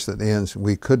a verse that ends,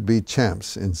 "We could be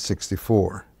champs in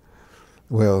 64.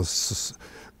 Well,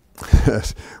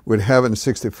 we'd have it in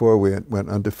 64, we went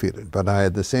undefeated. But I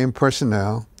had the same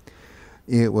personnel.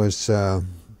 It was,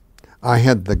 I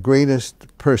had the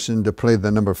greatest person to play the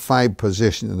number 5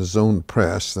 position in the zone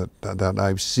press that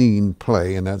I've seen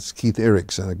play, and that's Keith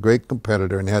Erickson, a great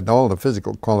competitor, and had all the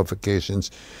physical qualifications,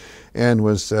 and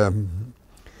was,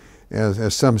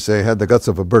 as some say, had the guts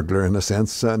of a burglar in a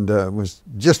sense, and was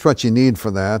just what you need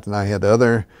for that. And I had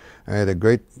a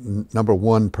great number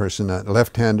 1 person, a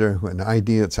left-hander.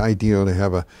 It's ideal to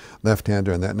have a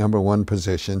left-hander in that number 1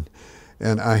 position.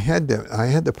 And I had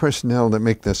the personnel to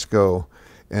make this go,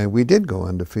 and we did go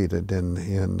undefeated in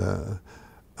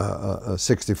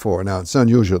 64. Now it's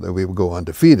unusual that we would go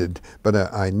undefeated, but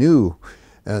I knew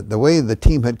the way the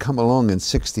team had come along in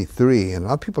 63, and a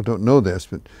lot of people don't know this,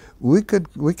 but we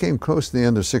came close to the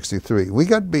end of 63. We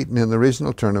got beaten in the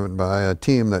regional tournament by a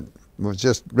team that was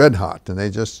just red hot, and they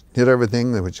just hit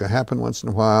everything, which happened once in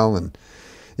a while, and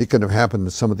it could have happened in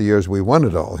some of the years we won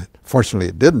it all. Fortunately,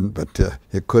 it didn't, but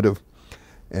it could have.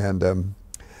 And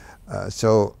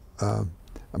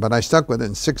but I stuck with it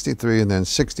in 63, and then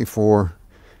 64,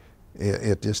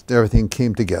 it just, everything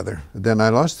came together. Then I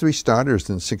lost 3 starters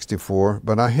in 64,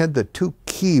 but I had the 2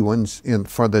 key ones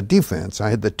for the defense. I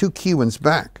had the 2 key ones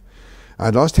back.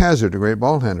 I lost Hazard, a great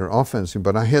ball handler, offensive,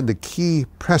 but I had the key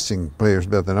pressing players,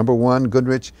 the number 1,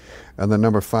 Goodrich, and the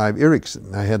number 5,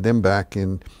 Erickson. I had them back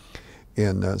in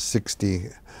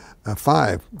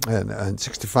 65. And in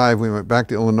 65, we went back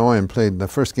to Illinois and played the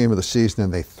first game of the season,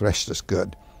 and they threshed us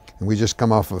good. And we just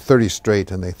come off of 30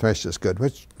 straight, and they threshed us good,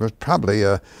 which was probably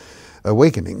a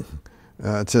awakening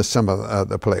to some of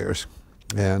the players.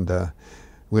 And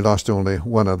we lost only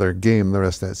 1 other game the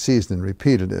rest of that season and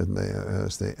repeated it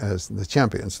as the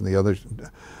champions. And the other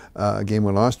game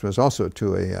we lost was also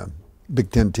to a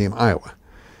Big Ten team, Iowa.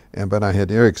 But I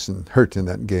had Erickson hurt in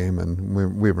that game, and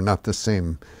we were not the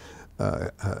same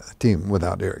team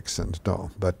without Erickson at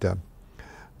all. But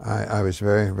I was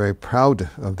very, very proud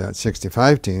of that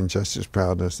 65 team, just as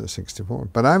proud as the 64.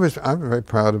 But I'm very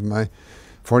proud of my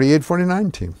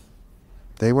 48-49 team.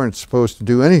 They weren't supposed to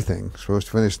do anything, supposed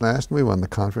to finish last, and we won the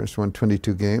conference, won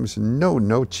 22 games. No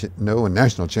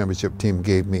national championship team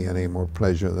gave me any more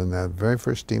pleasure than that very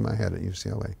first team I had at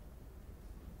UCLA.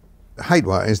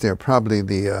 height-wise, they're probably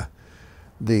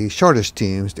the shortest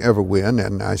teams to ever win,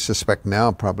 and I suspect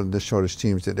now probably the shortest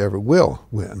teams that ever will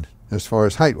win, as far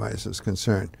as height-wise is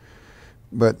concerned.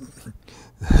 But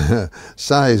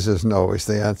size isn't always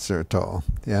the answer at all.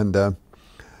 And,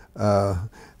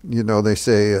 you know, they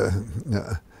say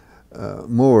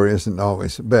more isn't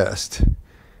always best.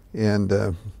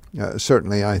 And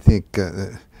certainly I think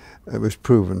it was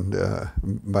proven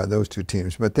by those two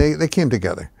teams. But they came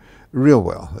together real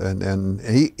well, and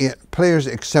players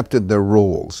accepted their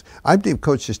roles. I believe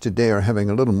coaches today are having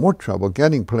a little more trouble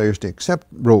getting players to accept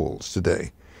roles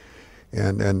today,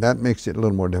 and that makes it a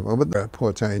little more difficult. But the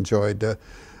poets I enjoyed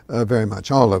very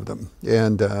much, all of them,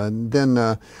 and then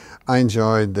I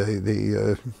enjoyed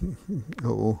the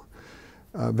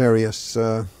various.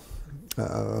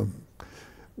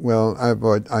 Well,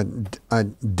 I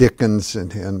Dickens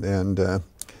and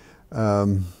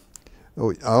I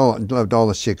loved all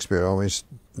of Shakespeare. I always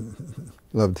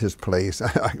loved his plays.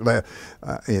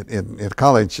 In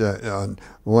college,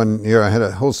 one year I had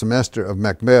a whole semester of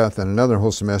Macbeth and another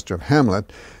whole semester of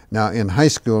Hamlet. Now, in high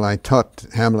school, I taught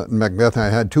Hamlet and Macbeth. I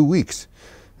had 2 weeks,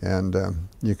 and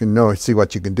you can see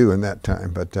what you can do in that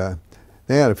time. But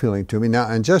they had a feeling to me. Now,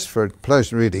 and just for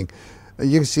pleasure reading,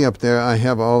 you can see up there I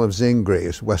have all of Zane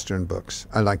Grey's Western books.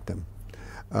 I like them.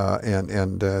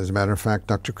 And as a matter of fact,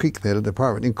 Dr. Creek, the head of the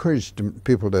department, encouraged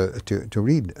people to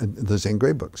read the Zane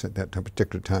Grey books at that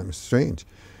particular time. It's strange.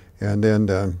 And then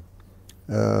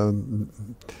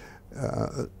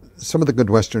some of the good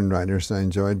Western writers I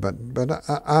enjoyed, but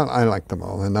I like them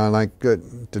all. And I like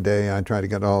today I try to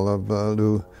get all of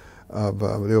Leo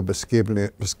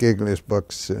Buscaglia's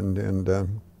books, and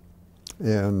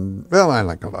well, I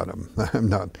like a lot of them. I'm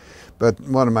not, but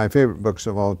one of my favorite books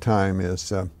of all time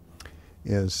is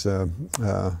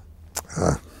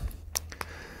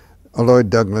Lloyd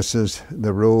Douglas's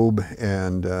The Robe,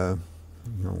 and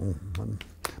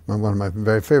one of my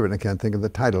very favorite. I can't think of the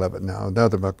title of it now.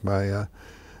 Another book by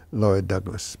Lloyd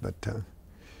Douglas, but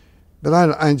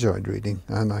I enjoyed reading.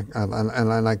 I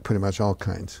like pretty much all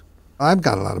kinds. I've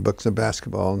got a lot of books of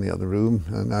basketball in the other room,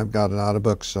 and I've got a lot of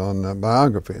books on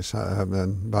biographies. I have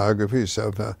biographies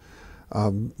of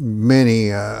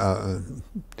many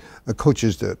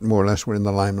coaches that more or less were in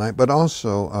the limelight, but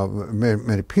also of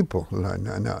many people.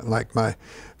 Like my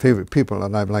favorite people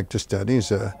that I've liked to study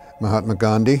is Mahatma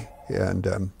Gandhi, and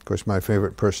of course my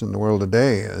favorite person in the world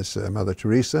today is Mother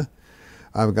Teresa.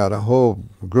 I've got a whole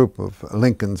group of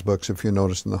Lincoln's books, if you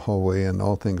notice, in the hallway, and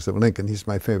all things of Lincoln. He's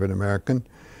my favorite American.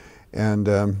 And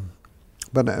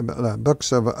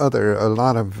books of a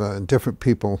lot of different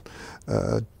people,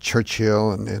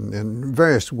 Churchill and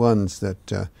various ones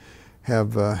that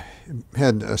have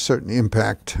had a certain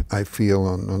impact, I feel,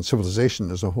 on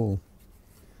civilization as a whole.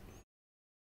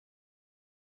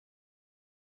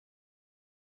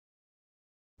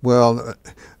 Well,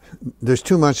 there's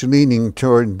too much leaning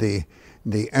toward the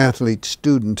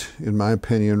athlete-student, in my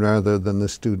opinion, rather than the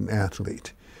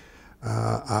student-athlete.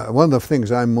 One of the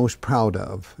things I'm most proud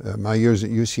of, my years at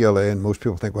UCLA, and most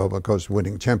people think, well, because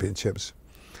winning championships,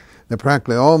 that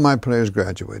practically all my players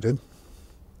graduated,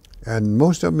 and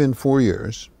most of them in 4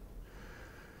 years,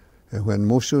 when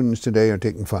most students today are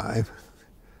taking 5.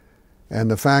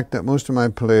 And the fact that most of my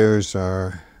players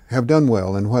have done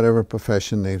well in whatever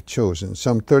profession they've chosen.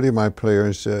 Some 30 of my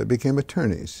players became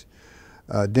attorneys,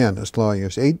 dentists,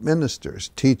 lawyers, 8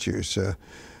 ministers, teachers,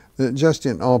 just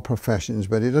in all professions.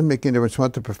 But it doesn't make any difference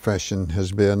what the profession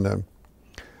has been.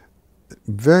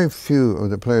 Very few of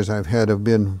the players I've had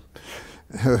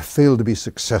have failed to be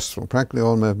successful. Practically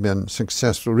all of them have been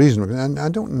successful reasonably. And I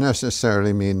don't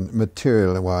necessarily mean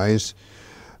material-wise,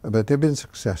 but they've been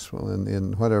successful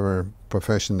in whatever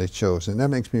profession they chose, and that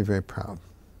makes me very proud.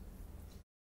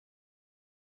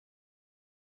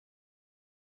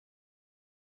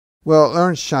 Well,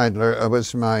 Ernst Scheidler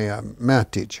was my math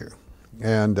teacher,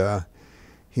 and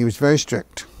he was very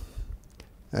strict.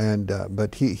 And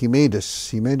but he made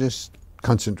us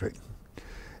concentrate.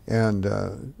 And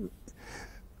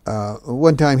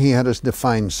one time he had us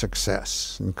define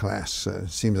success in class.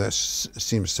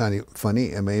 Seems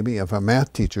funny, maybe. If a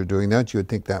math teacher doing that, you would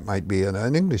think that might be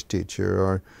an English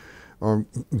teacher or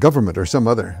government or some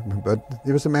other. But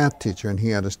he was a math teacher, and he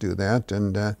had us do that.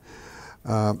 And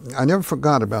I never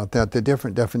forgot about that, the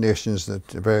different definitions that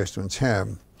the various ones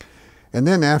have. And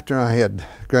then after I had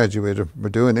graduated from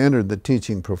Purdue and entered the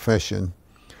teaching profession,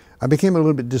 I became a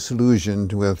little bit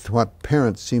disillusioned with what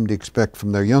parents seemed to expect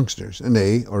from their youngsters, an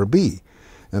A or a B.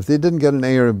 And if they didn't get an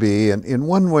A or a B, and in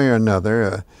one way or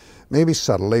another, maybe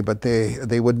subtly, but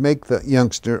they would make the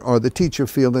youngster or the teacher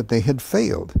feel that they had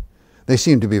failed. They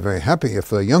seemed to be very happy if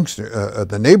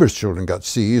the neighbors' children got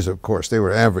C's. Of course, they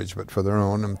were average, but for their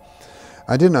own. And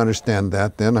I didn't understand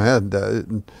that then. I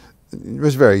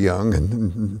was very young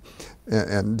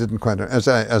and didn't quite. As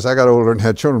I got older and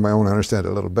had children of my own, I understand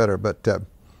it a little better. But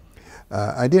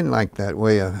I didn't like that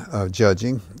way of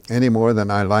judging any more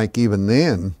than I like even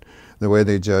then the way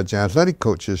they judge athletic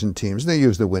coaches and teams. They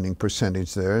use the winning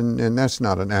percentage there, and that's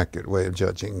not an accurate way of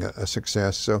judging a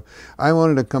success. So I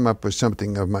wanted to come up with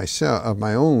something of my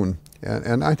own,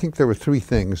 and I think there were three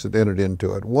things that entered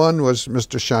into it. One was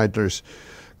Mr. Scheidler's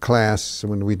class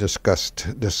when we discussed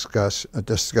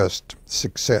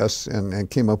success and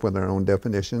came up with our own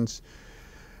definitions.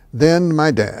 Then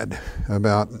my dad,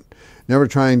 about never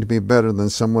trying to be better than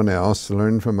someone else,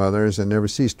 learn from others, and never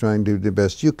cease trying to do the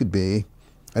best you could be.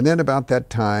 And then about that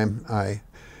time, I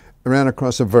ran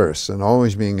across a verse, and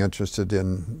always being interested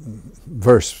in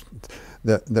verse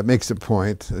that makes a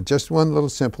point. Just one little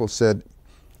simple said,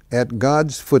 "At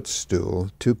God's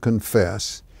footstool to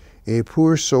confess, a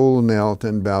poor soul knelt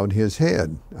and bowed his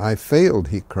head. I failed,"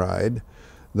 he cried.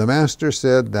 "The Master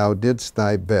said, thou didst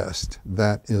thy best.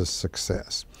 That is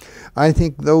success." I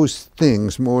think those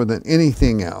things, more than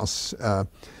anything else,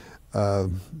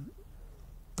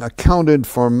 accounted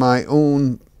for my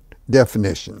own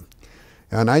definition.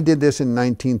 And I did this in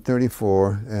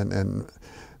 1934, and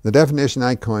the definition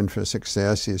I coined for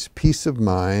success is peace of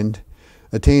mind,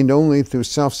 attained only through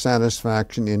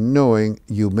self-satisfaction in knowing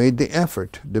you made the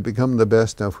effort to become the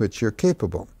best of which you're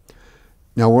capable.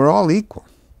 Now, we're all equal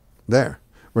there.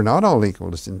 We're not all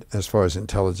equal as far as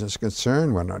intelligence is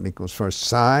concerned. We're not equal as far as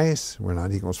size. We're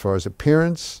not equal as far as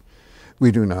appearance.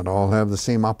 We do not all have the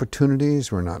same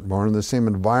opportunities. We're not born in the same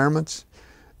environments.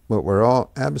 But we're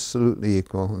all absolutely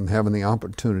equal and having the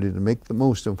opportunity to make the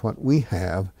most of what we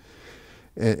have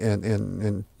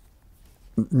and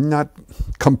not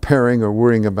comparing or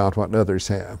worrying about what others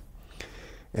have.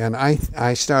 And I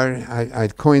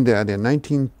coined that in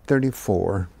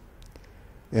 1934,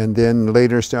 and then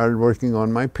later started working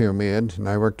on my pyramid, and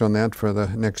I worked on that for the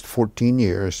next 14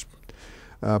 years,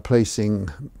 placing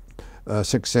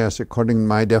success according to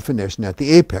my definition at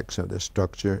the apex of the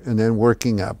structure, and then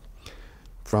working up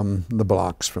from the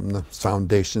blocks, from the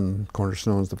foundation,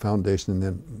 cornerstones, the foundation,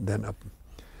 and then up.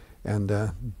 And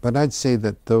but I'd say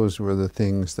that those were the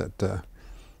things that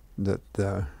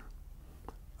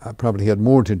I probably had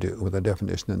more to do with the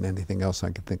definition than anything else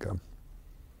I could think of.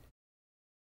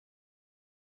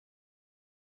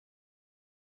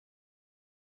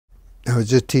 I was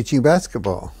just teaching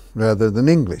basketball rather than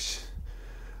English.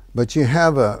 But you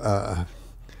have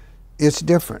it's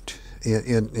different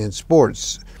in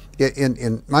sports.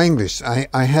 In my English,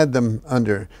 I had them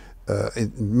under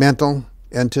mental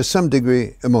and to some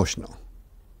degree emotional.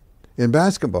 In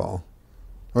basketball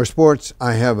or sports,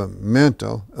 I have a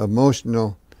mental,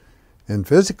 emotional, and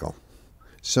physical.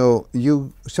 So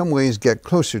you, some ways, get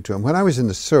closer to them. When I was in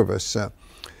the service in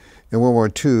World War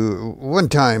II, one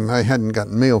time I hadn't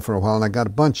gotten mail for a while, and I got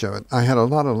a bunch of it. I had a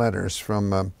lot of letters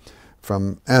from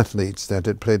athletes that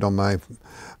had played on my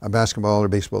basketball or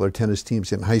baseball or tennis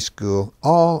teams in high school,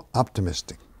 all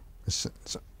optimistic.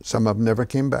 Some of them never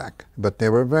came back, but they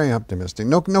were very optimistic.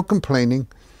 No complaining.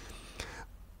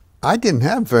 I didn't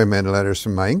have very many letters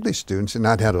from my English students, and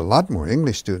I'd had a lot more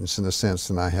English students in the sense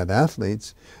than I had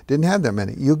athletes. Didn't have that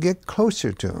many. You get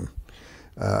closer to them.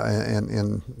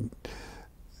 And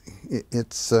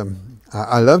it's,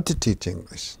 I love to teach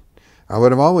English. I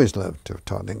would have always loved to have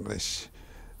taught English.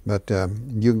 But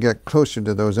you get closer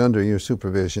to those under your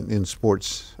supervision in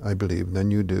sports, I believe,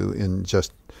 than you do in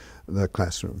just the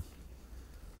classroom.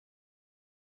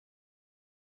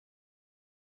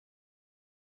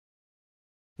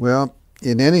 Well,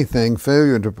 in anything,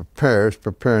 failure to prepare is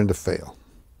preparing to fail.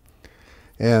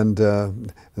 And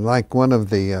like one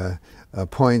of the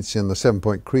points in the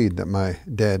 7-point creed that my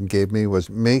dad gave me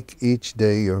was, make each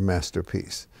day your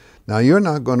masterpiece. Now, you're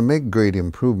not going to make great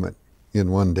improvement in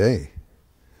one day.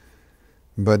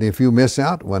 But if you miss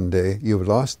out one day, you've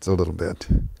lost a little bit.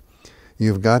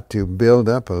 You've got to build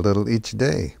up a little each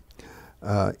day.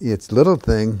 It's little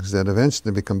things that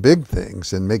eventually become big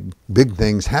things and make big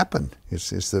things happen. It's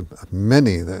the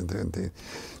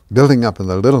building up of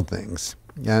the little things.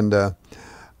 And the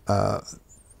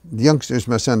youngsters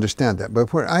must understand that.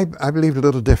 But where I believe a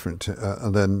little different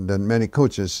than many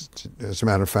coaches, as a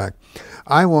matter of fact.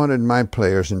 I wanted my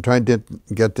players, and tried to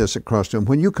get this across to them,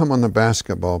 when you come on the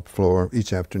basketball floor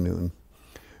each afternoon,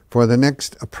 for the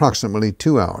next approximately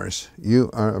 2 hours,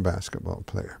 you are a basketball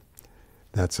player.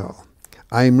 That's all.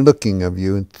 I'm looking of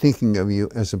you and thinking of you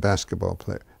as a basketball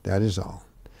player. That is all.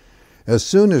 As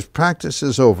soon as practice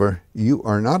is over, you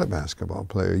are not a basketball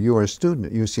player. You are a student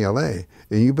at UCLA.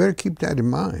 And you better keep that in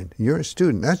mind. You're a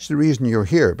student. That's the reason you're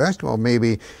here. Basketball may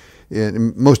be,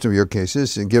 in most of your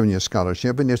cases, giving you a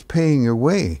scholarship and it's paying your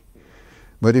way.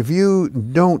 But if you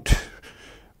don't,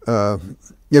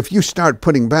 if you start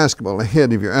putting basketball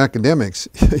ahead of your academics,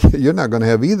 you're not going to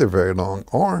have either very long.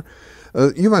 Or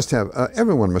you must have,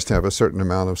 everyone must have a certain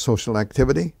amount of social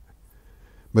activity.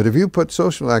 But if you put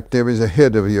social activities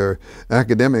ahead of your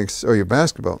academics or your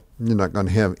basketball, you're not going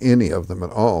to have any of them at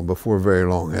all before very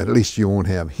long. At least you won't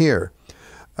have here.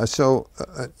 So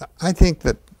I think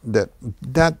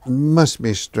that must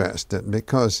be stressed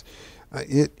because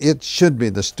it should be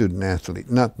the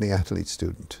student-athlete, not the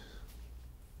athlete-student.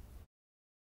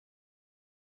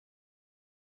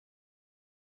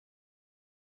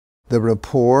 The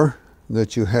rapport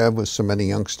that you have with so many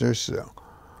youngsters,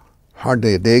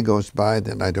 hardly a day goes by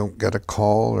that I don't get a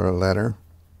call or a letter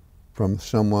from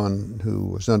someone who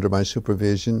was under my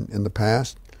supervision in the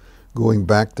past, going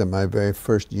back to my very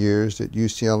first years at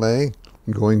UCLA,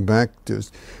 going back to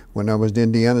when I was at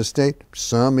Indiana State,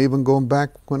 some even going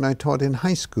back when I taught in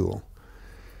high school.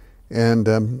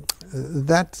 And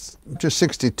that's just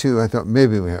 62, I thought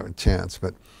maybe we have a chance.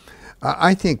 But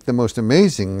I think the most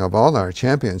amazing of all our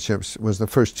championships was the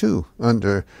first two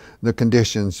under the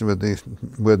conditions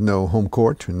with no home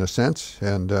court in a sense,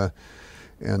 and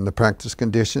the practice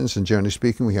conditions. And generally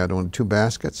speaking, we had only 2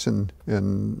 baskets and a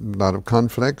lot of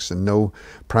conflicts and no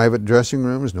private dressing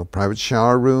rooms, no private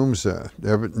shower rooms,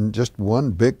 just one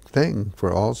big thing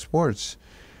for all sports.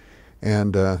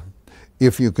 And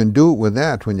if you can do it with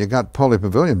that when you got Pauley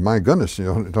Pavilion, my goodness, it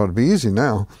ought to be easy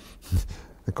now.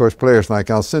 Of course, players like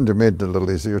Alcindor made it a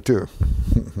little easier, too.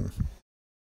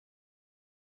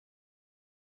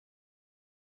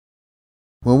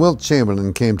 When Wilt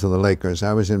Chamberlain came to the Lakers,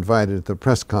 I was invited to the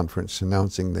press conference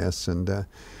announcing this. And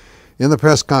in the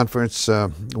press conference,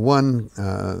 one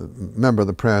member of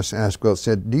the press asked Wilt,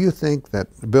 said, "Do you think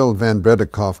that Bill Van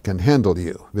Bredekoff can handle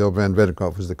you?" Bill Van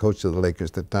Bredekoff was the coach of the Lakers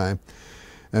at the time.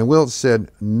 And Wilt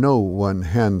said, "No one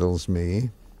handles me.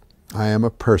 I am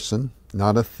a person,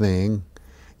 not a thing.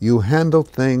 You handle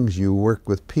things, you work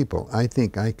with people. I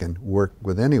think I can work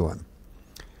with anyone."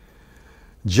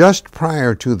 Just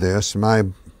prior to this, my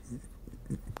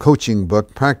coaching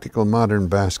book, Practical Modern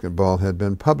Basketball, had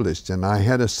been published, and I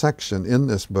had a section in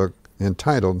this book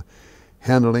entitled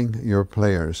Handling Your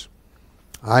Players.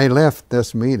 I left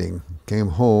this meeting, came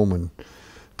home, and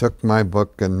took my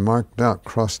book and marked out,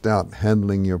 crossed out,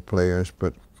 Handling Your Players,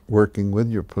 but working with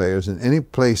your players. And any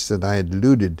place that I had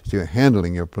alluded to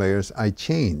handling your players, I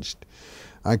changed.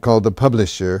 I called the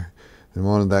publisher and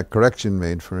wanted that correction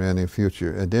made for any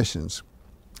future editions.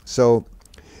 So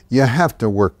you have to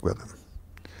work with them.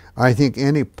 I think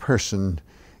any person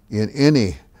in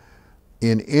any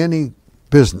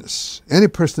business, any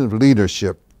person of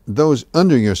leadership, those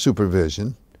under your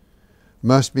supervision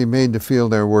must be made to feel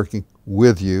they're working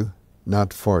with you,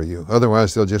 not for you.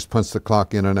 Otherwise, they'll just punch the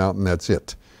clock in and out, and that's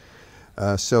it.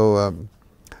 I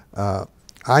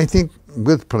think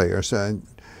with players,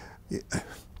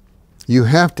 you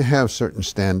have to have certain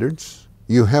standards.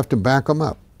 You have to back them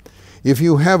up. If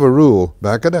you have a rule,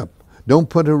 back it up. Don't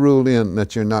put a rule in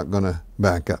that you're not going to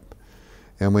back up.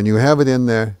 And when you have it in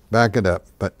there, back it up.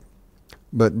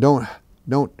 But don't.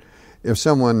 If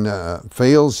someone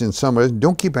fails in some way,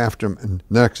 don't keep after them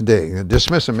the next day.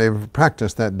 Dismiss them, maybe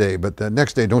practice that day, but the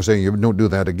next day don't say you don't do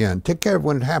that again. Take care of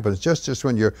when it happens, just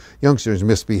when your youngsters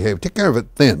misbehave. Take care of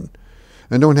it then,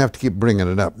 and don't have to keep bringing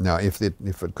it up. Now, if it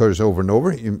occurs over and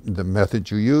over, the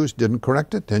method you used didn't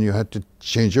correct it, then you had to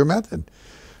change your method.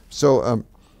 So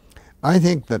I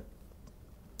think that,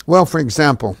 well, for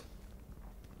example,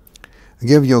 I'll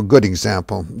give you a good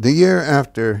example. The year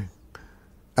after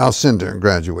Alcindor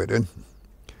graduated,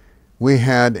 we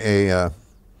had they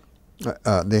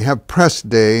have press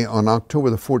day on October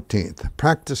the 14th.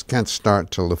 Practice can't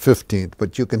start till the 15th,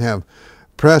 but you can have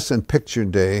press and picture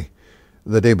day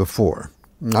the day before.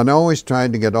 And I always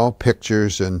tried to get all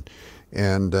pictures and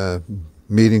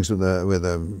meetings with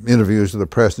interviews with the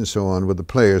press and so on with the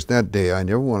players that day. I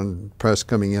never wanted press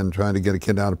coming in trying to get a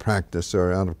kid out of practice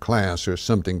or out of class or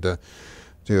something to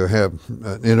have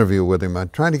an interview with him. I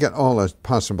tried to get all as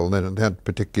possible at that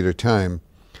particular time.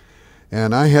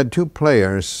 And I had 2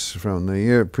 players from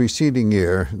the preceding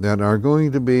year that are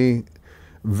going to be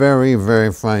very,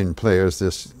 very fine players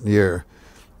this year.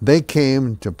 They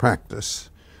came to practice,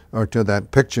 or to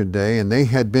that picture day, and they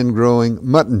had been growing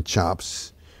mutton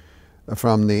chops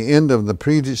from the end of the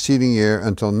preceding year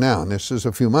until now. And this is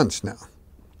a few months now.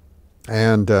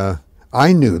 And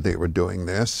I knew they were doing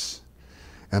this.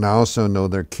 And I also know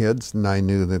their kids, and I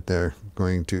knew that they're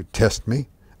going to test me.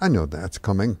 I know that's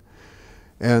coming.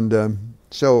 And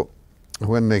so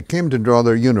when they came to draw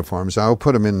their uniforms, I'll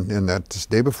put them in that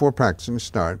day before practicing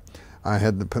start. I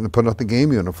had to put out the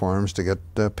game uniforms to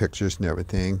get pictures and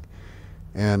everything.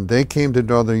 And they came to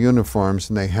draw their uniforms,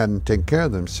 and they hadn't taken care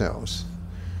of themselves.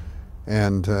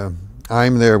 And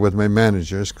I'm there with my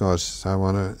managers because I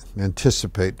want to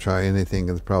anticipate, try anything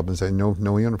of the problems. I know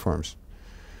no uniforms.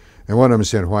 And one of them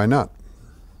said, "Why not?"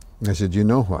 I said, "You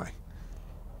know why.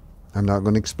 I'm not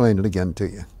going to explain it again to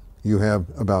you. You have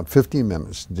about 15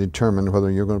 minutes to determine whether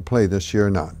you're going to play this year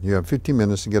or not. You have 15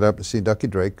 minutes to get up and see Ducky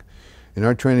Drake in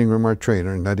our training room, our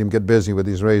trainer, and let him get busy with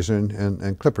his razor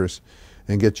and clippers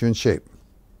and get you in shape."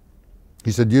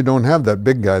 He said, "You don't have that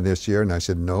big guy this year." And I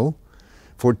said, "No.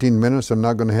 14 minutes, I'm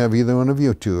not going to have either one of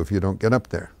you two if you don't get up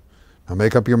there. Now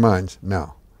make up your minds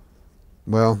now."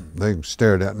 Well, they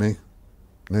stared at me.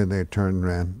 They turned and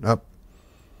ran up.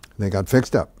 They got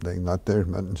fixed up. They got their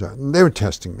buttons on. They were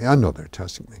testing me. I know they're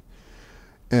testing me.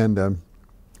 And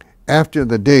after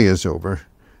the day is over,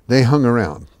 they hung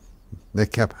around. They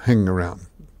kept hanging around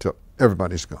till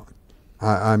everybody's gone.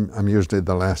 I'm usually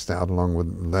the last out, along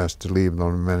with the last to leave. The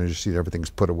manager seat, everything's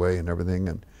put away and everything.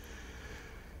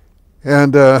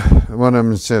 And one of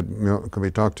them said, "Can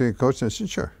we talk to you, Coach?" And I said,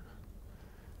 "Sure."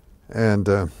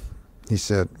 And he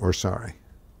said, "We're sorry."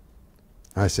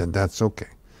 I said, "That's okay."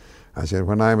 I said,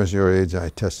 "When I was your age, I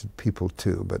tested people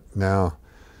too, but now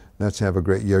let's have a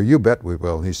great year." "You bet we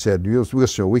will." He said, we'll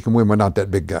show we can win. We're not that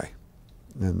big guy."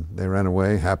 And they ran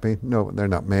away happy. No, they're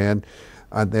not mad.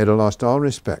 They'd have lost all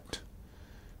respect.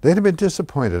 They'd have been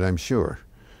disappointed, I'm sure,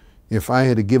 if I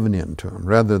had given in to them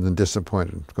rather than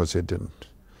disappointed because they didn't.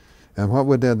 And what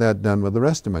would that done with the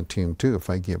rest of my team too if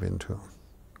I gave in to them?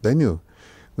 They knew.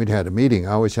 We'd had a meeting.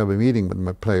 I always have a meeting with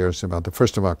my players about the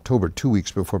 1st of October, 2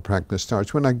 weeks before practice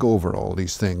starts, when I go over all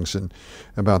these things and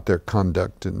about their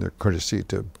conduct and their courtesy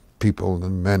to people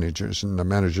and managers. And the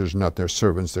managers are not their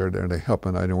servants. They're there to help,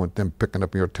 and I don't want them picking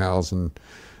up your towels and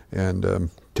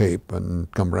tape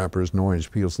and gum wrappers and orange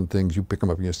peels and things. You pick them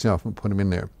up yourself and put them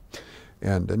in there.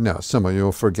 And now some of you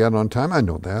will forget on time. I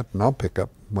know that, and I'll pick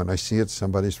up when I see it.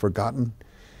 Somebody's forgotten.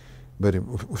 But if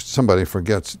somebody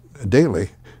forgets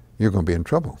daily, you're going to be in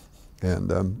trouble.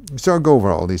 And so I'll go over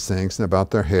all these things and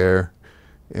about their hair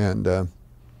and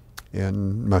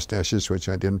mustaches, which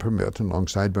I didn't permit, and long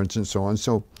sideburns and so on.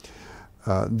 So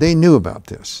they knew about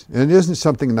this. And it isn't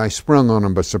something that I sprung on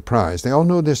them by surprise. They all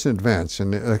know this in advance.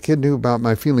 And a kid knew about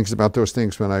my feelings about those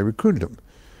things when I recruited them.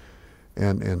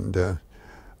 And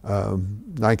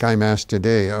like I'm asked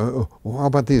today, how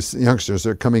about these youngsters?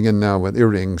 They're coming in now with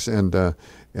earrings and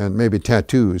maybe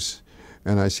tattoos.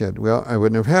 And I said, well, I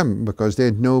wouldn't have had them because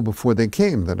they'd know before they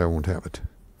came that I won't have it.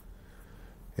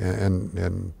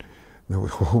 And no,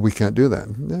 we can't do that.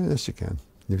 Yes, you can.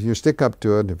 If you stick up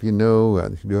to it, if you know,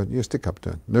 you stick up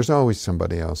to it. There's always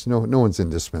somebody else. No one's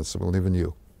indispensable, even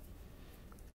you.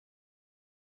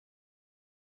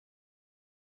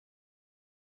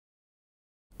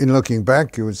 In looking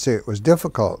back, you would say it was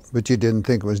difficult, but you didn't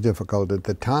think it was difficult at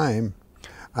the time.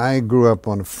 I grew up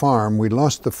on a farm. We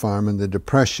lost the farm in the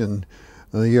Depression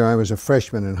the year I was a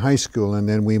freshman in high school, and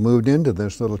then we moved into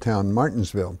this little town,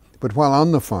 Martinsville. But while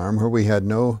on the farm, where we had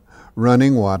no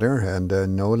running water and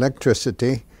no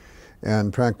electricity,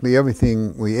 and practically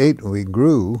everything we ate, we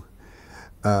grew,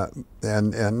 when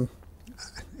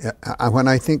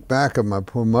I think back of my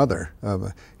poor mother,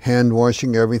 hand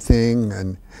washing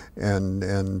everything,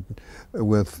 and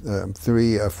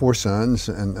with four sons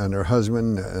and her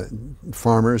husband,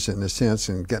 farmers in a sense,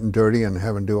 and getting dirty and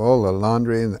having to do all the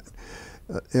laundry.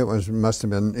 It must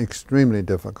have been extremely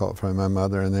difficult for my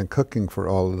mother, and then cooking for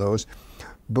all of those.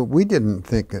 But we didn't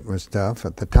think it was tough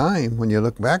at the time. When you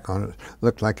look back on it, it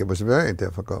looked like it was very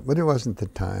difficult, but it wasn't the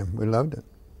time. We loved it.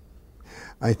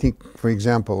 I think, for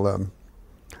example,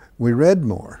 we read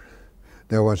more.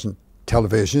 There wasn't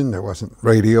television, there wasn't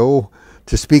radio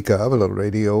to speak of, a little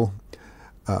radio.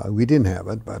 We didn't have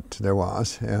it, but there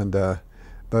was.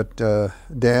 But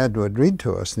Dad would read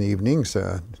to us in the evenings.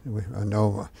 I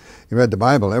know he read the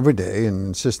Bible every day and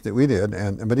insisted that we did,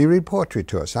 but he read poetry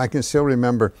to us. I can still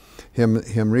remember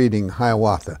him reading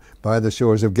Hiawatha, by the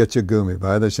shores of Gitchagumi,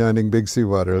 by the shining big sea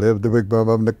water, lived the big bub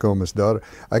of Nokomis daughter.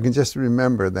 I can just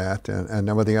remember that, and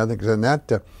some of the other things, and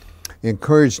that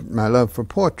encouraged my love for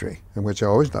poetry, which I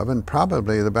always loved, and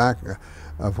probably the back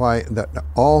of why that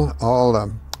all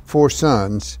four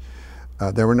sons.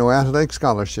 There were no athletic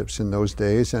scholarships in those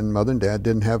days, and Mother and Dad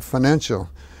didn't have financial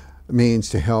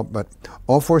means to help, but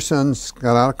all four sons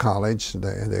got out of college.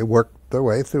 They worked their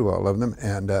way through all of them,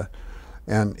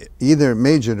 and either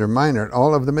majored or minored,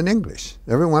 all of them in English,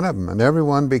 every one of them. And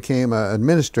everyone became an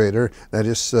administrator. That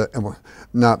is,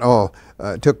 not all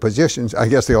took positions. I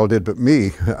guess they all did but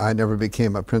me. I never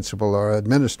became a principal or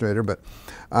administrator, but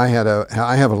I have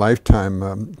a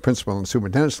lifetime principal and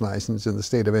superintendent's license in the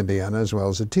state of Indiana, as well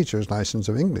as a teacher's license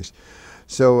of English.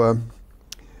 So,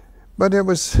 but it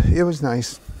was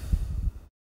nice.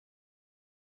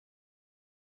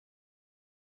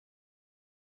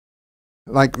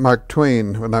 Like Mark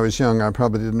Twain, when I was young, I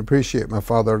probably didn't appreciate my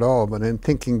father at all, but in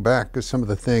thinking back to some of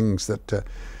the things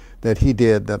that he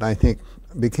did that I think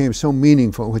became so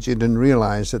meaningful, which he didn't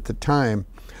realize at the time.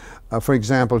 For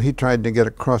example, he tried to get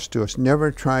across to us,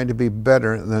 never try to be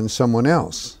better than someone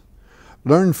else.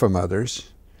 Learn from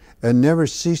others, and never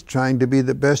cease trying to be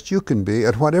the best you can be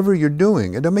at whatever you're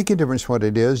doing. It don't make a difference what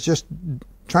it is, just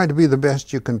try to be the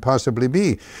best you can possibly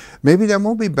be. Maybe that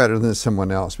won't be better than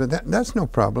someone else, but that's no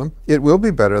problem. It will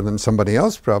be better than somebody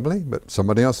else probably, but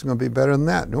somebody else is going to be better than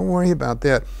that. Don't worry about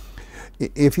that.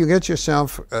 If you get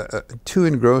yourself too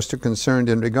engrossed or concerned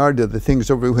in regard to the things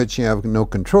over which you have no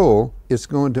control, it's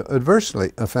going to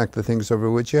adversely affect the things over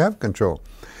which you have control.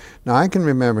 Now, I can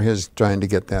remember his trying to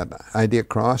get that idea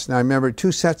across. And I remember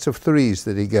 2 sets of 3s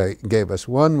that he gave us.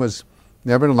 One was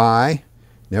never lie,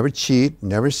 never cheat,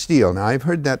 never steal. Now, I've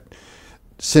heard that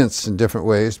since in different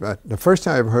ways, but the first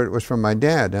time I ever heard it was from my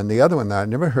dad. And the other one that I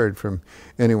never heard from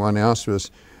anyone else was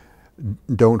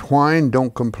don't whine,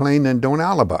 don't complain, and don't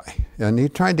alibi. And he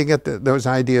tried to get those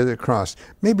ideas across.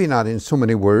 Maybe not in so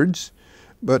many words,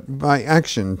 but by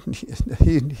action.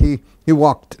 He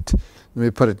walked it. Let me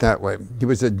put it that way. He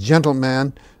was a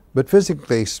gentleman, but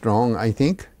physically strong, I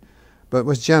think, but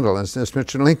was gentle. As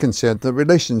Mr. Lincoln said, the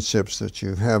relationships that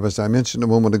you have, as I mentioned a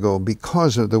moment ago,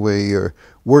 because of the way you're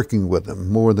working with them,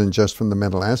 more than just from the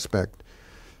mental aspect,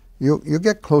 you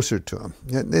get closer to them.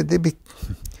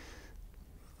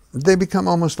 They become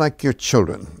almost like your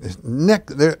children.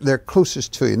 They're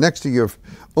closest to you. Next to your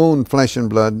own flesh and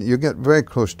blood, you get very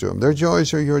close to them. Their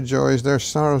joys are your joys. Their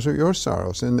sorrows are your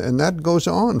sorrows. And that goes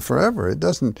on forever. It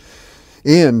doesn't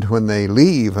end when they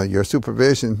leave your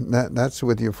supervision. That's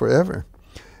with you forever.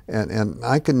 And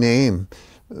I can name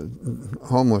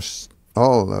almost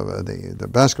all of the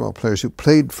basketball players who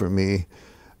played for me,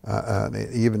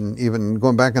 even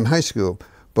going back in high school.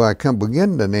 But I can't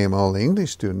begin to name all the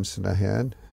English students that I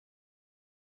had.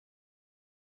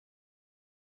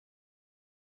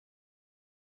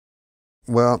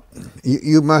 Well,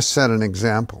 you must set an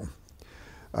example.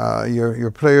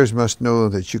 Your players must know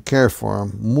that you care for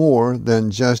them more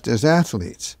than just as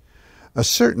athletes.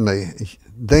 Certainly,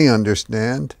 they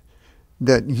understand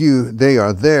that they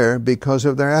are there because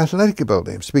of their athletic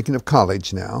ability. I'm speaking of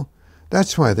college now.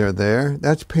 That's why they're there.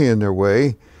 That's paying their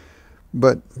way.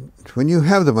 But when you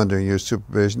have them under your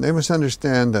supervision, they must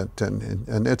understand that,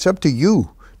 and it's up to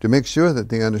you to make sure that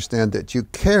they understand that you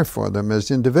care for them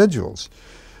as individuals.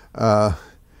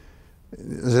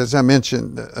 As I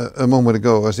mentioned a moment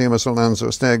ago, as Amos Alonzo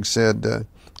Staggs said,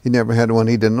 he never had one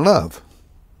he didn't love.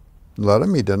 Loved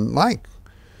him, he didn't like.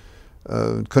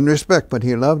 Couldn't respect, but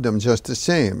he loved him just the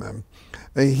same.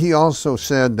 He also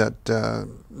said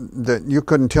that you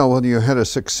couldn't tell whether you had a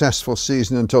successful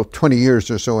season until 20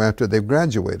 years or so after they've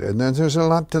graduated. And then there's a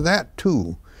lot to that,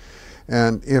 too.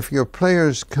 And if your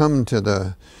players come to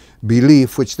the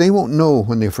belief, which they won't know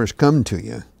when they first come to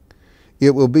you,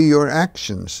 it will be your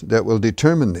actions that will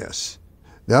determine this.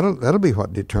 That'll be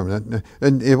what determines it.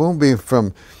 And it won't be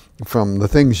from the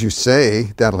things you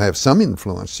say. That'll have some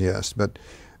influence, yes, but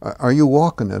are you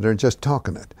walking it or just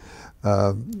talking it?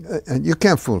 And you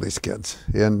can't fool these kids.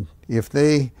 And if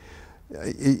it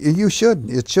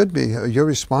should be your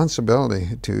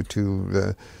responsibility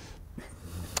to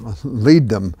lead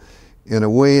them in a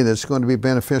way that's going to be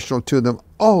beneficial to them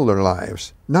all their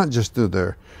lives, not just through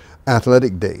their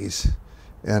athletic days.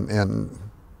 And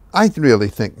I really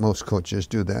think most coaches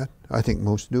do that. I think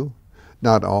most do.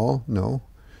 Not all, no.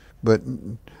 But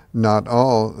not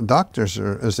all doctors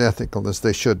are as ethical as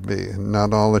they should be. And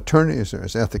not all attorneys are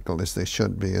as ethical as they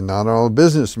should be. And not all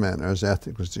businessmen are as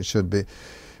ethical as they should be.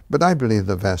 But I believe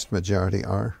the vast majority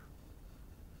are.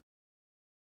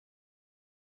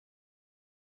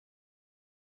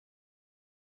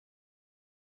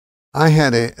 I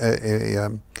had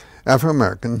a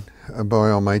Afro-American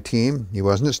boy on my team. He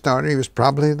wasn't a starter. He was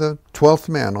probably the 12th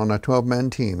man on a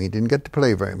 12-man team. He didn't get to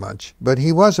play very much, but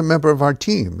he was a member of our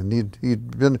team, and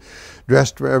he'd been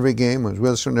dressed for every game, was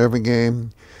with us in every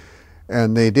game,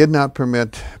 and they did not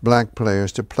permit black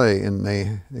players to play in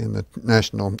the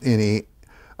national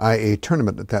NAIA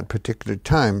tournament at that particular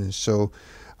time. So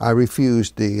I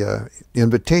refused the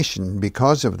invitation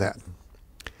because of that.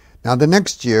 Now the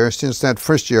next year, since that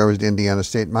first year I was at Indiana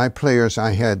State, my players,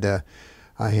 I had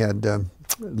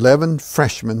 11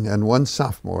 freshmen and 1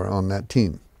 sophomore on that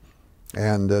team.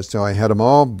 And so I had them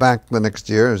all back the next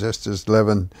year, just as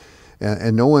 11,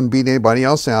 and no one beat anybody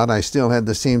else out. I still had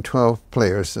the same 12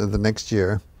 players the next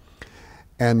year.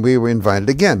 And we were invited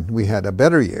again. We had a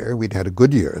better year. We'd had a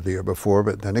good year the year before,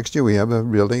 but the next year we have a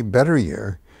really better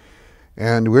year.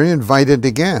 And we're invited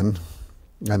again,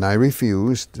 and I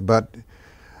refused. But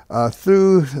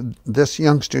through this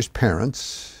youngster's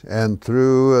parents and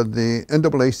through the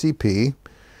NAACP,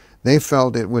 they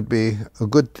felt it would be a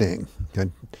good thing.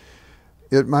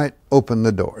 It might open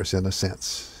the doors in a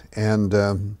sense. And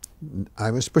I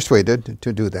was persuaded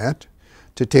to do that,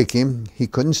 to take him. He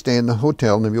couldn't stay in the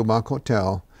hotel, in the Muehlbach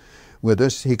Hotel, with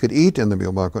us. He could eat in the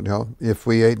Muehlbach Hotel if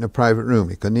we ate in a private room.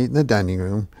 He couldn't eat in the dining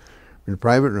room, in a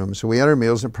private room. So we had our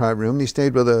meals in a private room. He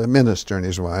stayed with a minister and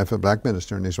his wife, a black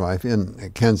minister and his wife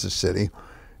in Kansas City,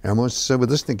 and was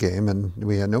with us in the game, and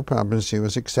we had no problems. He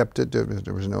was accepted.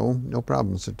 There was no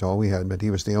problems at all we had, but he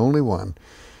was the only one.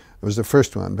 It was the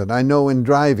first one. But I know in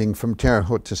driving from Terre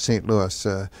Haute to St. Louis,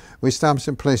 we stopped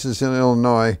some places in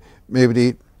Illinois, maybe to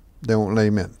eat. They won't let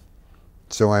him in.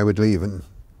 So I would leave, and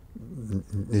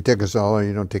you take us all or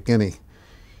you don't take any.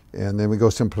 And then we go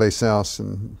someplace else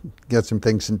and get some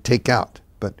things and take out.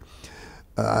 But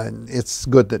it's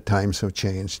good that times have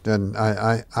changed. And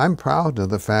I'm proud of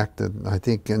the fact that I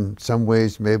think in some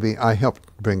ways maybe I helped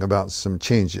bring about some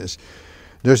changes.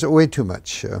 There's way too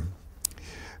much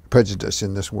prejudice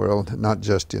in this world, not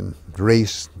just in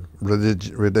race,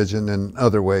 religion, and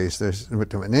other ways. There's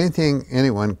anything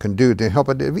anyone can do to help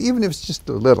it, even if it's just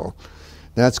a little.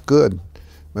 That's good,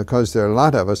 because there are a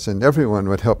lot of us, and everyone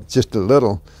would help just a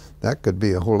little. That could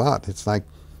be a whole lot. It's like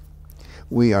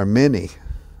we are many,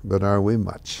 but are we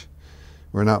much?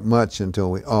 We're not much until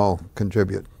we all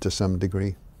contribute to some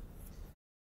degree.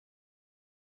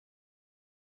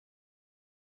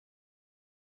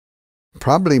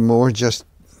 Probably more just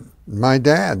my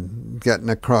dad getting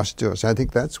across to us. I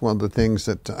think that's one of the things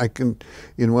that I can,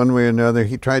 in one way or another,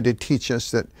 he tried to teach us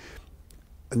that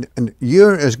and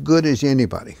you're as good as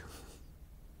anybody,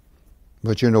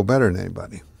 but you're no better than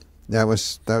anybody. That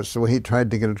was the way he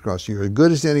tried to get it across. You're as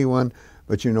good as anyone,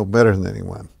 but you're no better than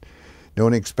anyone.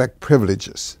 Don't expect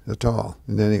privileges at all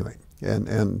in any way.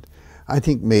 And I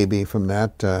think maybe from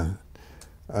that,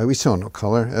 we saw no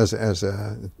color. As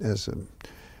an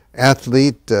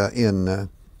athlete in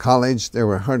college, there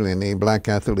were hardly any black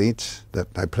athletes that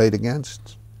I played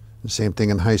against. The same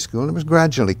thing in high school. It was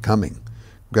gradually coming.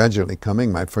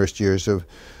 My first years of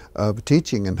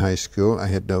teaching in high school, I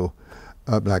had no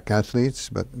black athletes,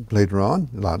 but later on,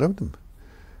 a lot of them.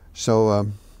 So,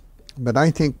 but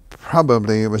I think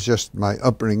probably it was just my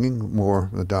upbringing more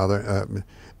with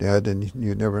Dad, and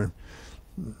you never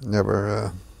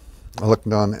looked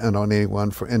on anyone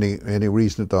for any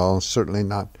reason at all. Certainly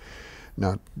not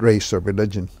race or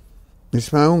religion.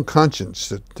 It's my own conscience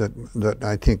that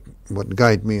I think would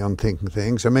guide me on thinking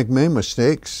things. I make many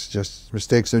mistakes, just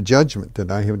mistakes of judgment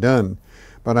that I have done,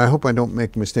 but I hope I don't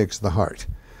make mistakes of the heart.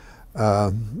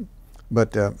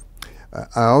 But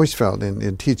I always felt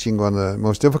in teaching, one of the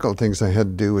most difficult things I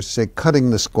had to do was, say, cutting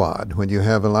the squad. When you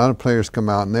have a lot of players come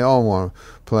out and they all want to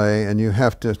play, and you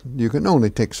can only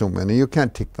take so many. You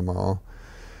can't take them all.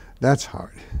 That's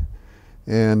hard.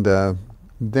 And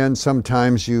then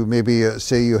sometimes you maybe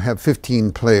say you have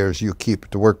 15 players you keep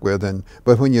to work with,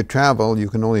 but when you travel, you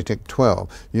can only take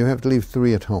 12. You have to leave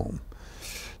 3 at home.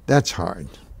 That's hard.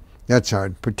 That's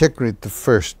hard, particularly at the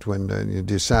first, when you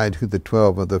decide who the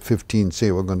 12 or the 15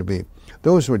 say we're going to be.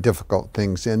 Those were difficult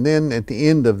things. And then at the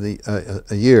end of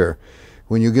a year,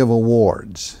 when you give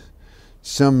awards,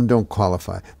 some don't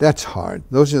qualify. That's hard.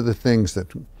 Those are the things that,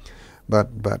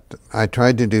 but I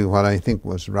tried to do what I think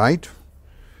was right.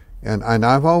 And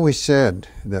I've always said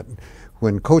that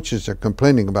when coaches are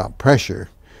complaining about pressure,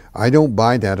 I don't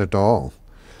buy that at all.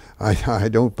 I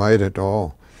don't buy it at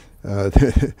all.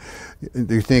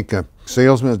 Do you think a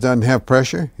salesman doesn't have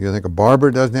pressure? You think a barber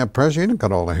doesn't have pressure? He doesn't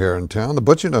cut all the hair in town. The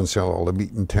butcher doesn't sell all the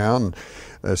meat in town.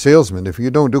 A salesman, if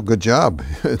you don't do a good job,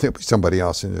 there'll be somebody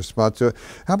else in your spot. So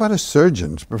how about a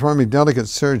surgeon performing delicate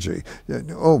surgery?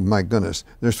 Oh my goodness,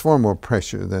 there's far more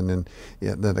pressure than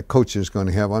a coach is going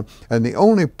to have on. And the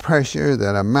only pressure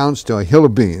that amounts to a hill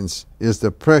of beans is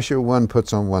the pressure one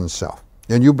puts on oneself.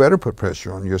 And you better put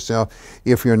pressure on yourself.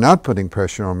 If you're not putting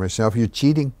pressure on yourself, you're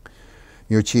cheating.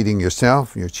 You're cheating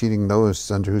yourself, you're cheating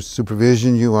those under whose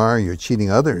supervision you are, you're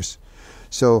cheating others.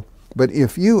 So, but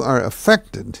if you are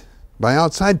affected by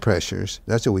outside pressures,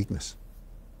 that's a weakness.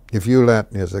 If you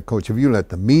let, as a coach, if you let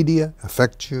the media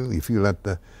affect you, if you let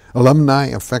the alumni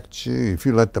affect you, if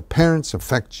you let the parents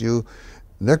affect you,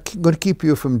 they're going to keep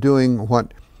you from doing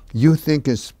what you think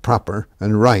is proper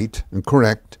and right and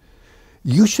correct.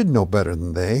 You should know better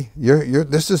than they.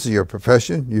 This is your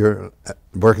profession. You're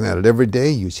working at it every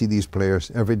day. You see these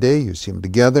players every day. You see them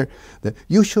together.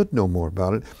 You should know more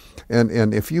about it.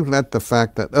 And if you let the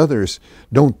fact that others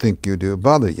don't think you do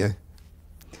bother you,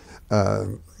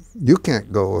 you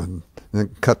can't go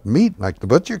and cut meat like the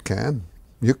butcher can.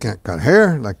 You can't cut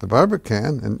hair like the barber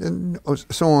can, and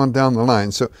so on down the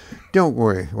line. So don't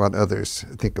worry what others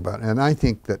think about. And I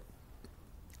think that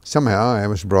somehow I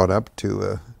was brought up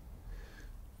to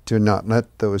not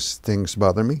let those things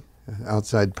bother me.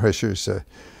 Outside pressures.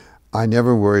 I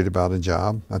never worried about a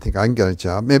job. I think I can get a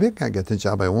job. Maybe I can't get the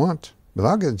job I want, but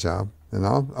I'll get a job, and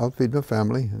I'll feed my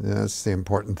family. And that's the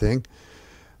important thing,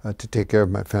 to take care of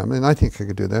my family. And I think I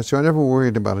could do that. So I never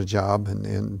worried about a job,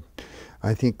 and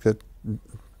I think that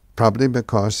probably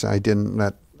because I didn't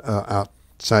let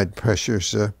outside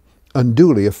pressures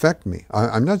unduly affect me.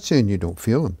 I'm not saying you don't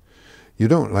feel them. You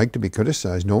don't like to be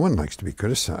criticized. No one likes to be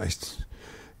criticized.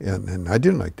 And I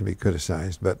didn't like to be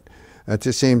criticized. But at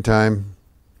the same time,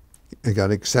 you got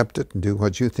to accept it and do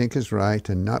what you think is right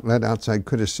and not let outside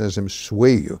criticism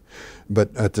sway you.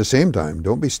 But at the same time,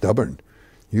 don't be stubborn.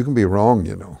 You can be wrong,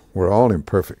 you know. We're all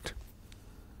imperfect.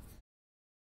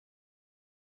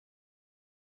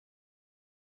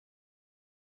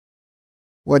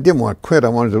 Well, I didn't want to quit. I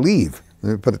wanted to leave.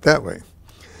 Let me put it that way.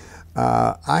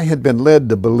 I had been led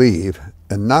to believe,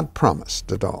 and not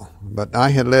promised at all, but I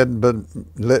had been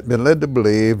led to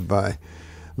believe by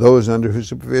those under whose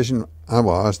supervision I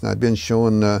was, and I'd been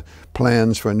shown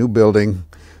plans for a new building,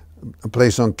 a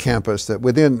place on campus, that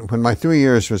when my 3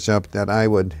 years was up, that I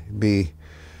would be,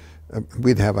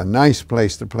 we'd have a nice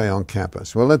place to play on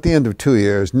campus. Well, at the end of 2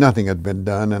 years, nothing had been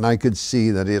done, and I could see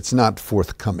that it's not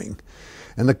forthcoming.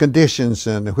 And the conditions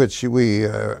in which we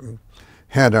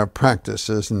had our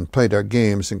practices and played our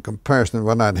games in comparison to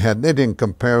what I'd had, they didn't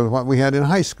compare with what we had in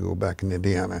high school back in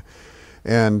Indiana.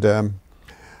 And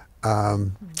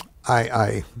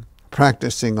I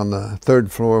practicing on the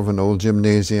third floor of an old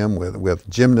gymnasium with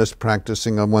gymnasts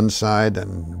practicing on one side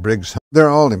and Briggs. They're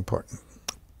all important.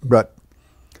 But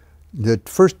the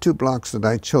first two blocks that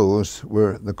I chose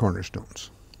were the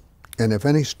cornerstones. And if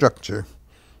any structure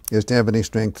is to have any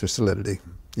strength or solidity,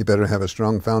 you better have a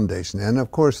strong foundation. And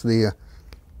of course, the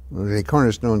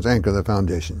cornerstones anchor the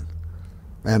foundation.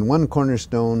 And one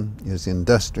cornerstone is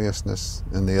industriousness,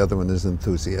 and the other one is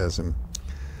enthusiasm.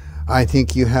 I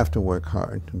think you have to work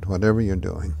hard at whatever you're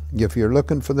doing. If you're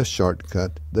looking for the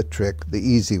shortcut, the trick, the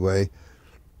easy way,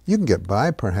 you can get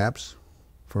by perhaps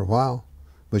for a while,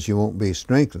 but you won't be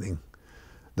strengthening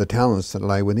the talents that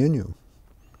lie within you.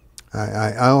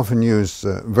 I often use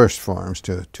verse forms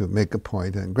to make a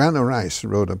point. And Grantland Rice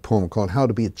wrote a poem called How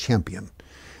to Be a Champion.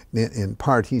 In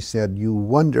part, he said, you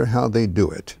wonder how they do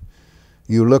it.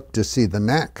 You look to see the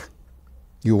knack.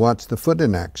 You watch the foot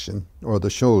in action, or the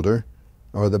shoulder,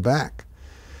 or the back.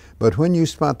 But when you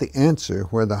spot the answer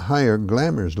where the higher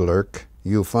glamours lurk,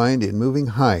 you find it moving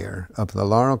higher up the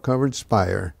laurel-covered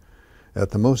spire,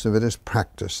 that the most of it is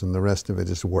practice and the rest of it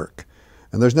is work.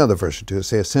 And there's another verse or two that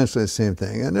say essentially the same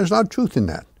thing, and there's a lot of truth in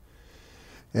that.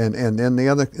 And then the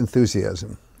other,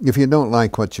 enthusiasm. If you don't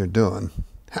like what you're doing,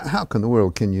 how in the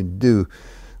world can you do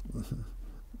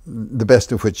the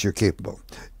best of which you're capable?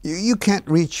 You can't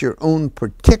reach your own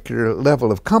particular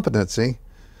level of competency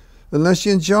unless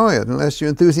you enjoy it, unless you're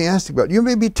enthusiastic about it. You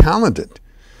may be talented,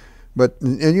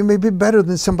 and you may be better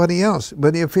than somebody else,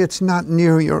 but if it's not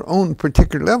near your own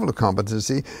particular level of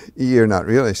competency, you're not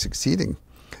really succeeding.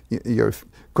 Of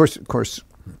course,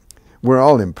 we're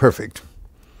all imperfect,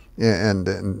 and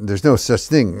there's no such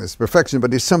thing as perfection,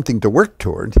 but it's something to work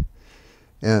toward.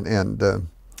 And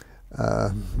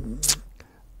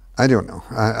I don't know.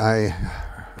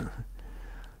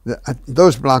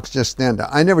 Those blocks just stand out.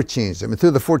 I never changed them. And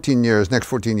through the next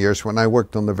 14 years, when I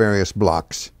worked on the various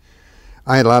blocks,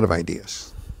 I had a lot of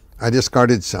ideas. I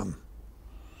discarded some.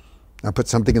 I put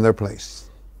something in their place.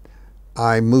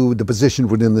 I moved the position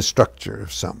within the structure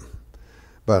of some.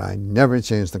 But I never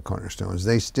changed the cornerstones.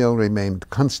 They still remained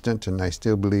constant, and I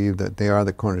still believe that they are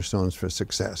the cornerstones for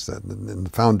success. In the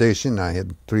foundation, I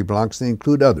had 3 blocks. They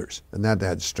include others, and that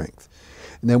adds strength.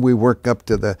 And then we work up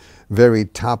to the very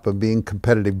top of being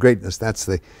competitive greatness. That's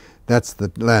That's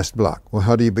the last block. Well,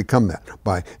 how do you become that?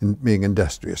 By being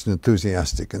industrious and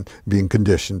enthusiastic and being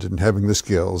conditioned and having the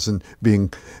skills and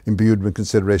being imbued with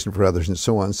consideration for others and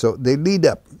so on. So they lead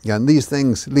up. And these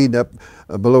things lead up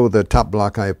below the top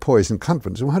block. I have poise and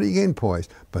confidence. Well, how do you gain poise?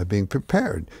 By being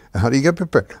prepared. How do you get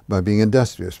prepared? By being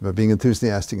industrious, by being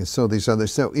enthusiastic, and so these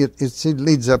others. So it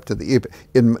leads up to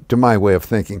to my way of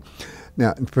thinking.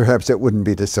 Now, perhaps it wouldn't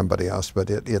be to somebody else, but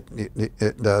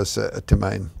it does to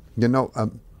mine. You know,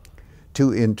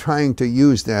 in trying to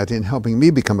use that in helping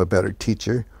me become a better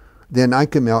teacher, then I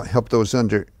can help those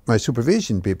under my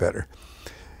supervision be better.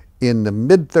 In the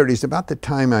mid-30s, about the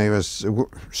time I was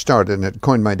started and had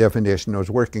coined my definition, I was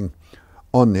working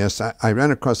on this, I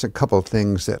ran across a couple of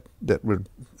things that would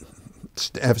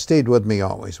have stayed with me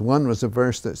always. One was a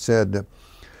verse that said,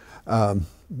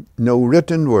 no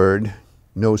written word,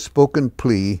 no spoken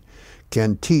plea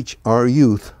can teach our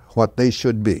youth what they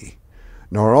should be,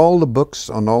 nor all the books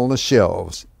on all the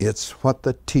shelves. It's what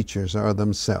the teachers are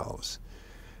themselves.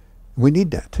 We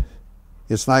need that.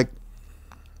 It's like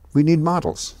we need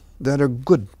models that are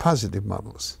good, positive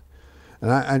models.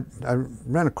 And I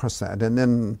ran across that. And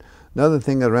then another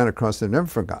thing I ran across that I've never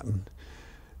forgotten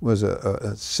was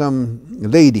some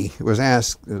lady was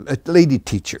asked, a lady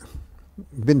teacher,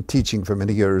 been teaching for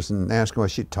many years, and asked why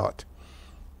she taught.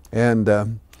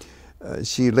 And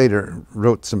she later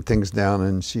wrote some things down,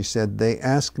 and she said, they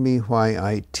ask me why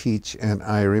I teach, and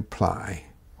I reply,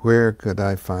 where could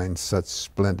I find such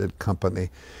splendid company?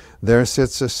 There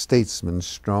sits a statesman,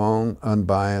 strong,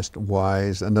 unbiased,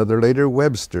 wise, another later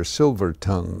Webster,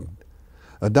 silver-tongued.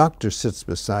 A doctor sits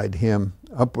beside him,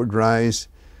 upward rise.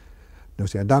 No,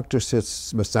 see, a doctor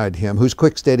sits beside him, whose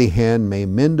quick, steady hand may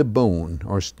mend a bone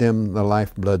or stem the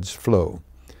lifeblood's flow.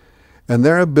 And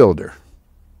there a builder,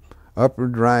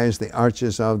 upward rise the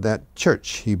arches of that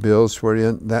church he builds,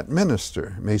 wherein that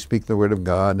minister may speak the word of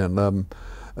God and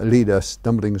lead a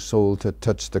stumbling soul to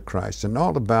touch the Christ. And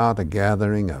all about a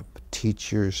gathering of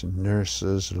teachers,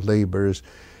 nurses, laborers,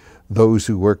 those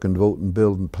who work and vote and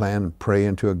build and plan and pray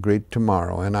into a great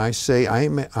tomorrow. And I say, I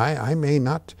may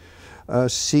not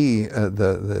see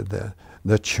the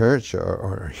church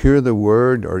or hear the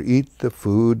word or eat the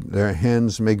food their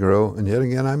hands may grow, and yet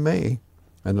again I may.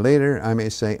 And later I may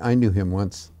say, I knew him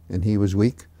once, and he was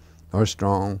weak, or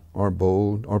strong, or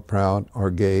bold, or proud,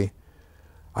 or gay.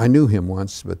 I knew him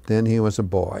once, but then he was a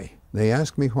boy. They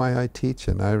ask me why I teach,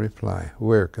 and I reply,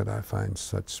 where could I find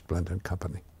such splendid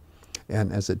company?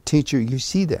 And as a teacher, you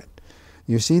see that.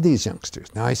 You see these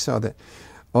youngsters. Now, I saw that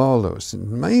all those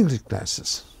in my English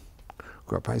classes.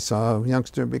 Grew up, I saw a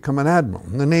youngster become an admiral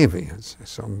in the Navy. I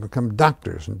saw them become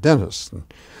doctors and dentists, and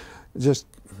just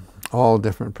all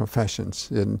different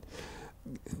professions. And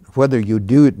whether you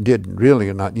did really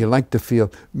or not, you like to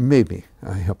feel, maybe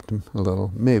I helped them a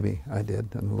little, maybe I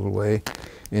did in a little way.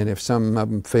 And if some of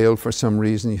them failed for some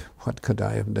reason, what could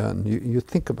I have done? You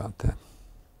think about that.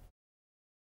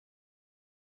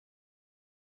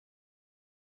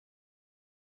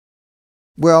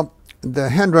 Well, the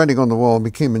handwriting on the wall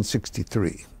became in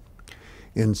 '63.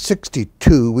 In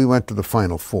 '62, we went to the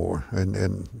Final Four,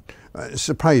 and it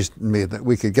surprised me that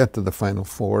we could get to the Final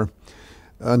Four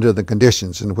under the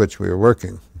conditions in which we were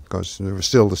working, because they were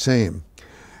still the same.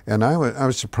 And I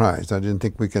was surprised. I didn't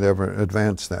think we could ever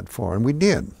advance that far, and we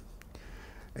did.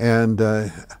 And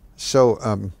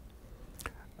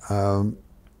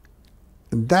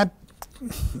that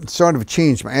sort of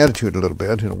changed my attitude a little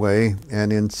bit in a way.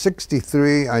 And in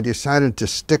 '63, I decided to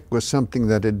stick with something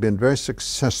that had been very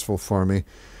successful for me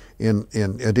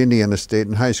at Indiana State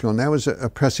in high school, and that was a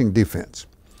pressing defense.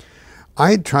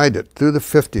 I had tried it through the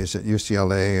 '50s at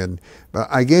UCLA, but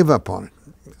I gave up on it.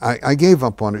 I gave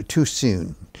up on it too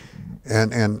soon,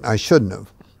 and I shouldn't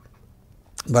have.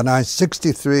 But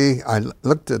 '63, I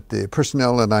looked at the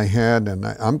personnel that I had, and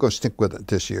I'm going to stick with it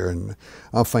this year, and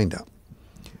I'll find out.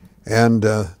 And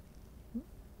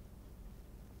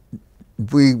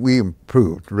we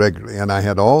improved regularly, and I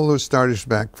had all those starters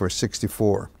back for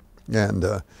 '64. And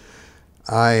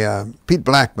Pete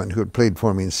Blackman, who had played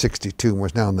for me in '62 and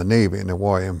was now in the Navy in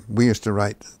Hawaii, we used to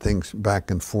write things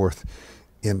back and forth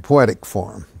in poetic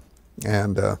form.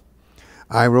 And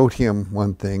I wrote him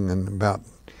one thing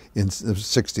in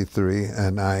 '63,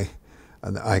 and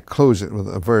I close it with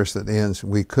a verse that ends,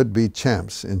 we could be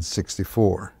champs in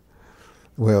 '64.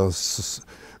 Well,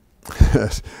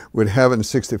 we'd have it in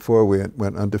 '64, we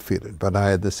went undefeated. But I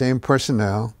had the same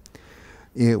personnel.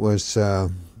 It was,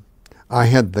 I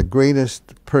had the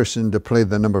greatest person to play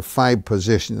the number 5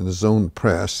 position in the zone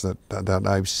press that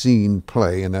I've seen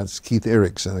play, and that's Keith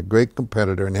Erickson, a great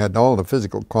competitor, and had all the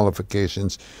physical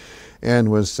qualifications,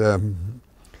 and was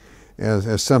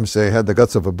as some say, had the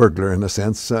guts of a burglar in a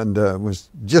sense, and was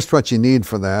just what you need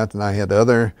for that. And I had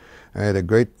a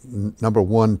great number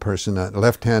one person, a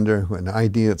left-hander.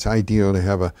 It's ideal to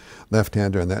have a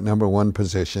left-hander in that number one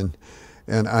position.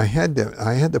 And I had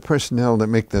the personnel to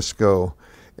make this go,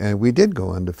 and we did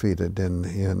go undefeated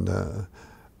in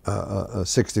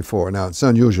 64. Now it's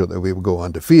unusual that we would go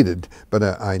undefeated, but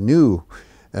I knew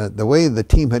the way the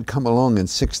team had come along in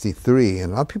 63,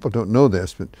 and a lot of people don't know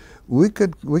this, but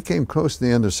we came close to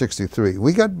the end of 63.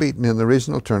 We got beaten in the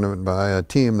regional tournament by a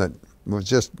team that was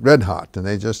just red hot, and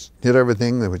they just hit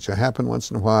everything, which happened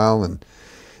once in a while, and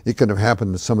it could have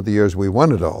happened in some of the years we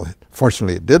won it all.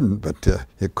 Fortunately, it didn't, but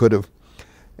it could have.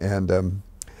 And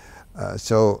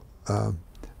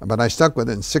but I stuck with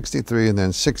it in 63, and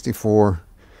then 64.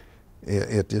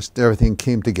 It just, everything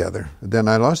came together. Then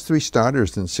I lost 3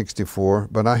 starters in 64,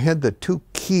 but I had the 2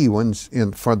 key ones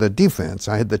for the defense.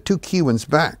 I had the 2 key ones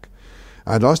back.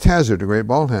 I lost Hazard, a great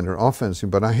ball handler, offensive,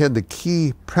 but I had the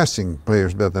key pressing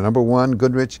players back. The number 1,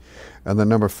 Goodrich, and the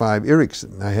number 5,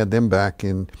 Erickson. I had them back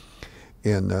in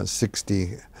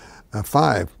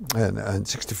 65. And in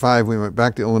 65, we went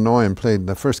back to Illinois and played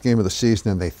the first game of the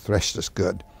season, and they threshed us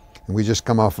good. And we just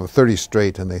come off of 30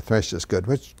 straight, and they threshed us good,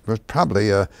 which was probably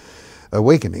a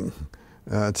awakening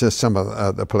to some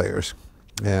of the players.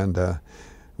 And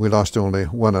we lost only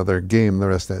one other game the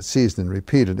rest of that season and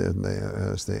repeated it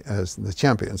as the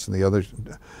champions. And the other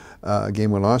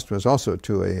game we lost was also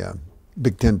to a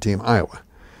Big Ten team, Iowa.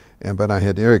 But I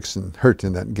had Erickson hurt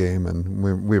in that game, and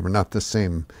we were not the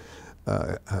same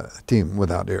team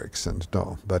without Erickson at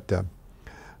all. But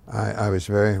I was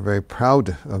very, very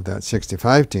proud of that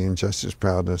 65 team, just as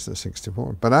proud as the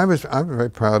 64. But I was very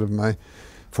proud of my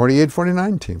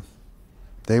 48-49 team.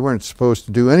 They weren't supposed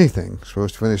to do anything.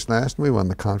 Supposed to finish last, and we won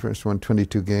the conference, won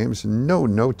 22 games. No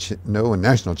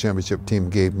national championship team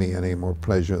gave me any more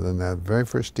pleasure than that very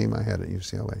first team I had at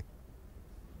UCLA.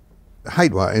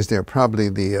 Height-wise, they're probably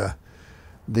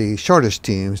the shortest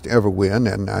teams to ever win,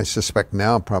 and I suspect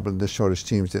now probably the shortest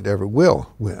teams that ever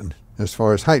will win, as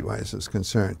far as height-wise is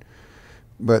concerned.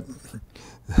 But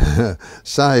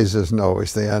size isn't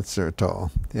always the answer at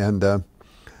all. And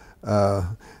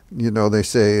you know, they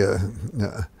say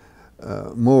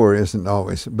more isn't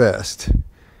always best.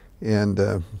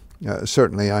 And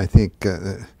certainly I think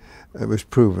it was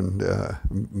proven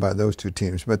by those 2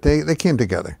 teams. But they came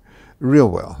together real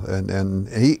well, and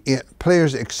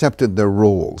players accepted their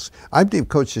roles. I believe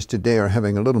coaches today are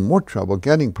having a little more trouble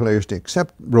getting players to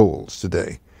accept roles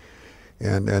today.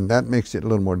 And that makes it a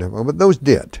little more difficult. But those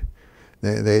did.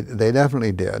 They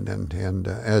definitely did. And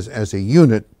as a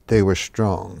unit, they were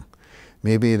strong.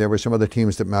 Maybe there were some other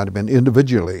teams that might have been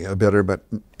individually better, but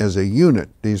as a unit,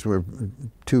 these were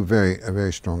 2 very,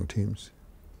 very strong teams.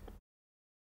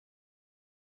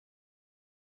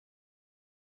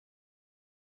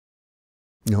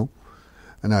 No,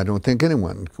 and I don't think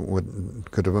anyone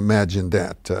could have imagined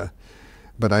that.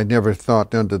 But I never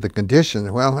thought under the conditions,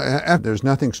 well, there's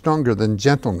nothing stronger than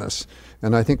gentleness.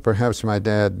 And I think perhaps my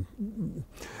dad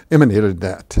emanated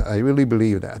that. I really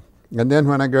believe that. And then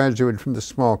when I graduated from the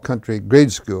small country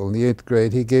grade school in the 8th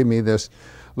grade, he gave me this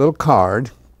little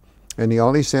card, and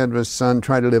all he said was, son,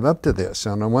 try to live up to this.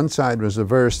 And on one side was a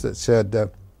verse that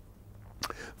said,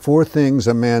 4 things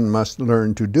a man must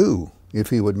learn to do if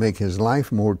he would make his life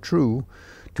more true: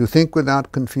 to think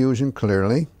without confusion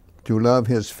clearly, to love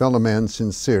his fellow man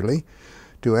sincerely,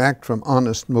 to act from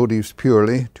honest motives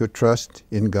purely, to trust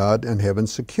in God and heaven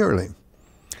securely.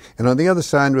 And on the other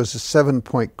side was a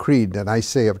 7-point creed that I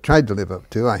say I've tried to live up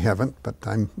to. I haven't, but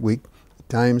I'm weak at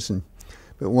times.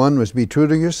 But one was, be true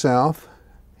to yourself,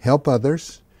 help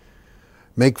others,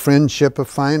 make friendship a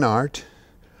fine art,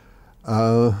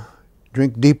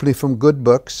 drink deeply from good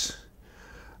books,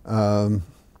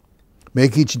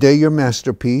 make each day your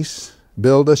masterpiece,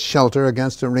 build a shelter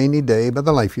against a rainy day by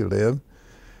the life you live,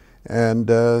 and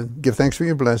give thanks for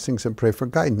your blessings and pray for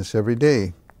guidance every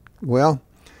day. Well,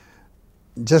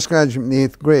 just graduated from the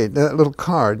 8th grade, that little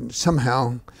card,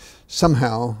 somehow,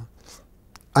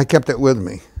 I kept it with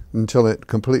me until it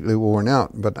completely worn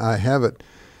out. But I have it,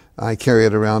 I carry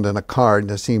it around in a card,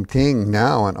 the same thing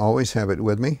now, and always have it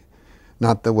with me.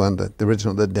 Not the one that the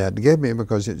original that Dad gave me,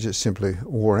 because it just simply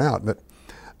wore out. But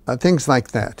things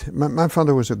like that. My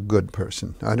father was a good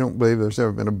person. I don't believe there's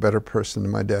ever been a better person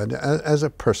than my dad. As a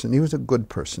person, he was a good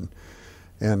person.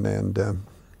 And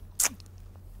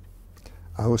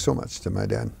I owe so much to my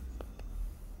dad.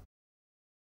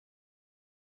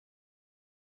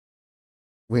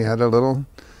 We had a little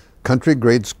country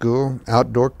grade school,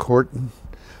 outdoor court,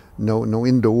 no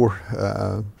indoor.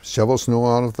 Shovel snow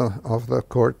off the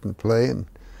court and play, and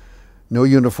no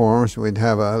uniforms. We'd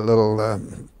have a little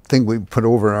thing we put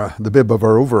over the bib of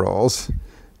our overalls,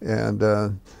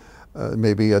 and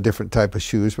maybe a different type of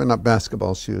shoes, but not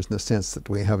basketball shoes in the sense that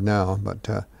we have now. But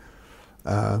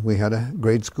we had a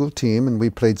grade school team, and we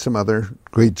played some other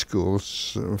grade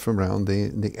schools from around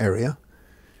the area.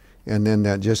 And then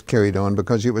that just carried on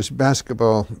because it was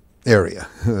basketball area.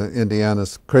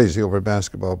 Indiana's crazy over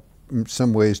basketball, in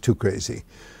some ways too crazy.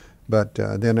 But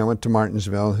then I went to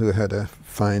Martinsville, who had a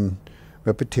fine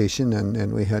reputation,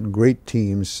 and we had great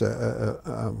teams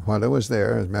while I was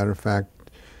there. As a matter of fact,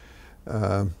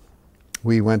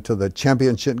 we went to the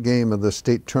championship game of the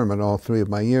state tournament all 3 of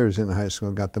my years in high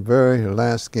school. Got the very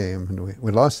last game, and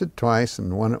we lost it twice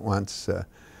and won it once.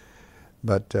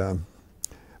 But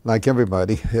like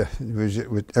everybody,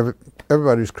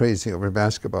 everybody was crazy over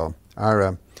basketball.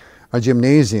 Our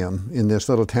gymnasium in this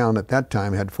little town at that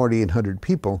time had 4,800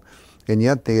 people, and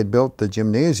yet they had built the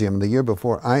gymnasium the year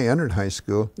before I entered high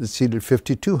school. It seated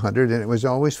 5,200, and it was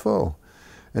always full.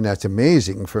 And that's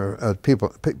amazing for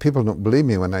people. People don't believe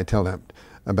me when I tell them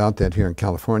about that here in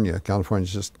California.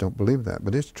 Californians just don't believe that,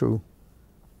 but it's true.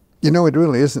 You know, it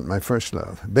really isn't my first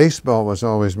love. Baseball was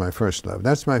always my first love.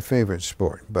 That's my favorite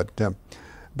sport. But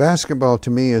basketball, to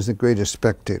me, is the greatest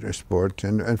spectator sport,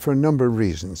 and for a number of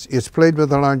reasons. It's played with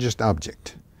the largest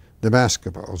object. The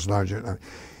basketball is larger.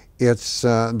 It's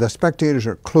the spectators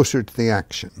are closer to the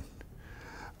action.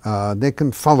 They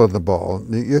can follow the ball.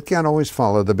 You can't always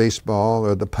follow the baseball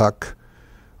or the puck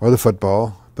or the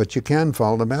football, but you can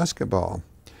follow the basketball.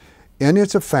 And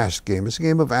it's a fast game. It's a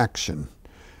game of action.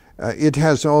 It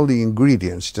has all the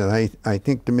ingredients that I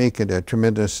think to make it a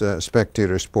tremendous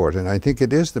spectator sport, and I think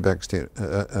it is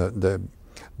the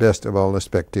best of all the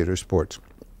spectator sports.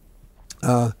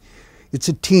 It's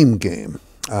a team game.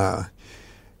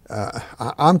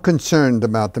 I'm concerned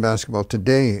about the basketball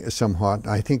today somewhat.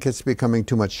 I think it's becoming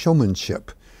too much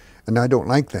showmanship, and I don't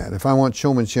like that. If I want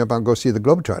showmanship, I'll go see the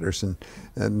Globetrotters,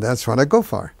 and that's what I go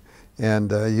for.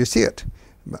 And you see it.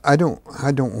 I don't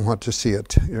want to see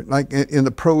it. Like in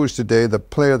the pros today, the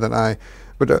player that I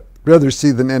would rather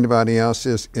see than anybody else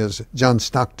is John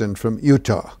Stockton from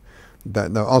Utah,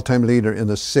 the all-time leader in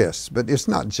assists. But it's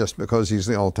not just because he's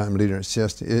the all-time leader in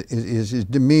assists. It's his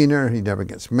demeanor. He never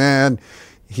gets mad.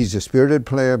 He's a spirited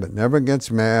player, but never gets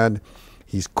mad.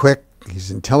 He's quick. He's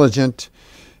intelligent.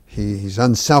 He's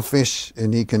unselfish,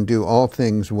 and he can do all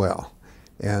things well.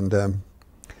 And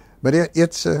but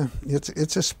it's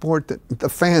a sport that the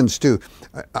fans too.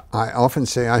 I often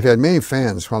say, I've had many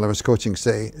fans while I was coaching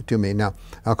say to me, now,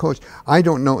 Coach, I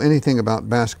don't know anything about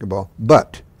basketball,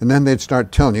 but, and then they'd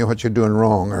start telling you what you're doing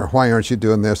wrong, or why aren't you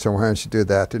doing this, or why aren't you doing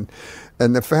that. And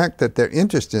the fact that they're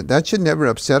interested, that should never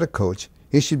upset a coach.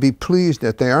 He should be pleased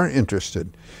that they are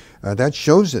interested. That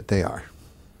shows that they are.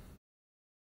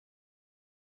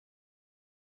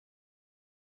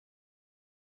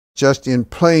 Just in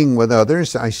playing with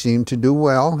others, I seemed to do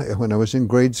well. When I was in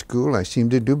grade school, I seemed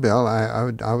to do well.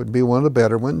 I would be one of the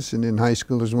better ones, and in high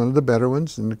school I was one of the better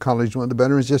ones, and in college one of the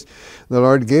better ones. Just the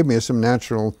Lord gave me some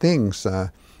natural things.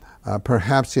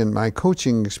 Perhaps in my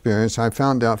coaching experience, I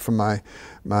found out from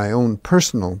my own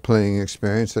personal playing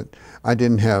experience that I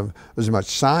didn't have as much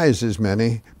size as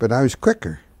many, but I was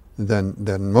quicker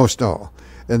than most all.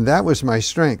 And that was my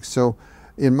strength. So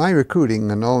in my recruiting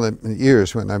and all the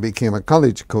years when I became a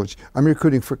college coach, I'm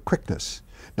recruiting for quickness.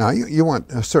 Now, you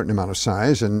want a certain amount of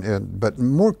size, but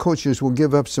more coaches will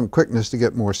give up some quickness to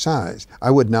get more size. I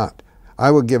would not.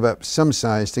 I would give up some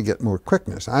size to get more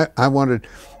quickness.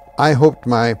 I hoped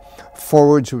my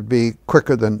forwards would be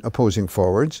quicker than opposing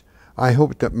forwards. I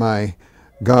hoped that my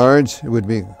guards would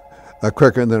be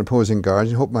quicker than opposing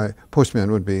guards. I hoped my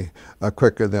postmen would be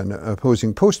quicker than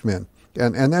opposing postmen.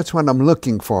 And that's what I'm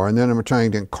looking for, and then I'm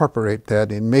trying to incorporate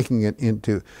that in making it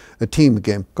into a team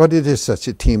game. God, it is such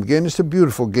a team game. It's a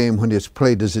beautiful game when it's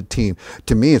played as a team.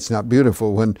 To me, it's not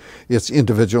beautiful when it's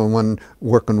individual, one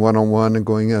working one-on-one and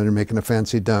going in and making a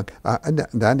fancy dunk.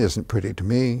 That isn't pretty to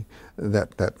me.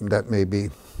 That may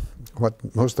be what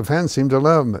most of the fans seem to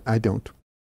love, but I don't.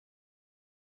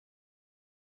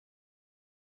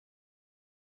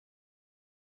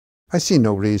 I see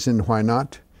no reason why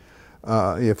not.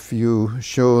 If you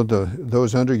show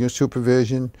those under your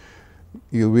supervision,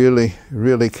 you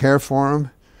really care for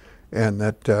them, and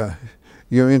that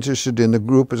you're interested in the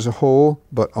group as a whole,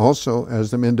 but also as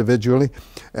them individually.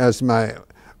 As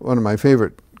one of my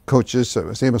favorite coaches,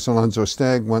 Amos Alonzo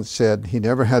Stagg, once said, he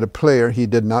never had a player he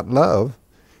did not love.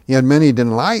 He had many he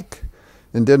didn't like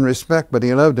and didn't respect, but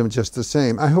he loved them just the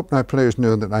same. I hope my players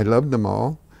knew that I loved them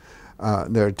all.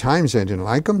 There are times I didn't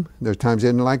like them. There are times I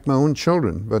didn't like my own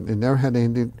children, but it never had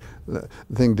anything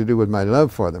to do with my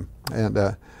love for them.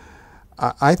 And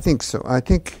I think so. I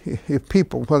think if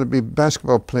people, whether it be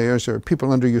basketball players or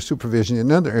people under your supervision in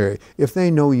another area, if they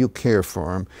know you care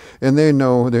for them, and they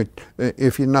know that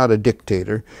if you're not a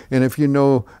dictator, and if you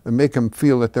know, make them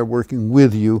feel that they're working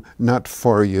with you, not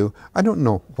for you, I don't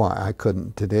know why I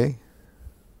couldn't today.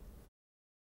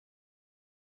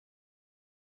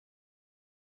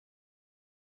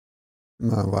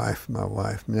 My wife,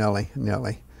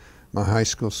 Nellie, my high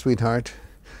school sweetheart.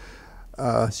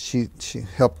 She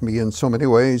helped me in so many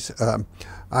ways.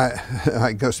 I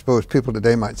I suppose people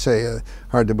today might say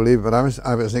hard to believe, but I was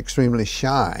an extremely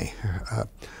shy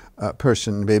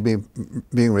person. Maybe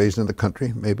being raised in the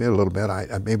country, maybe a little bit.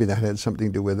 Maybe that had something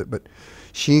to do with it. But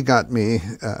she got me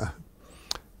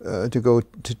to go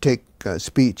to take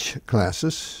speech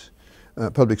classes,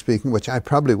 public speaking, which I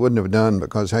probably wouldn't have done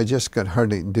because I just could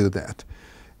hardly do that.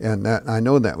 And I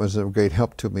know that was a great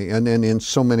help to me. And then in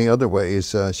so many other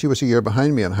ways, she was a year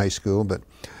behind me in high school, but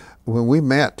when we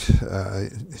met,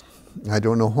 I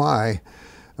don't know why,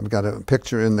 I've got a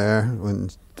picture in there when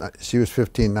she was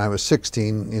 15 and I was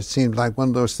 16. It seemed like one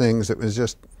of those things that was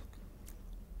just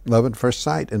love at first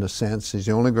sight in a sense. She's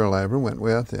the only girl I ever went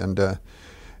with, and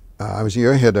I was a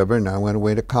year ahead of her, and I went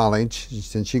away to college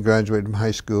since she graduated from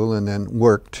high school and then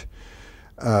worked.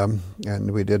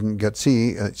 And we didn't get to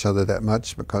see each other that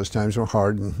much because times were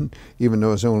hard, and even though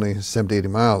it was only 70, 80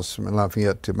 miles from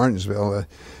Lafayette to Martinsville,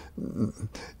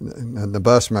 and the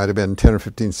bus might have been 10 or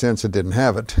 15 cents. I didn't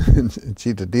have it, and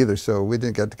she didn't either, so we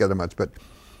didn't get together much. But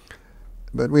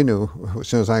we knew as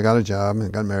soon as I got a job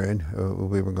and got married,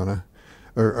 we were going to,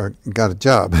 or got a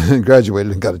job,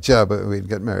 graduated and got a job, we'd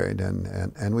get married,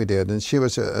 and we did. And she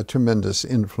was a tremendous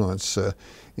influence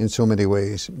in so many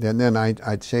ways. And then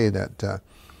I'd say that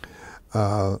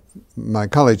my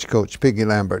college coach, Piggy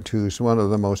Lambert, who's one of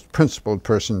the most principled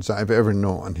persons I've ever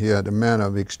known. He had a man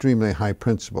of extremely high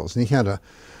principles, and he had a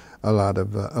lot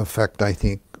of effect, I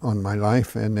think, on my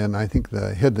life. And then I think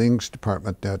the head of the English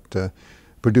department at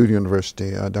Purdue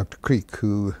University, Dr. Creek,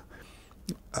 who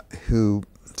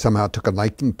somehow took a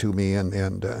liking to me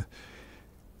and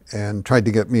tried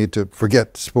to get me to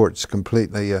forget sports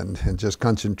completely and just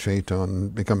concentrate on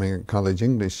becoming a college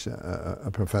English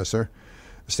professor.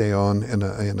 Stay on in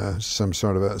some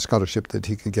sort of a scholarship that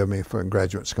he could give me for a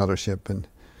graduate scholarship,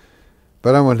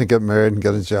 but I wanted to get married and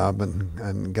get a job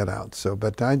and get out. So,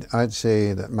 but I'd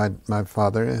say that my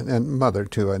father and mother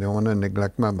too. I don't want to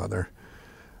neglect my mother,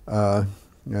 and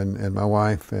my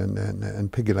wife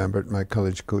and Piggy Lambert, my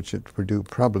college coach at Purdue,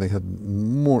 probably had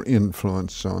more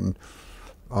influence on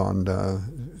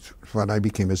what I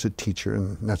became as a teacher,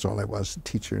 and that's all I was, a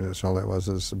teacher. That's all I was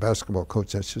as a basketball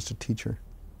coach. That's just a teacher.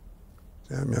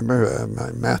 I remember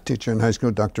my math teacher in high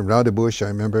school, Dr. Raudebusch, I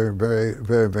remember very,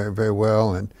 very, very, very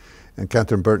well, and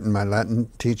Catherine Burton, my Latin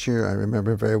teacher, I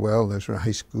remember very well. Those were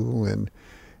high school, and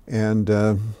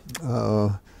Mr.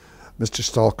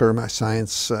 Stalker, my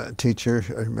science teacher,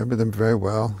 I remember them very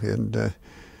well, and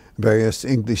various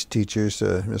English teachers,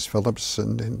 Miss Phillips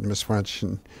and Miss French,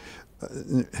 and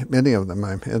many of them,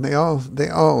 and they all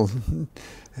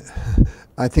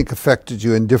I think affected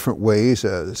you in different ways,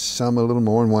 some a little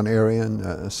more in one area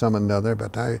and some another,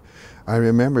 but I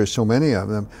remember so many of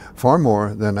them, far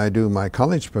more than I do my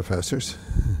college professors.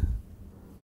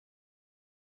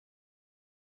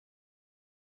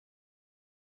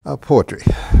 Poetry,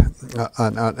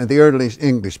 the early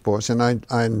English poets, and I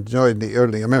enjoyed the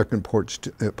early American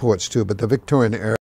poets too, but the Victorian era